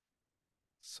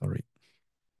 Sorry.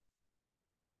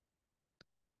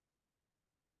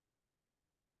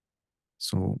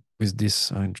 So with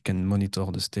this, I can monitor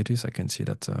the status. I can see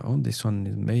that, oh, this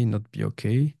one may not be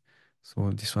okay.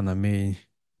 So this one I may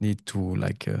need to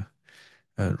like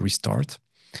restart.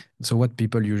 So what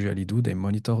people usually do, they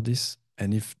monitor this.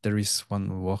 And if there is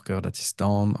one worker that is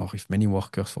down, or if many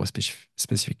workers for a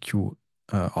specific queue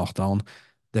are down,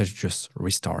 they just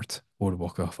restart all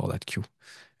workers for that queue.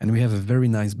 And we have a very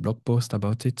nice blog post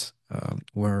about it,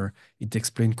 where it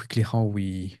explains quickly how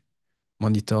we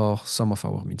monitor some of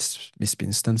our MISP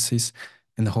instances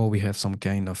and how we have some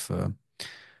kind of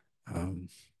um,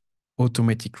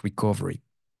 automatic recovery,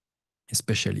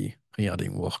 especially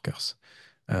regarding workers.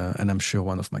 And I'm sure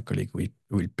one of my colleagues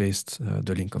will paste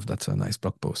the link of that nice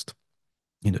blog post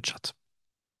in the chat.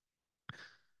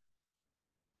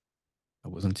 I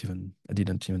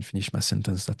didn't even finish my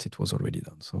sentence that it was already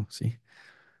done. So see,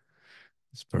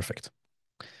 it's perfect.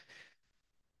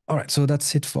 All right, so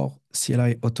that's it for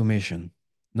CLI automation.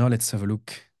 Now let's have a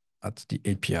look at the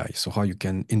API. So how you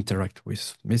can interact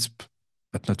with MISP,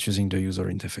 but not using the user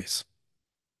interface.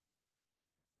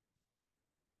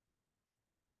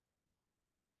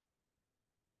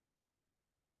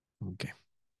 Okay.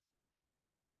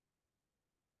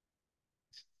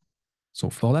 So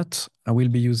for that, I will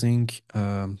be using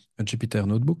a Jupyter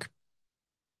Notebook.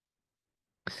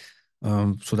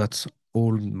 So that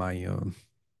all my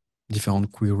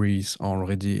different queries are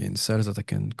already in cells that I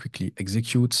can quickly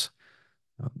execute.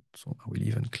 So I will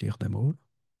even clear them all.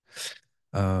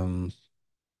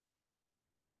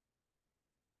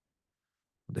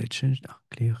 They changed.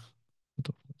 Clear.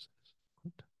 Good.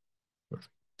 Perfect.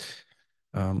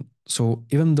 So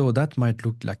even though that might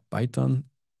look like Python,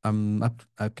 I'm not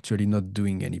actually not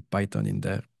doing any Python in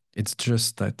there. It's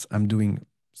just that I'm doing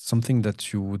something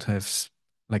that you would have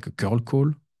like a curl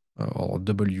call or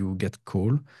wget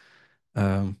call.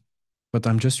 Um, but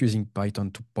I'm just using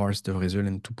Python to parse the result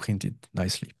and to print it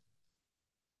nicely.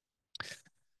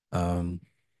 Um,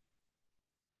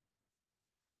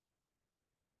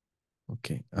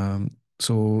 okay.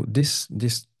 So this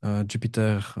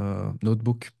Jupyter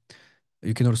notebook,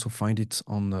 you can also find it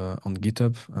on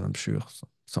GitHub, and I'm sure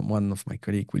someone of my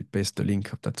colleague will paste the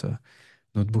link of that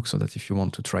notebook so that if you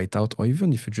want to try it out, or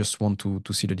even if you just want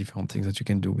to see the different things that you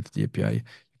can do with the API,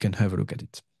 you can have a look at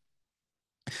it.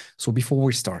 So before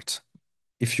we start,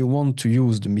 if you want to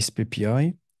use the MISP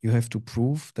API, you have to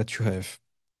prove that you have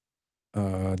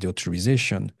the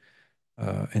authorization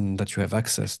and that you have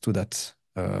access to that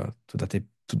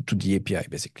to the API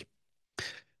basically.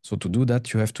 So to do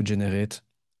that, you have to generate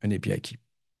an API key.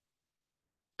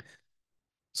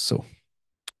 So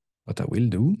what I will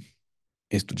do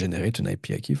is to generate an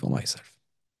API key for myself.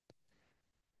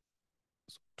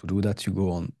 So to do that, you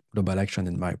go on global action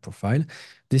in my profile.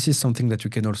 This is something that you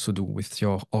can also do with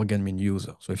your org-admin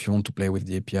user. So if you want to play with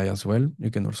the API as well, you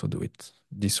can also do it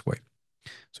this way.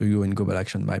 So you go in global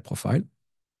action my profile.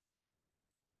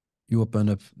 You open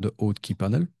up the auth key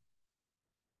panel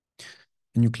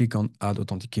and you click on add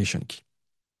authentication key.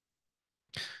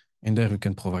 And there you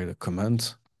can provide a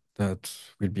command that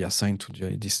will be assigned to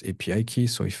this API key.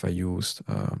 So if I used,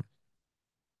 I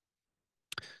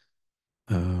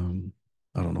don't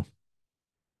know,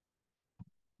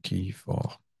 key for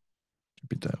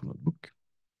Jupyter Notebook.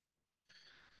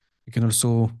 You can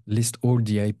also list all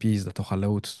the IPs that are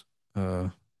allowed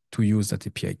to use that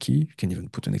API key. You can even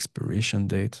put an expiration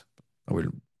date. I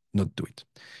will not do it.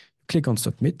 Click on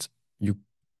submit. You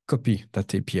copy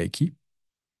that API key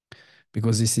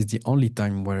because this is the only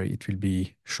time where it will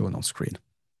be shown on screen.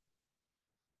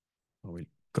 I will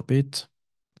copy it,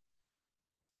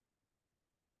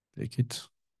 take it,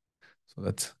 so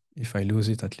that if I lose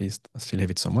it, at least I still have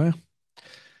it somewhere.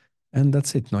 And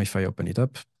that's it. Now, if I open it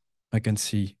up, I can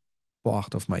see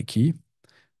part of my key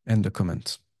and the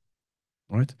comment,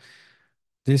 right?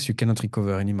 This you cannot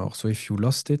recover anymore. So if you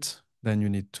lost it, then you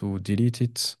need to delete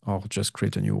it or just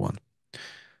create a new one.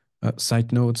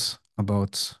 Side notes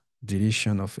about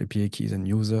deletion of API keys and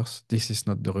users. This is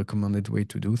not the recommended way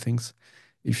to do things.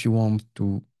 If you want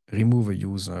to remove a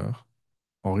user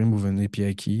or remove an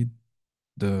API key,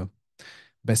 the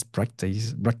best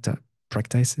practices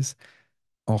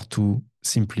are to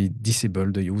simply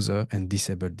disable the user and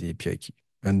disable the API key.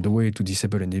 And the way to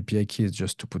disable an API key is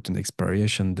just to put an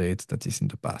expiration date that is in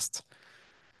the past.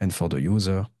 And for the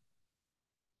user,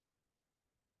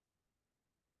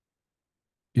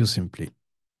 you simply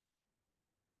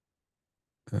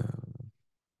uh,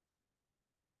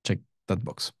 check that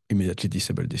box, immediately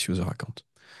disable this user account.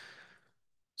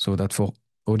 So that for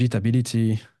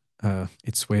auditability,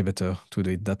 it's way better to do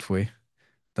it that way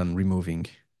than removing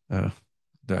the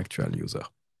actual user.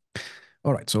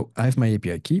 All right, so I have my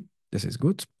API key. This is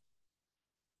good.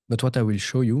 But what I will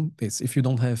show you is if you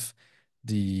don't have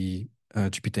the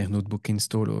Jupyter Notebook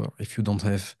installed, or if you don't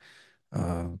have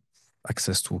uh,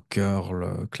 access to a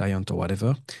curl client or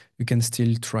whatever, you can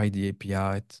still try the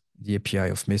API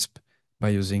of MISP by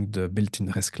using the built-in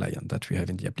RestClient that we have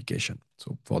in the application.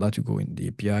 So for that, you go in the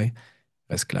API,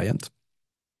 RestClient.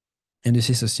 And this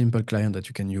is a simple client that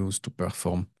you can use to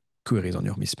perform queries on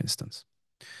your MISP instance.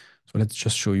 So let's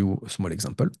just show you a small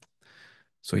example.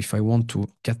 So if I want to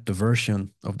get the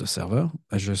version of the server,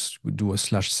 I just would do a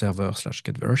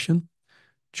 /server/get version,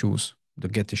 choose the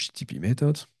get HTTP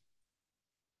method,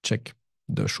 check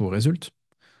the show result.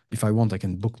 If I want, I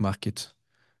can bookmark it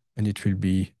and it will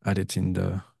be added in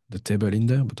the table in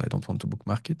there, but I don't want to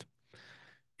bookmark it.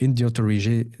 In the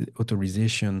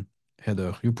authorization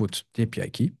header, you put the API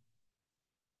key,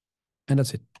 and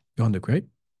that's it. You run the query,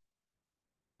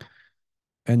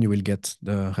 and you will get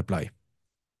the reply.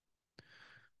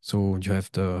 So you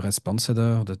have the response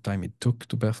header, the time it took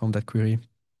to perform that query,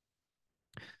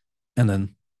 and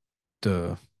then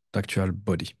the actual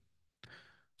body.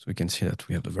 So we can see that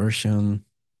we have the version,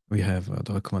 we have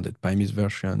the recommended PyMISP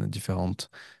version, a different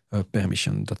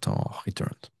permission that are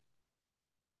returned.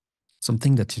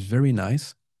 Something that is very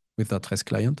nice with that REST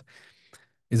client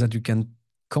is that you can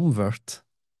convert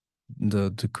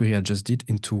the query I just did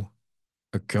into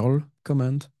a curl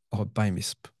command or a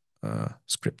PyMISP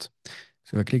script.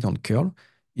 So if I click on curl,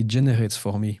 it generates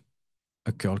for me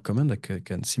a curl command that I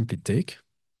can simply take,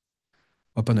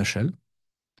 open a shell,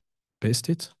 paste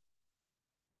it,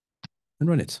 and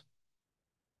run it.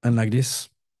 And like this,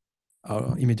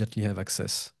 I'll immediately have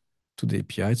access to the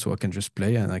API, so I can just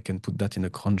play and I can put that in a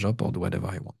cron job or do whatever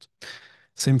I want.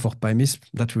 Same for PyMISP,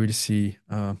 that we will see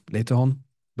later on,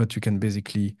 but you can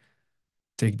basically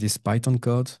take this Python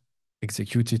code,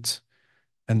 execute it,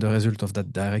 and the result of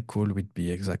that direct call would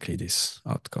be exactly this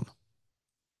outcome.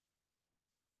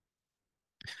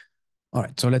 All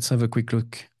right, so let's have a quick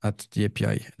look at the API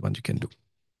and what you can do.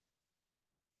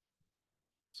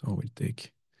 So we'll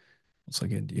take, once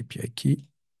again, the API key.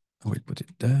 I will put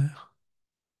it there.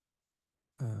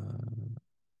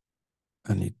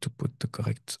 I need to put the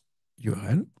correct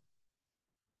URL.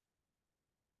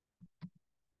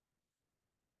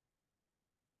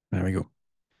 There we go.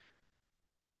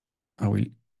 I will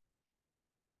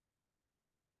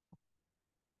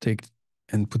take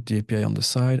and put the API on the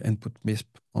side and put MISP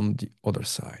on the other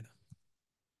side.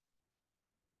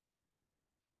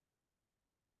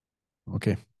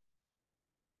 Okay.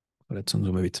 Let's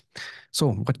unzoom a bit.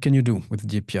 So what can you do with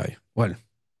the API? Well,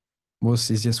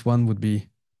 most easiest one would be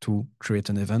to create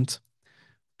an event.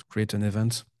 To create an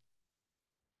event,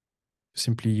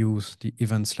 simply use the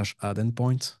event/add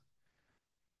endpoint.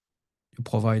 You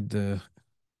provide the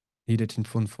needed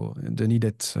info for the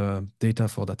needed data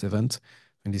for that event.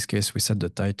 In this case, we set the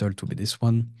title to be this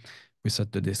one. We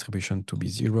set the distribution to be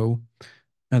 0,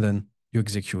 and then you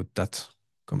execute that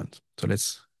command. So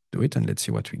let's do it and let's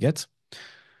see what we get.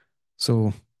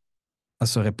 So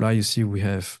as a reply, you see we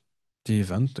have the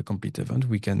event, the complete event.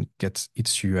 We can get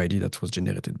its UID that was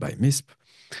generated by MISP.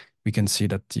 We can see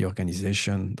that the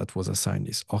organization that was assigned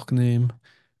is org name.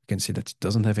 We can see that it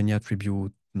doesn't have any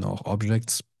attribute nor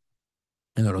objects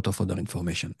and a lot of other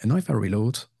information. And now if I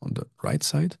reload on the right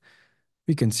side,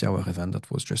 we can see our event that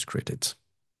was just created.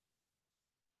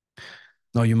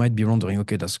 Now you might be wondering,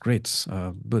 okay, that's great,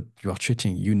 but you are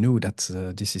cheating. You knew that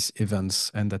this is events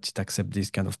and that it accepts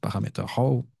this kind of parameter.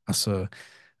 How, as a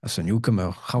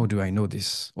newcomer, how do I know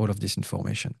this, all of this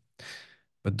information?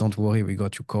 But don't worry, we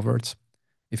got you covered.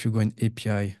 If you go in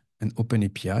API and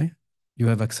OpenAPI, you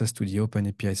have access to the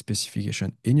OpenAPI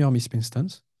specification in your MISP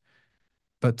instance,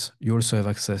 but you also have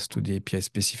access to the API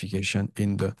specification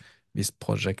in the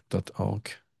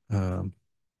misp-project.org. And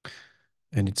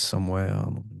it's somewhere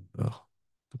on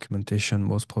documentation,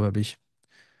 most probably.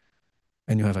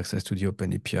 And you have access to the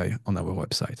OpenAPI on our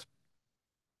website.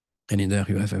 And in there,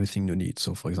 you have everything you need.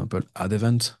 So for example, add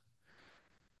event.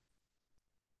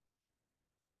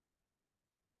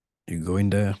 You go in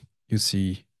there, you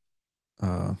see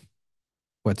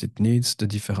what it needs, the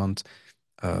different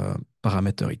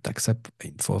parameter it accepts,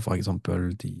 info, for example,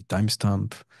 the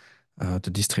timestamp, the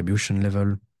distribution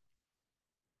level,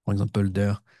 for example,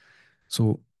 there.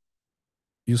 So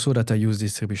you saw that I use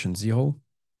distribution 0.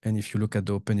 And if you look at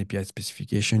the OpenAPI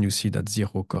specification, you see that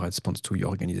 0 corresponds to your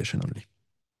organization only.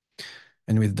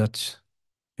 And with that,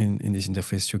 in this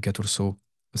interface, you get also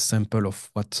a sample of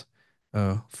what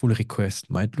a full request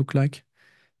might look like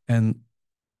and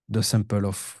the sample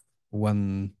of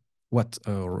what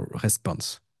a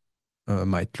response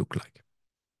might look like.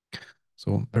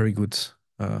 So very good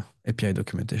API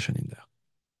documentation in there.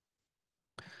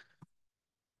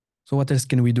 So what else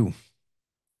can we do?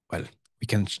 Well, we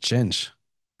can change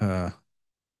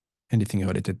anything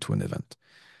related to an event.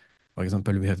 For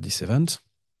example, we have this event,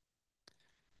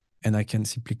 and I can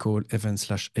simply call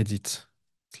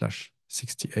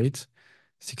event/edit/68,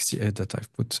 68 that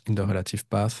I've put in the relative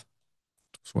path.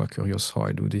 So I'm curious how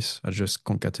I do this. I just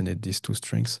concatenate these two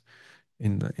strings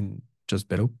in just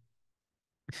below.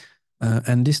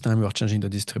 And this time we are changing the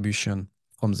distribution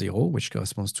from 0, which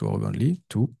corresponds to org only,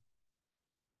 to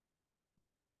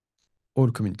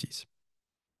all communities.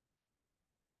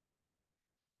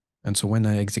 And so when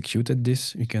I executed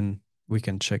this, we can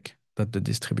check that the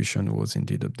distribution was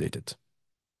indeed updated.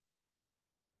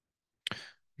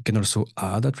 You can also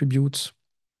add attributes.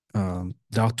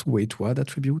 There are two ways to add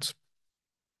attributes.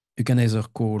 You can either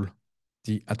call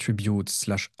the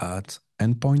attribute/add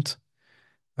endpoint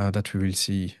that we will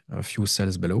see a few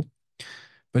cells below,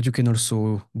 but you can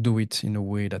also do it in a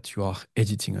way that you are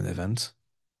editing an event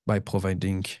by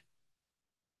providing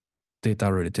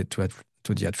data related to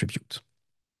the attribute.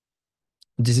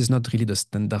 This is not really the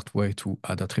standard way to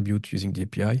add attribute using the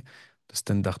API. The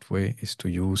standard way is to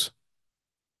use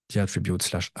the attribute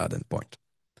 /add endpoint.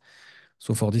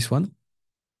 So for this one,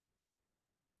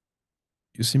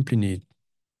 you simply need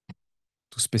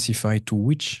to specify to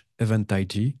which event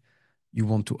ID you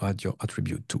want to add your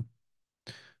attribute to.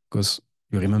 Because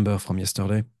you remember from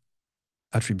yesterday,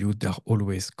 attributes, they are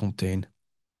always contained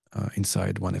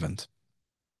inside one event.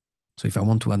 So if I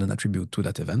want to add an attribute to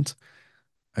that event,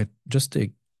 I just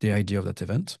take the ID of that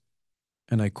event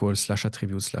and I call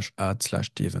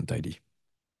 /attribute/add/the event ID.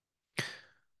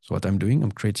 So what I'm doing,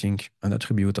 I'm creating an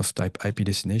attribute of type IP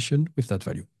destination with that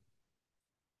value.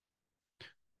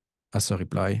 As a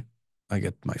reply, I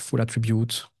get my full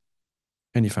attribute.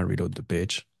 And if I reload the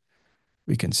page,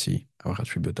 we can see our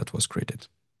attribute that was created.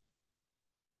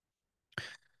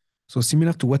 So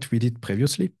similar to what we did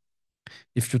previously,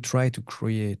 if you try to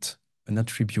create an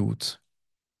attribute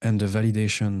and the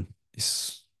validation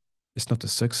is not a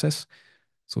success,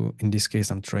 so in this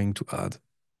case, I'm trying to add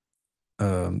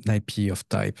an IP of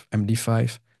type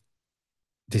MD5.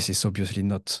 This is obviously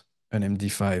not an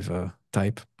MD5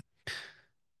 type.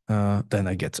 Then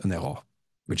I get an error,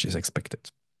 which is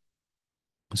expected.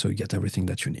 So you get everything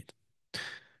that you need.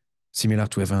 Similar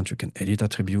to event, you can edit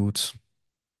attributes.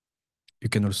 You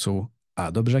can also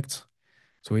add objects.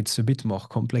 So it's a bit more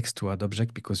complex to add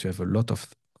object because you have a lot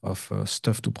of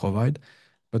stuff to provide.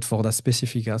 But for that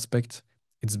specific aspect,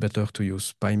 it's better to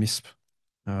use PyMISP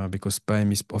because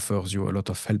PyMISP offers you a lot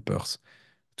of helpers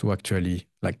to actually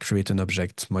like create an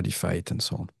object, modify it, and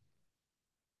so on.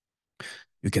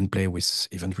 You can play with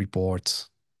event reports.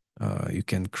 You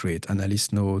can create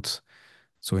analyst nodes.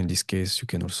 So in this case, you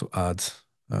can also add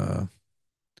an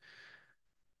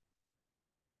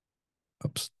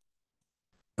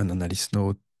analyst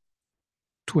node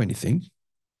to anything.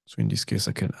 So in this case,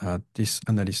 I can add this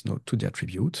analyst node to the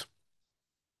attribute.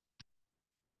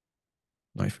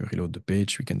 Now, if we reload the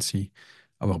page, we can see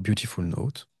our beautiful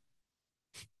node.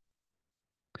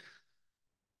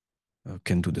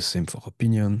 Can do the same for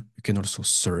opinion. You can also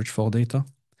search for data.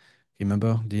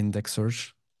 Remember the index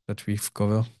search that we've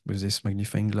covered with this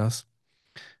magnifying glass?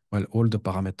 Well, all the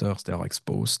parameters, they are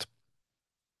exposed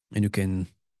and you can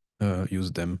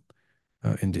use them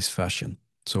in this fashion.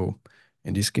 So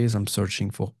in this case, I'm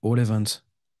searching for all events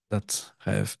that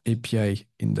have API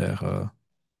in their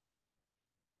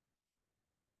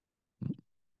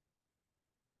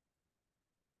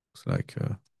looks like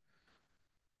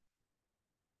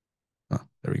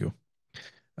there we go.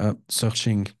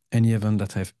 Searching any event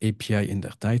that have API in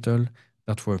their title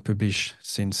that were published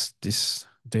since this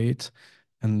date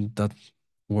and that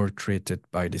were created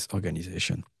by this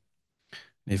organization.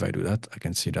 If I do that, I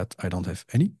can see that I don't have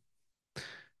any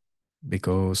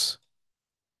because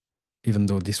even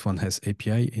though this one has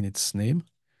API in its name,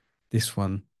 this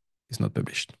one is not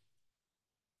published.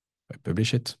 If I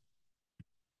publish it,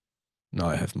 now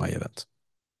I have my event.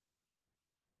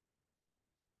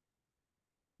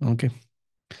 Okay.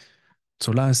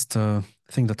 So last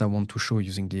thing that I want to show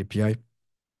using the API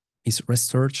is REST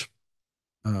search.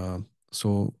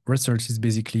 So REST search is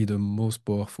basically the most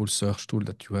powerful search tool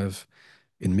that you have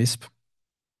in MISP.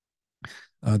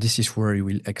 This is where you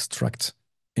will extract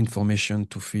information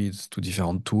to feed to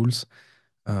different tools,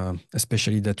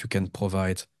 especially that you can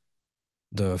provide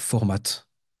the format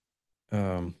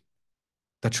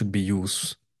that should be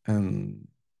used and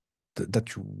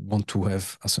that you want to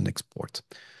have as an export.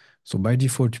 So by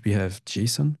default, we have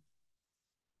JSON.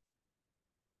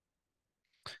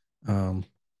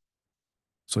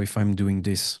 So if I'm doing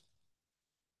this,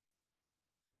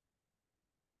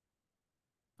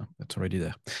 that's already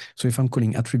there. So if I'm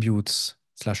calling attributes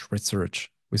 /research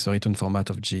with a return format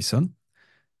of JSON,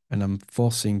 and I'm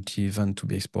forcing the event to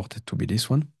be exported to be this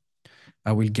one,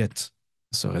 I will get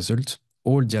as a result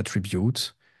all the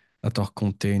attributes that are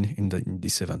contained in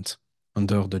this event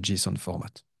under the JSON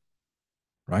format,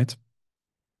 right?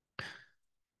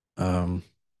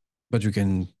 But you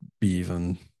can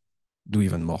do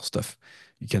even more stuff.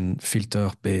 You can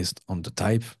filter based on the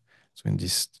type. So in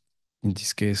this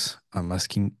case, I'm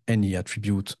asking any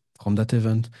attribute from that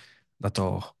event that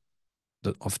are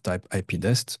of type IP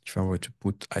dest. If I were to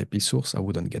put IP source, I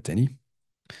wouldn't get any.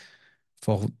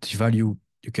 For the value,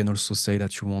 you can also say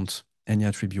that you want any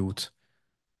attribute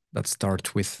that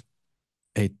starts with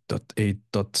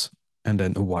 8.8. And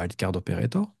then a wildcard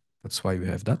operator. That's why we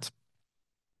have that.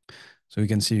 So you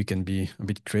can see you can be a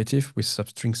bit creative with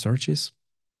substring searches.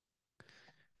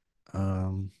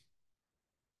 And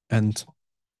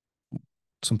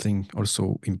something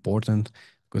also important,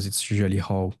 because it's usually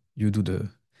how you do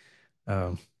the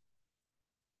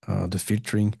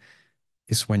filtering,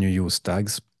 is when you use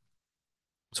tags.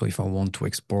 So if I want to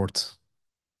export,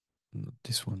 not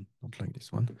this one, not like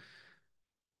this one,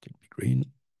 click green.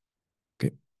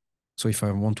 So if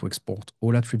I want to export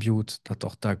all attributes that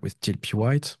are tagged with TLP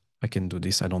white, I can do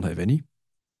this. I don't have any.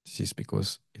 This is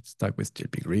because it's tagged with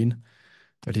TLP green.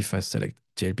 But if I select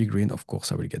TLP green, of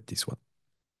course, I will get this one.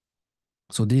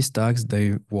 So these tags,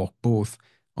 they work both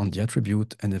on the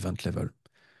attribute and event level.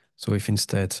 So if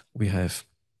instead we have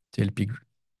TLP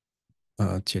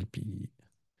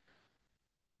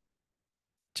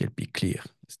clear,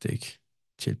 let's take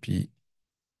TLP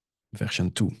version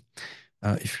 2.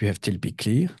 If we have TLP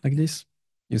clear like this,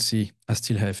 you see I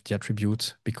still have the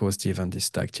attribute because the event is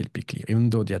tagged TLP clear. Even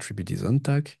though the attribute is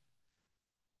untagged,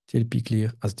 TLP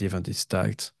clear, as the event is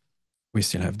tagged, we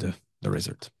still have the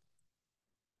result.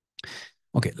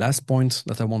 Okay, last point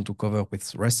that I want to cover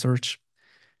with research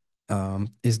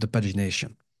is the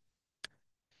pagination.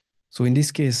 So in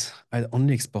this case, I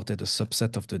only exported a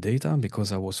subset of the data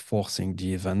because I was forcing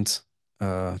the event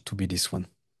to be this one.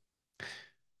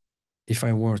 If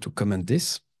I were to comment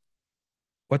this,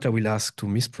 what I will ask to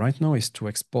MISP right now is to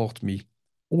export me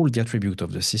all the attribute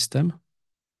of the system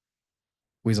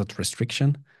without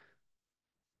restriction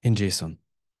in JSON.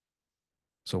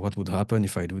 So what would happen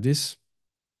if I do this?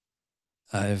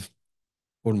 I have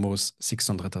almost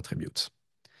 600 attributes.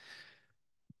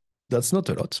 That's not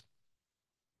a lot.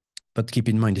 But keep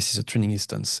in mind, this is a training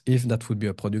instance. If that would be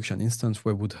a production instance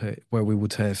where we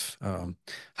would have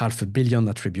 500 million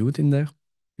attributes in there,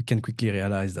 you can quickly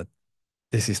realize that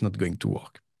this is not going to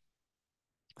work.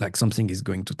 Like something is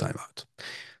going to time out.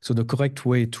 So the correct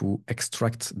way to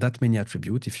extract that many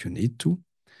attributes, if you need to,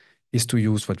 is to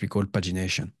use what we call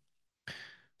pagination.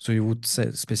 So you would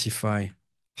specify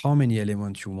how many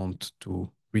elements you want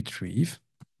to retrieve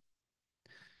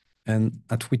and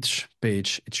at which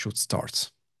page it should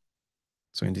start.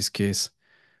 So in this case,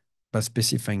 by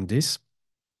specifying this,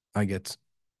 I get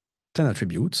 10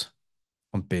 attributes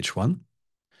on page 1.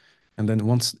 And then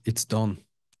once it's done,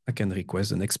 I can request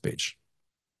the next page.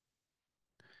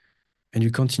 And you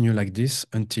continue like this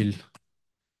until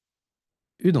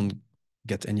you don't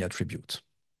get any attribute.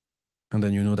 And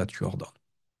then you know that you are done.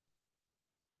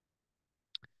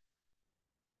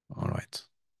 All right.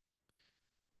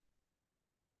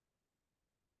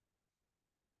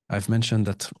 I've mentioned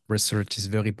that research is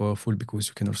very powerful because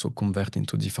you can also convert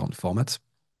into different formats.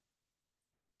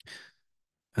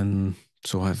 And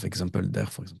so I have example there,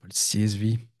 for example,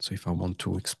 CSV. So if I want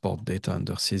to export data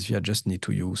under CSV, I just need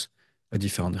to use a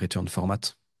different return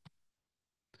format.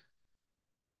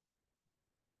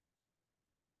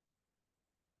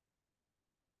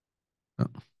 Oh,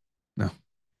 no,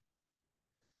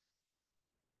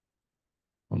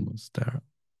 almost there.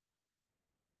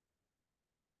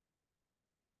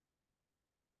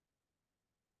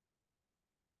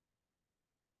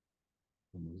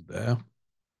 Almost there.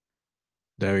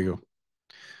 There we go.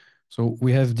 So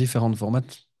we have different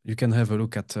formats. You can have a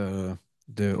look at the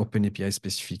OpenAPI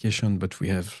specification, but we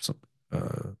have some,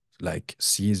 like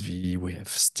CSV, we have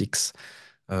sticks,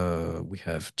 we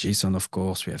have JSON, of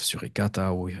course, we have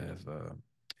Suricata, we have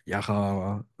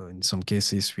Yara. In some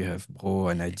cases, we have Bro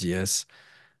and IDS.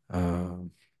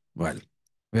 Well,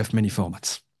 we have many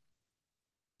formats.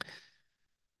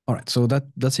 All right, so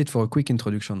that's it for a quick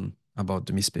introduction about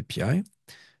the MISP API.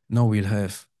 Now we'll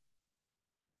have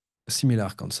a similar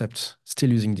concept,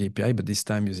 still using the API, but this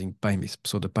time using PyMISP,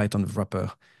 so the Python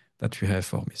wrapper that we have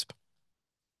for MISP.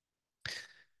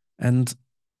 And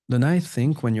the nice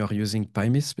thing when you are using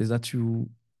PyMISP is that you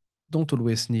don't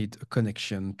always need a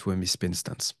connection to a MISP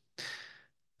instance.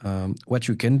 What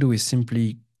you can do is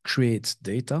simply create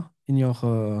data in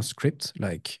your script,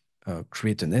 like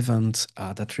create an event,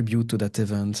 add attribute to that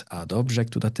event, add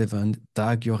object to that event,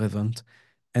 tag your event.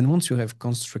 And once you have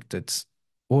constructed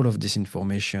all of this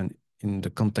information in the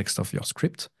context of your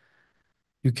script,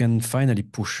 you can finally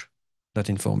push that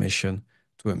information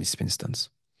to a MISP instance.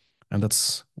 And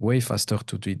that's way faster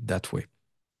to do it that way.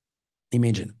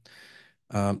 Imagine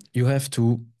you have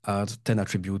to add 10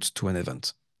 attributes to an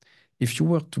event. If you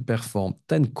were to perform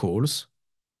 10 calls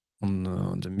on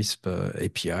the MISP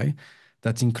API,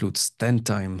 that includes 10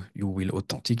 times you will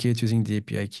authenticate using the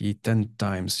API key, 10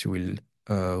 times you will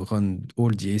run all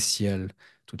the ACL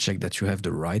to check that you have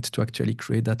the right to actually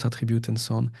create that attribute and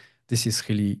so on. This is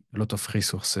really a lot of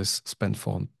resources spent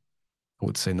for, I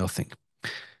would say, nothing.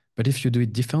 But if you do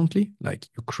it differently, like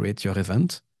you create your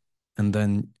event and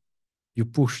then you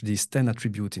push these 10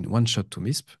 attributes in one shot to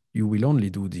MISP, you will only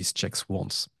do these checks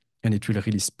once, and it will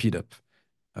really speed up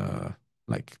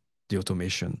like the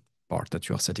automation part that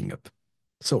you are setting up.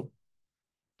 So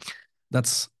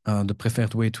that's the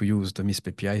preferred way to use the MISP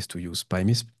API is to use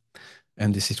PyMISP.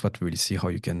 And this is what we will see how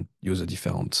you can use a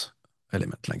different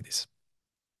element like this.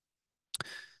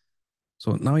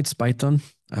 So now it's Python.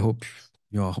 I hope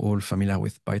you are all familiar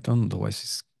with Python,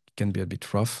 otherwise it can be a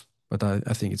bit rough, but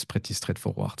I think it's pretty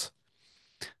straightforward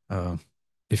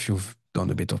if you've done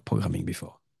a bit of programming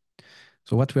before.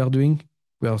 So what we are doing,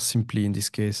 we are simply, in this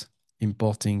case,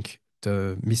 importing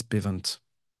the MISP event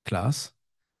class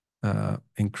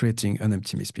and creating an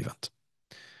empty MISP event.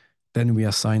 Then we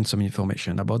assign some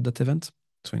information about that event.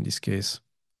 So in this case,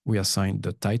 we assign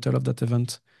the title of that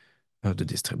event, the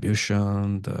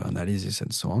distribution, the analysis,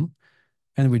 and so on.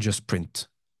 And we just print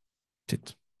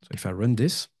it. So if I run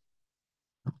this,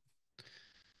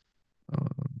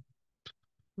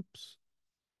 oops.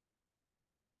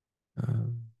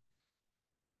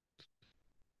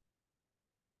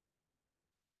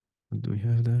 What do we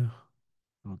have there?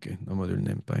 Okay, no module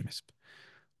name PyMISP.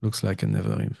 Looks like I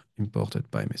never imported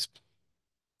PyMISP.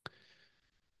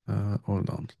 Hold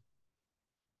on.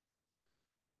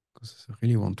 Because I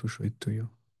really want to show it to you.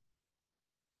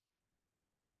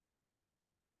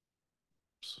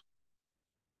 Oops.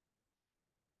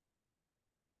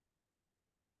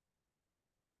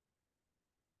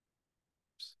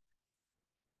 Oops.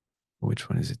 Which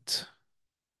one is it?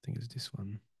 I think it's this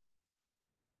one.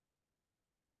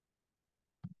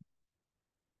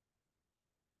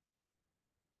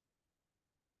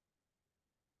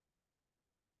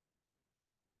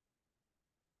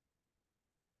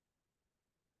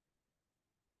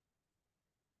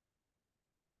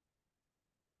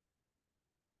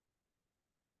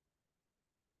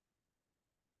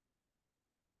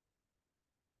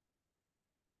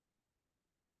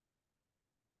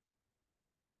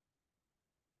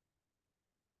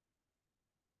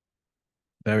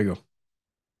 There we go.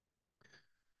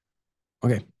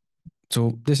 Okay,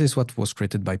 so this is what was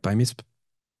created by PyMISP.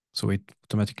 So it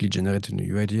automatically generated a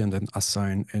new UID and then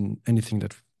assign anything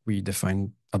that we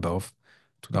define above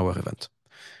to our event.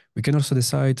 We can also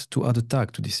decide to add a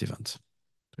tag to this event.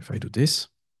 So if I do this,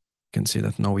 you can see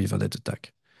that now we've added a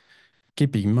tag.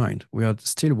 Keeping in mind, we are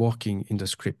still working in the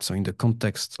script. So in the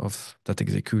context of that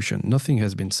execution, nothing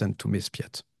has been sent to MISP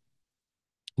yet.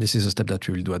 This is a step that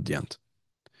we will do at the end.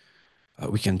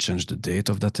 We can change the date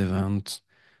of that event.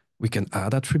 We can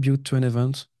add attribute to an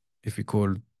event if we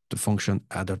call the function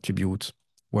add attribute,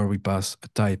 where we pass a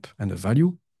type and a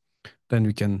value. Then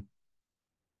we can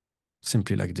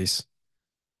simply like this,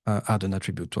 add an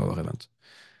attribute to our event.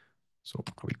 So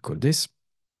I will call this.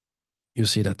 You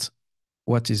see that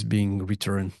what is being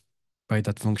returned by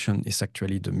that function is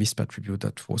actually the MISP attribute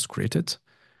that was created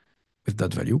with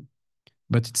that value.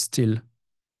 But it's still,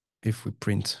 if we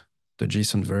print the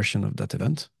JSON version of that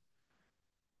event,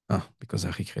 because I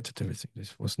recreated everything,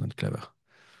 this was not clever.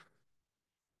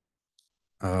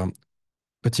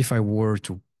 But if I were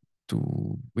to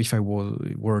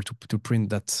print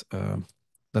that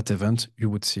that event, you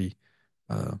would see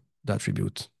the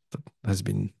attribute that has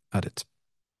been added.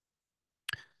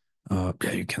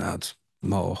 Yeah, you can add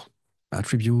more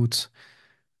attributes.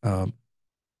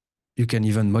 You can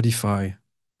even modify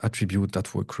attribute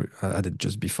that were added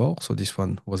just before. So this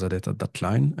one was added at that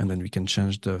line, and then we can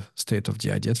change the state of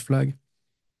the idiot flag.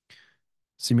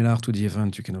 Similar to the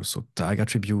event, you can also tag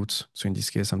attributes. So in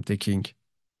this case, I'm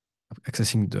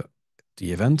accessing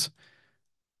the event,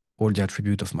 all the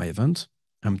attribute of my event.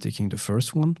 I'm taking the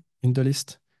first one in the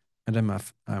list, and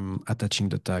I'm attaching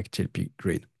the tag TLP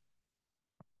green.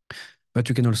 But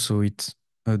you can also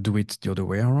do it the other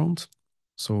way around.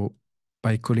 So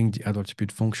by calling the add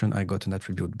attribute function, I got an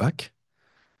attribute back.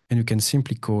 And you can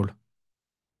simply call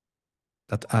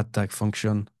that add tag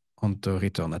function on the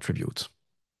return attribute.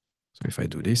 So if I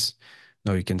do this,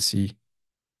 now you can see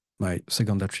my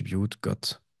second attribute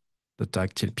got the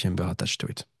tag TLP member attached to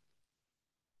it.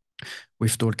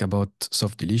 We've talked about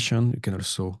soft deletion. You can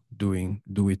also do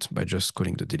it by just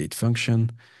calling the delete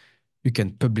function. You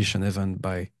can publish an event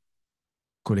by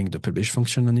calling the publish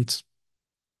function on it.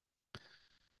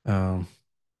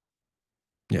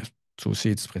 Yeah, so see,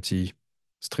 it's pretty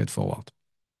straightforward.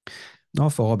 Now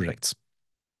for objects.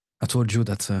 I told you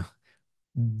that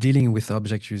dealing with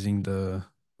objects using the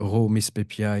raw MISP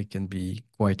API can be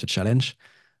quite a challenge,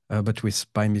 but with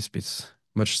PyMISP, it's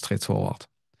much straightforward.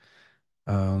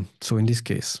 So in this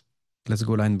case, let's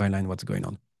go line by line what's going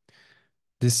on.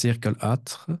 This circle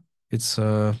at, it's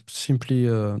simply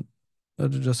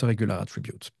just a regular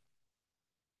attribute.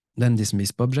 Then this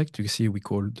MISP object, you see we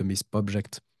call the MISP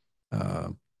object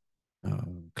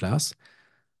class.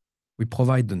 We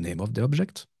provide the name of the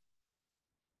object,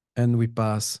 and we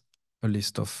pass a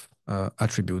list of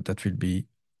attributes that will be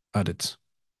added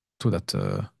to that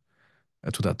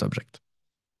object.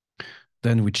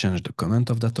 Then we change the comment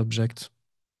of that object.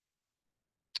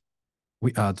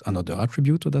 We add another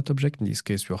attribute to that object. In this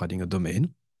case, we're adding a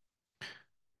domain.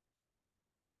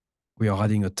 we are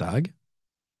adding a tag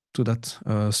to that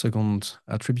second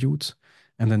attribute.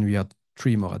 And then we add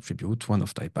 3 more attributes, one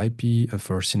of type IP, a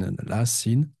first scene and a last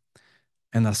scene.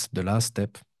 And as the last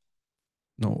step,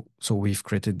 so we've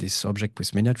created this object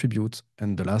with many attributes.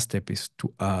 And the last step is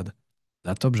to add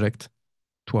that object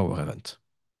to our event.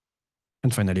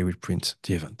 And finally, we print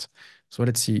the event. So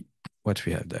let's see what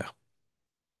we have there.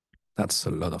 That's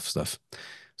a lot of stuff.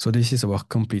 So this is our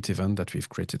complete event that we've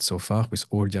created so far with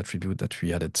all the attributes that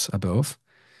we added above.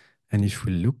 And if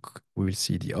we look, we will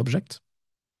see the object,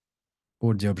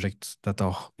 all the objects that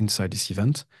are inside this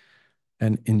event.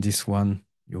 And in this one,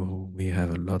 we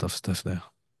have a lot of stuff there.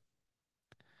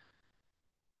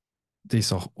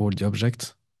 These are all the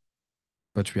objects,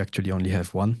 but we actually only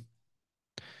have one.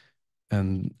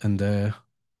 And there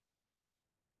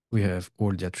we have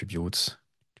all the attributes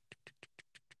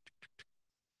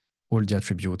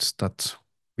that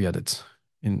we added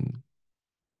in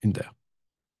there.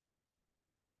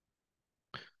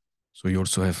 So you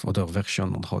also have other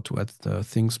versions on how to add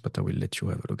things, but I will let you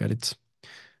have a look at it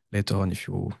later on if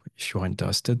you're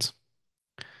interested.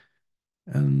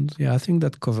 And yeah, I think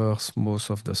that covers most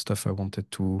of the stuff I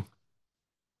wanted to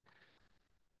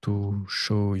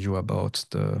show you about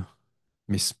the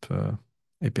MISP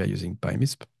API using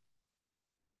PyMISP,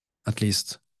 at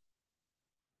least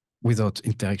without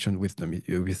interaction with the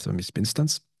MISP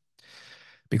instance.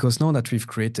 Because now that we've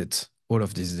created all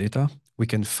of this data, we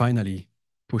can finally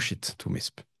push it to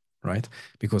MISP, right?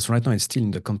 Because right now it's still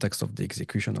in the context of the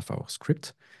execution of our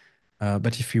script.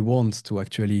 But if we want to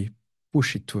actually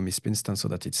push it to a MISP instance so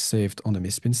that it's saved on a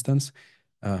MISP instance,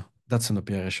 that's an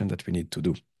operation that we need to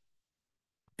do.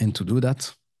 And to do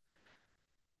that,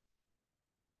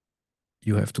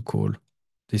 you have to call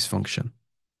this function,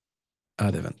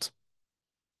 add event.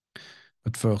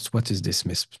 But first, what is this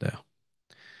MISP there?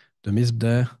 The MISP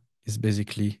there is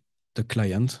basically the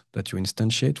client that you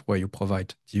instantiate where you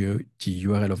provide the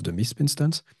URL of the MISP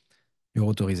instance, your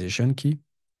authorization key.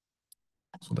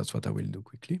 So that's what I will do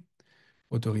quickly.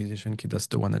 Authorization key, that's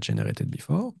the one I generated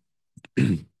before.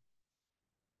 The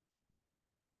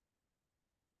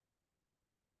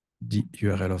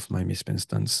URL of my MISP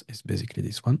instance is basically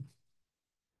this one.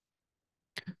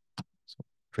 So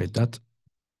create that.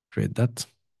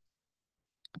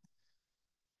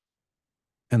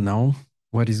 And now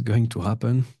what is going to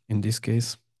happen in this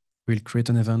case, we'll create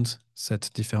an event, set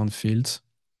different fields,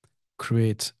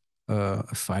 create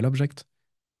a file object,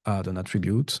 add an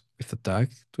attribute with a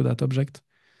tag to that object,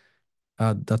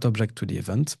 add that object to the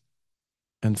event,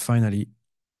 and finally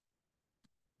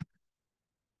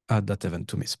add that event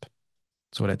to MISP.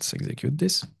 So let's execute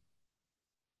this.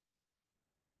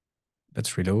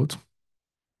 Let's reload.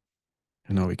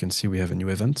 And now we can see we have a new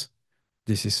event.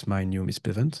 This is my new MISP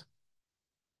event.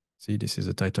 See, this is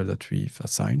the title that we've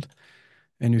assigned.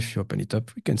 And if you open it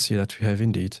up, we can see that we have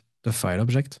indeed the file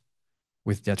object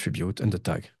with the attribute and the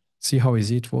tag. See how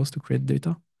easy it was to create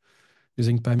data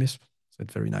using PyMISP? So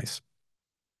it's very nice.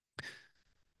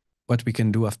 What we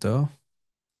can do after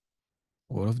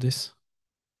all of this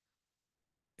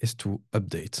is to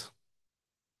update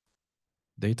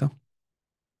data.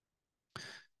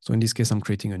 So in this case, I'm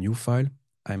creating a new file.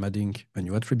 I'm adding a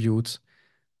new attribute,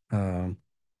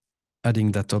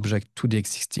 adding that object to the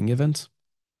existing event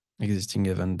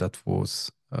that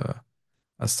was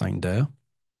assigned there.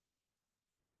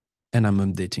 And I'm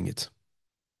updating it.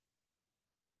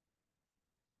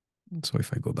 So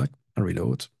if I go back and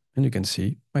reload, and you can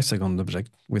see my second object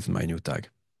with my new tag.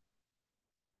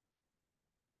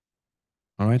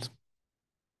 All right.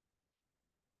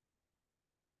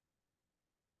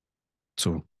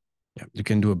 So yeah, you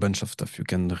can do a bunch of stuff. You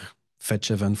can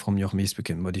fetch events from your MISP, you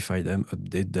can modify them,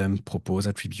 update them, propose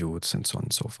attributes, and so on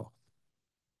and so forth.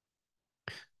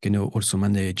 You can also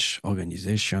manage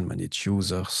organization, manage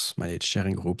users, manage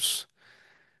sharing groups.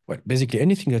 Well, basically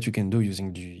anything that you can do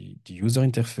using the user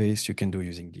interface, you can do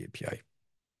using the API.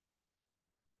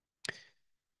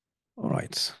 All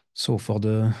right, so for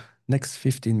the next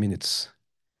 15 minutes,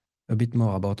 a bit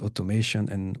more about automation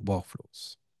and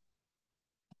workflows.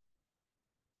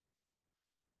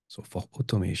 So for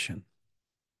automation,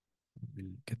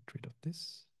 we'll get rid of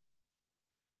this,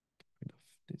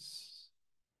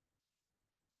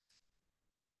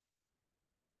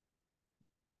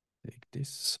 take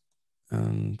this.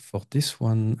 And for this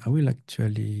one, I will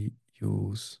actually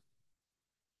use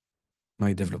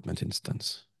my development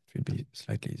instance. It will be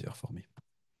slightly easier for me.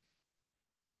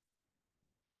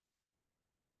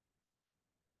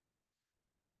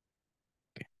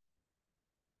 Okay.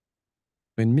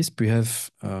 In MISP, we have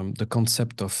the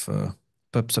concept of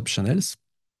PubSub channels.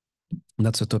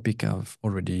 That's a topic I've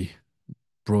already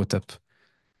brought up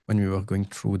when we were going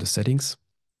through the settings.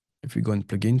 If we go in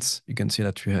plugins, you can see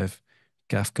that we have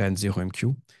Kafka and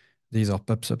ZeroMQ. These are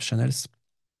PubSub channels.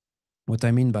 What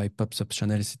I mean by PubSub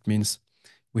channels, it means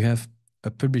we have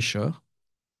a publisher,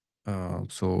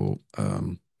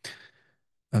 an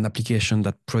application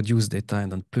that produces data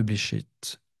and then publish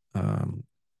it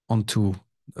onto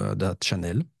that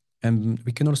channel. And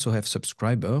we can also have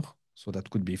subscriber. So that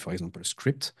could be, for example, a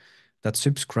script that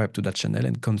subscribe to that channel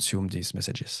and consume these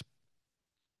messages.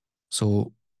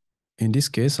 So in this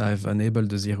case, I've enabled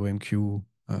the ZeroMQ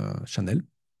channel.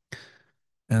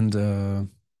 And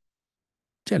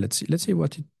yeah, let's see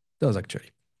what it does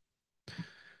actually.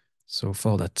 So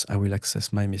for that, I will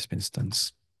access my MISP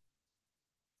instance.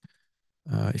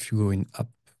 If you go in app,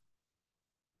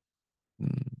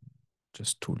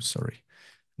 just tools, sorry,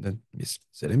 then MISP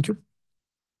ZMQ,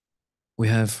 we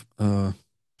have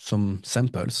some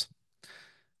samples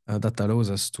that allows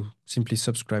us to simply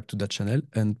subscribe to that channel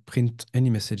and print any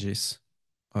messages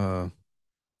on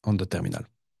the terminal.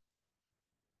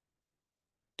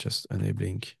 Just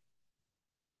enabling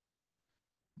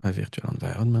my virtual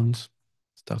environment,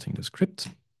 starting the script.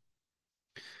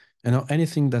 And now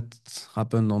anything that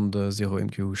happened on the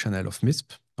ZeroMQ channel of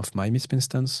MISP, of my MISP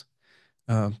instance,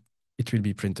 it will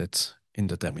be printed in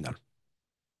the terminal.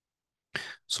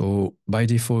 So by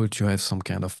default, you have some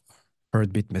kind of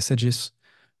heartbeat messages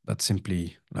that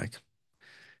simply like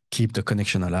keep the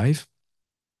connection alive.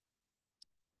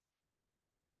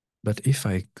 But if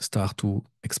I start to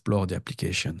explore the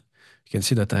application, you can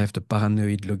see that I have the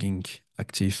paranoid logging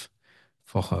active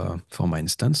for my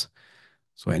instance.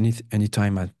 So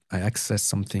anytime I access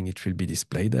something, it will be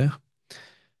displayed there.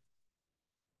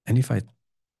 And if I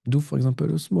do, for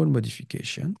example, a small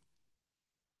modification,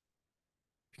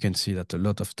 you can see that a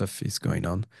lot of stuff is going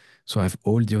on. So I have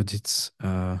all the audits,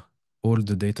 all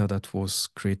the data that was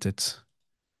created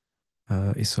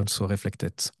is also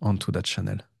reflected onto that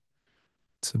channel.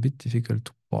 It's a bit difficult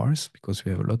to parse because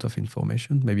we have a lot of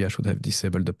information. Maybe I should have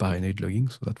disabled the paranoid logging,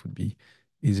 so that would be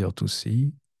easier to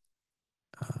see.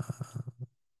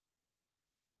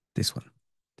 This one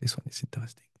is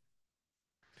interesting.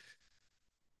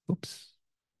 Oops.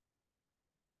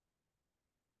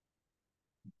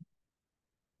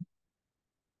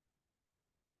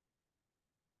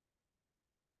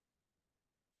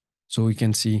 So we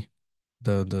can see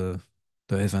the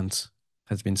event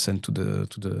has been sent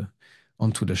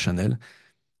onto the channel.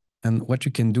 And what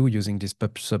you can do using this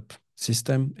PubSub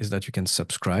system is that you can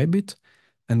subscribe it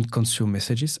and consume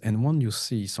messages. And when you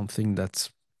see something that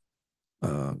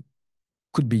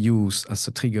could be used as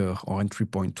a trigger or entry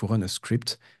point to run a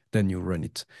script, then you run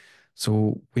it.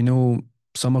 So we know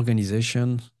some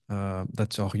organizations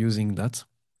that are using that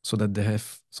so that they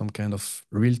have some kind of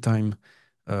real-time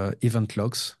event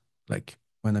logs. Like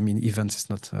when I mean events, it's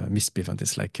not a MISP event,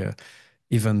 it's like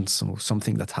events, so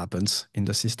something that happens in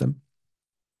the system.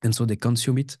 And so they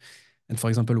consume it. And for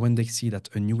example, when they see that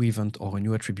a new event or a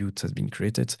new attribute has been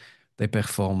created, they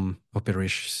perform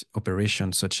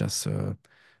operations such as a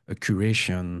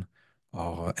curation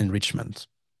or enrichment.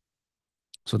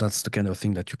 So that's the kind of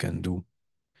thing that you can do.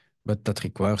 But that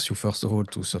requires you, first of all,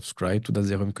 to subscribe to that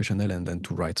ZeroMQ channel and then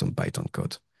to write some Python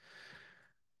code.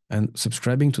 And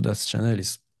subscribing to that channel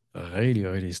is really,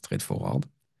 really straightforward.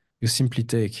 You simply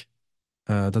take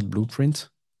that blueprint.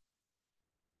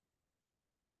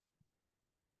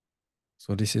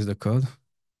 So this is the code.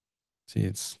 See,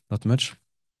 it's not much.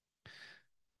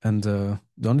 And the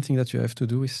only thing that you have to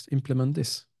do is implement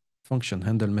this function,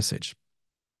 handle message.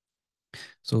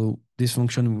 So this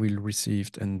function will receive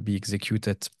and be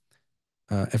executed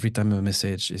every time a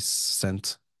message is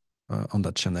sent on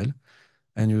that channel.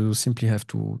 And you simply have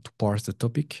to parse the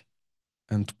topic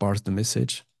and to parse the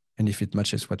message. And if it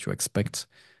matches what you expect,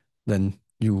 then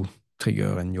you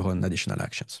trigger and you run additional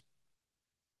actions.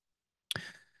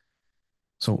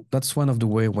 So that's one of the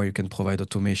ways where you can provide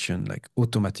automation, like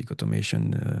automatic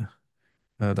automation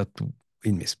that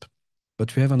in MISP.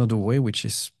 But we have another way, which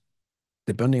is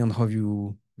depending on how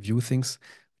you view things,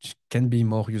 which can be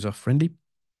more user-friendly.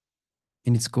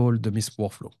 And it's called the MISP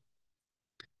workflow.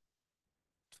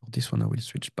 For this one, I will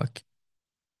switch back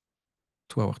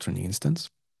to our training instance.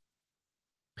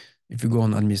 If you go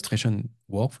on administration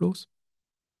workflows,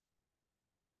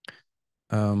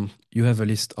 you have a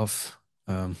list of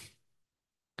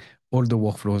all the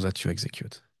workflows that you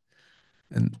execute.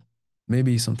 And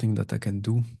maybe something that I can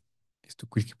do is to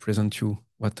quickly present you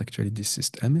what actually this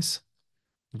system is,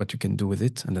 what you can do with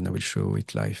it, and then I will show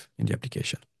it live in the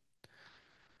application.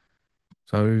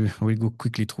 So I will go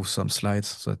quickly through some slides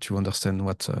so that you understand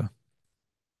what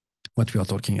we are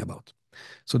talking about.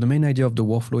 So the main idea of the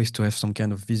workflow is to have some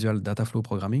kind of visual data flow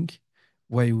programming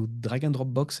where you drag and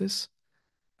drop boxes.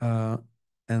 Uh,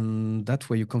 and that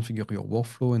way you configure your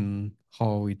workflow and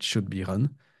how it should be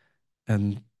run.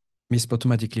 And MISP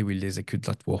automatically will execute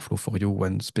that workflow for you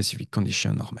when specific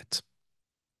conditions are met.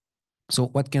 So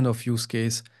what kind of use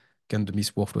case can the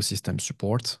MISP workflow system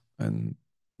support, and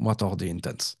what are the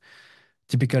intents?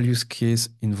 Typical use case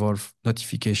involve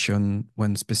notification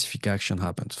when specific action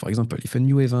happens. For example, if a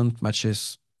new event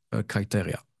matches a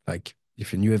criteria, like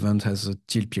if a new event has a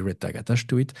TLP red tag attached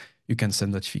to it, you can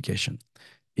send notification.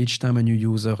 Each time a new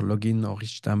user login or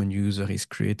each time a new user is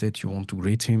created, you want to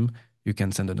greet him, you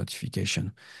can send a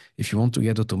notification. If you want to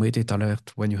get automated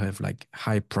alert when you have like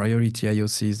high priority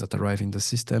IOCs that arrive in the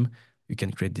system, you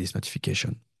can create this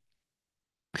notification.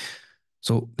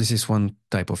 So this is one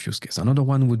type of use case. Another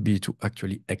one would be to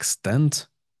actually extend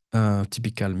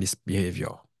typical MISP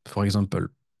behavior. For example,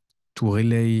 to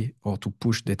relay or to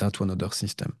push data to another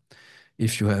system.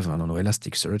 If you have, I don't know,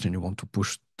 Elasticsearch and you want to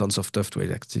push tons of stuff to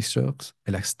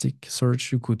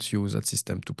Elasticsearch, you could use that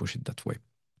system to push it that way.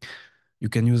 You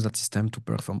can use that system to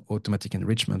perform automatic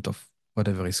enrichment of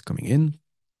whatever is coming in.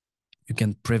 You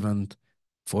can prevent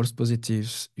false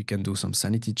positives. You can do some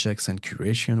sanity checks and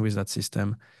curation with that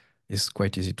system. It's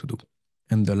quite easy to do.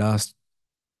 And the last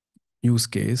use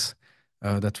case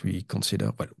that we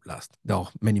consider, well, last, there are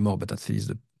many more, but at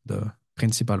least the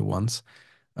principal ones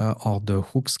are the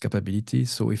hooks capability.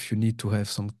 So if you need to have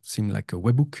something like a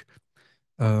webhook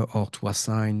or to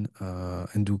assign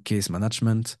and do case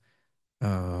management,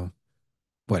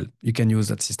 well, you can use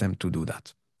that system to do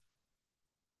that.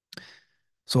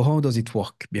 So how does it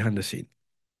work behind the scene?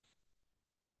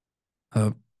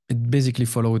 It basically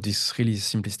follows this really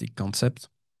simplistic concept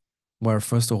where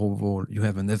first of all, you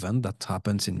have an event that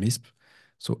happens in MISP.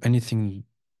 So anything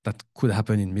that could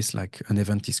happen in MISP, like an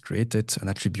event is created, an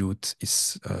attribute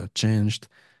is changed,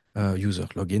 user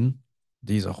login.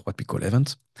 These are what we call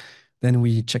events. Then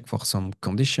we check for some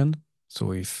condition.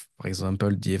 So if, for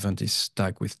example, the event is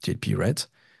tagged with TLP red,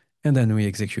 and then we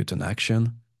execute an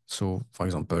action. So for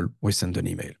example, we send an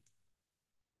email.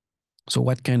 So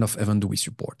what kind of event do we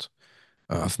support?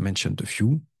 I've mentioned a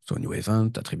few. So a new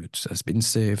event, attribute has been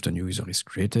saved, a new user is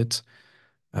created.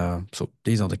 So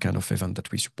these are the kind of event that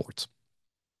we support.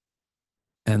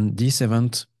 And these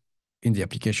events in the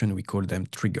application, we call them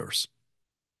triggers.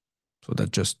 So that's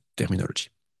just terminology.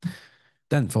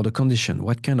 Then for the condition,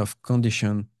 what kind of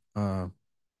condition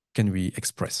can we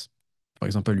express? For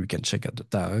example, we can check at the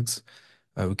tags.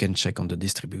 We can check on the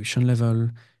distribution level.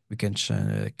 We can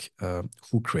check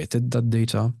who created that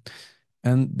data.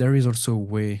 And there is also a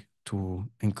way to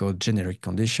encode generic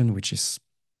condition, which is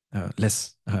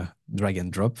less drag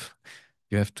and drop.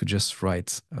 You have to just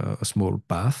write a small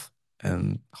path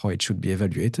and how it should be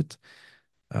evaluated.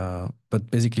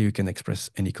 But basically, you can express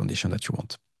any condition that you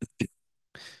want.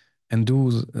 And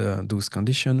those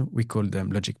conditions, we call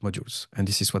them logic modules. And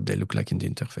this is what they look like in the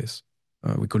interface.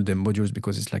 We call them modules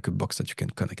because it's like a box that you can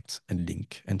connect and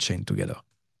link and chain together.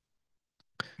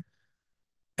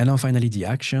 And now finally, the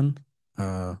action.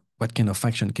 What kind of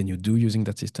action can you do using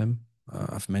that system?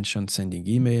 I've mentioned sending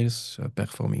emails,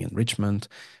 performing enrichment,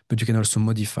 but you can also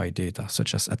modify data,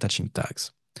 such as attaching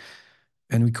tags.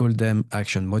 And we call them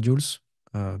action modules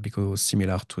because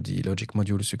similar to the logic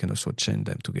modules, you can also chain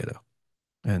them together.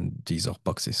 And these are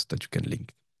boxes that you can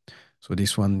link. So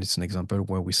this one is an example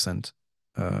where we send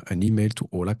an email to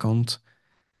all accounts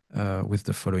with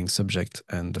the following subject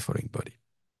and the following body.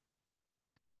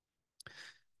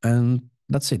 And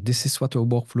that's it. This is what a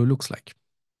workflow looks like.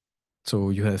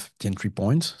 So you have the entry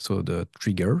point, so the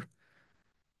trigger,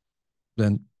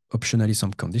 then optionally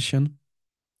some condition,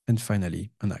 and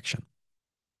finally an action.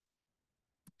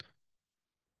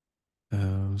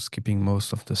 Skipping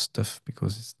most of the stuff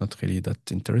because it's not really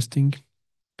that interesting.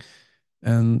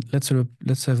 And let's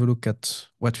have a look at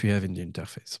what we have in the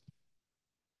interface.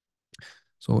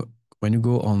 So when you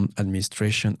go on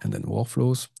administration and then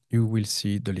workflows, you will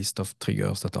see the list of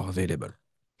triggers that are available.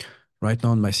 Right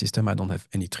now in my system, I don't have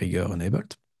any trigger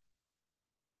enabled.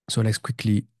 So let's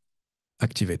quickly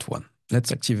activate one.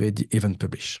 Let's activate the event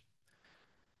publish.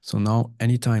 So now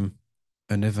anytime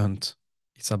an event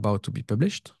is about to be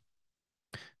published,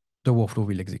 the workflow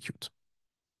will execute.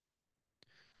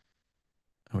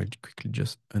 I will quickly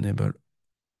just enable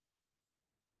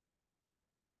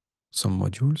some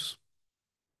modules.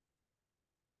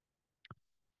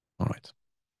 All right.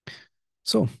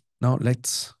 So now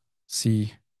let's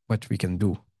see what we can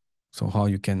do. So how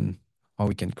we can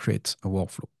create a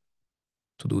workflow.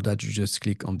 To do that, you just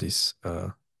click on this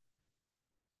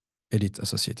edit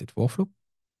associated workflow,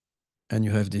 and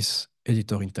you have this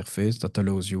editor interface that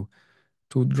allows you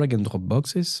to drag and drop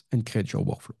boxes and create your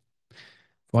workflow.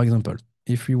 For example,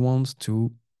 if we want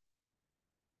to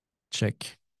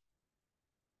check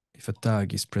if a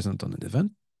tag is present on an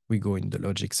event, we go in the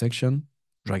logic section,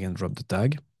 drag and drop the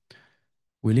tag.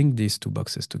 We link these two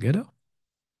boxes together.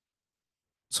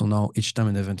 So now each time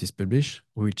an event is published,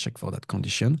 we will check for that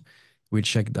condition. We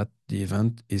check that the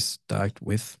event is tagged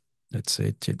with, let's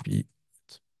say, TLP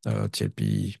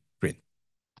green.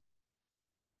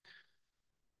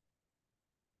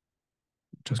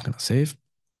 Just gonna save.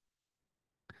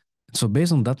 So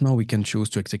based on that, now we can choose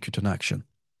to execute an action.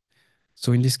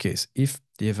 So in this case, if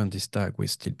the event is tagged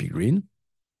with TLP green,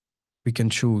 we can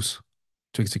choose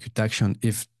to execute action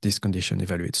if this condition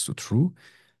evaluates to true,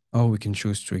 or we can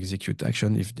choose to execute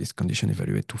action if this condition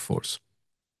evaluates to false.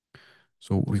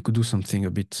 So we could do something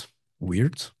a bit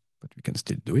weird, but we can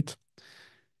still do it.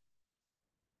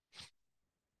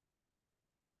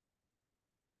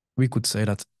 We could say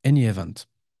that any event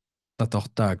that are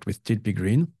tagged with TLP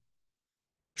green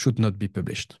should not be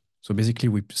published. So basically,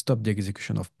 we stop the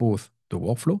execution of both the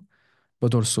workflow,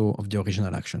 but also of the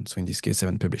original action. So in this case,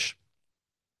 event publish.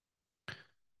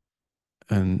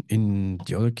 And in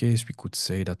the other case, we could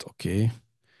say that, okay,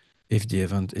 if the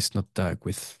event is not tagged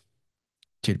with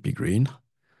TLP green,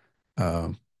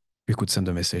 we could send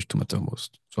a message to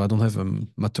Mattermost. So I don't have a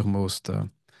Mattermost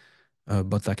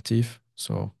bot active,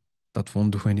 so that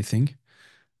won't do anything.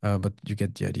 But you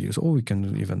get the idea. So, we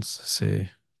can even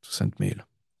say to send mail.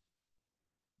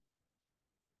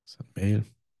 Send mail.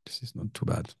 This is not too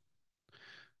bad.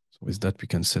 So with that, we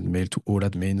can send mail to all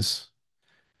admins,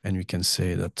 and we can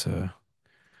say that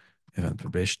event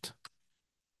published.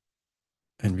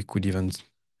 And we could even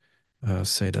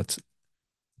say that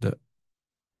the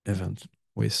event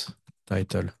with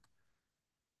title,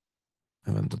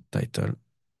 event.title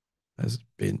has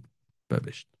been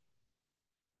published.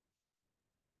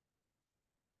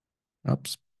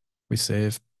 Oops, we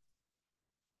save.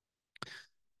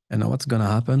 And now what's gonna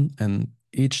happen? And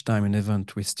each time an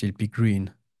event with TLP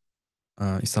green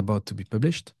is about to be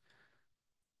published,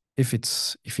 if it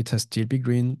has TLP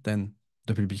green, then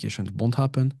the publication won't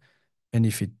happen. And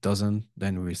if it doesn't,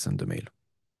 then we will send the mail.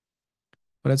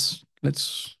 But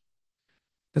let's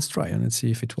try and let's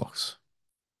see if it works.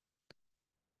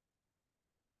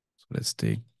 So let's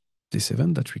take this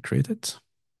event that we created.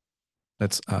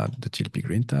 Let's add the TLP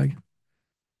green tag.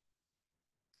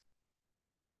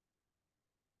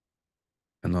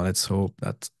 And now let's hope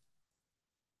that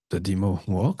the demo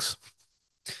works.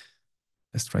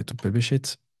 Let's try to publish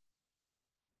it.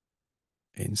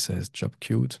 And it says job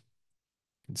queued.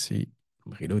 You can see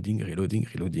I'm reloading.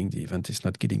 The event is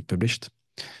not getting published.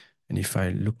 And if I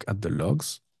look at the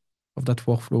logs of that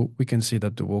workflow, we can see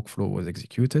that the workflow was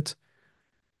executed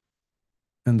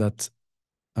and that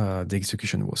the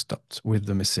execution was stopped with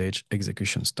the message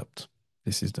execution stopped.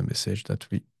 This is the message that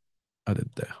we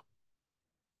added there.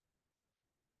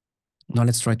 Now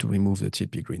let's try to remove the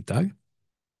TLP green tag.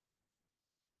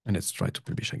 And let's try to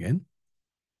publish again.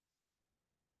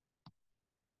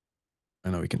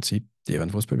 And now we can see the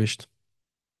event was published.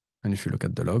 And if you look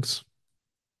at the logs,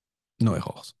 no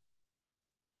errors.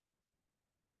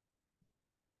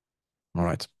 All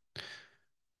right.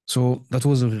 So that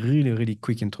was a really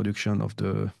quick introduction of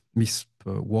the MISP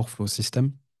workflow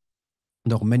system.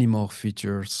 There are many more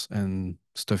features and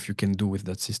stuff you can do with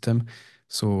that system.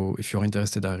 So if you're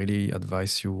interested, I really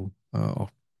advise you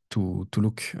to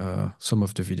look some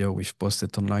of the video we've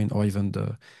posted online, or even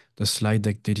the slide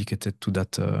deck dedicated to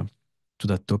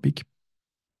that topic.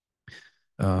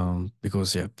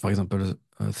 Because yeah, for example,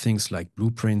 things like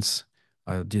blueprints,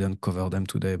 I didn't cover them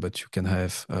today, but you can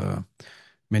have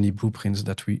many blueprints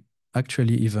that we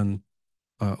actually even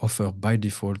offer by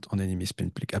default on any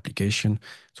MISP application.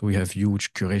 So we have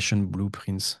huge curation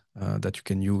blueprints that you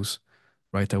can use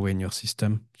right away in your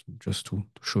system. Just to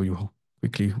show you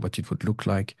quickly what it would look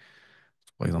like.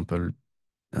 For example,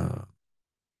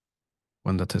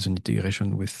 one that has an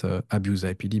integration with Abuse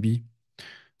IPDB.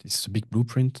 This is a big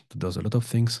blueprint that does a lot of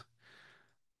things.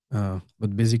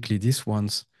 But basically, these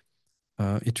ones,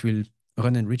 it will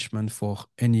run enrichment for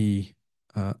any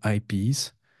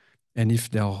IPs. And if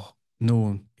they are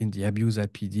known in the Abuse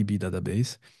IPDB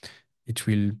database, it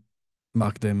will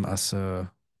mark them as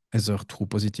either true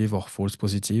positive or false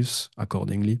positives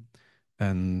accordingly,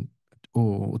 and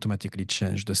automatically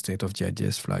change the state of the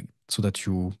IDS flag so that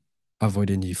you avoid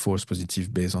any false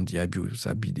positive based on the Abuse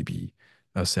IPDB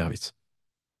service.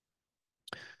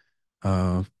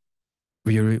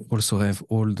 We also have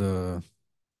all the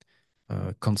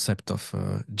concept of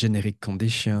generic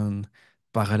condition,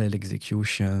 parallel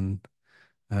execution,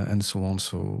 and so on.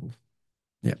 So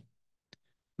yeah,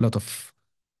 a lot of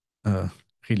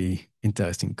really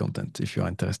interesting content if you're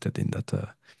interested in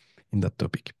in that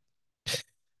topic.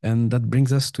 And that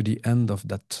brings us to the end of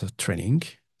that training.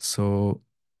 So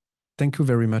thank you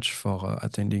very much for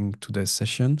attending today's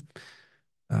session.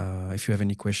 If you have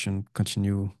any question,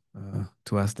 continue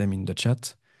to ask them in the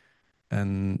chat.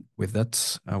 And with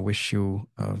that, I wish you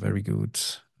a very good,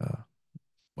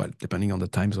 well, depending on the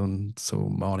time zone, so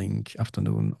morning,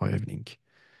 afternoon, or evening.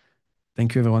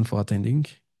 Thank you everyone for attending,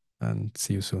 and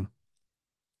see you soon.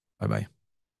 Bye-bye.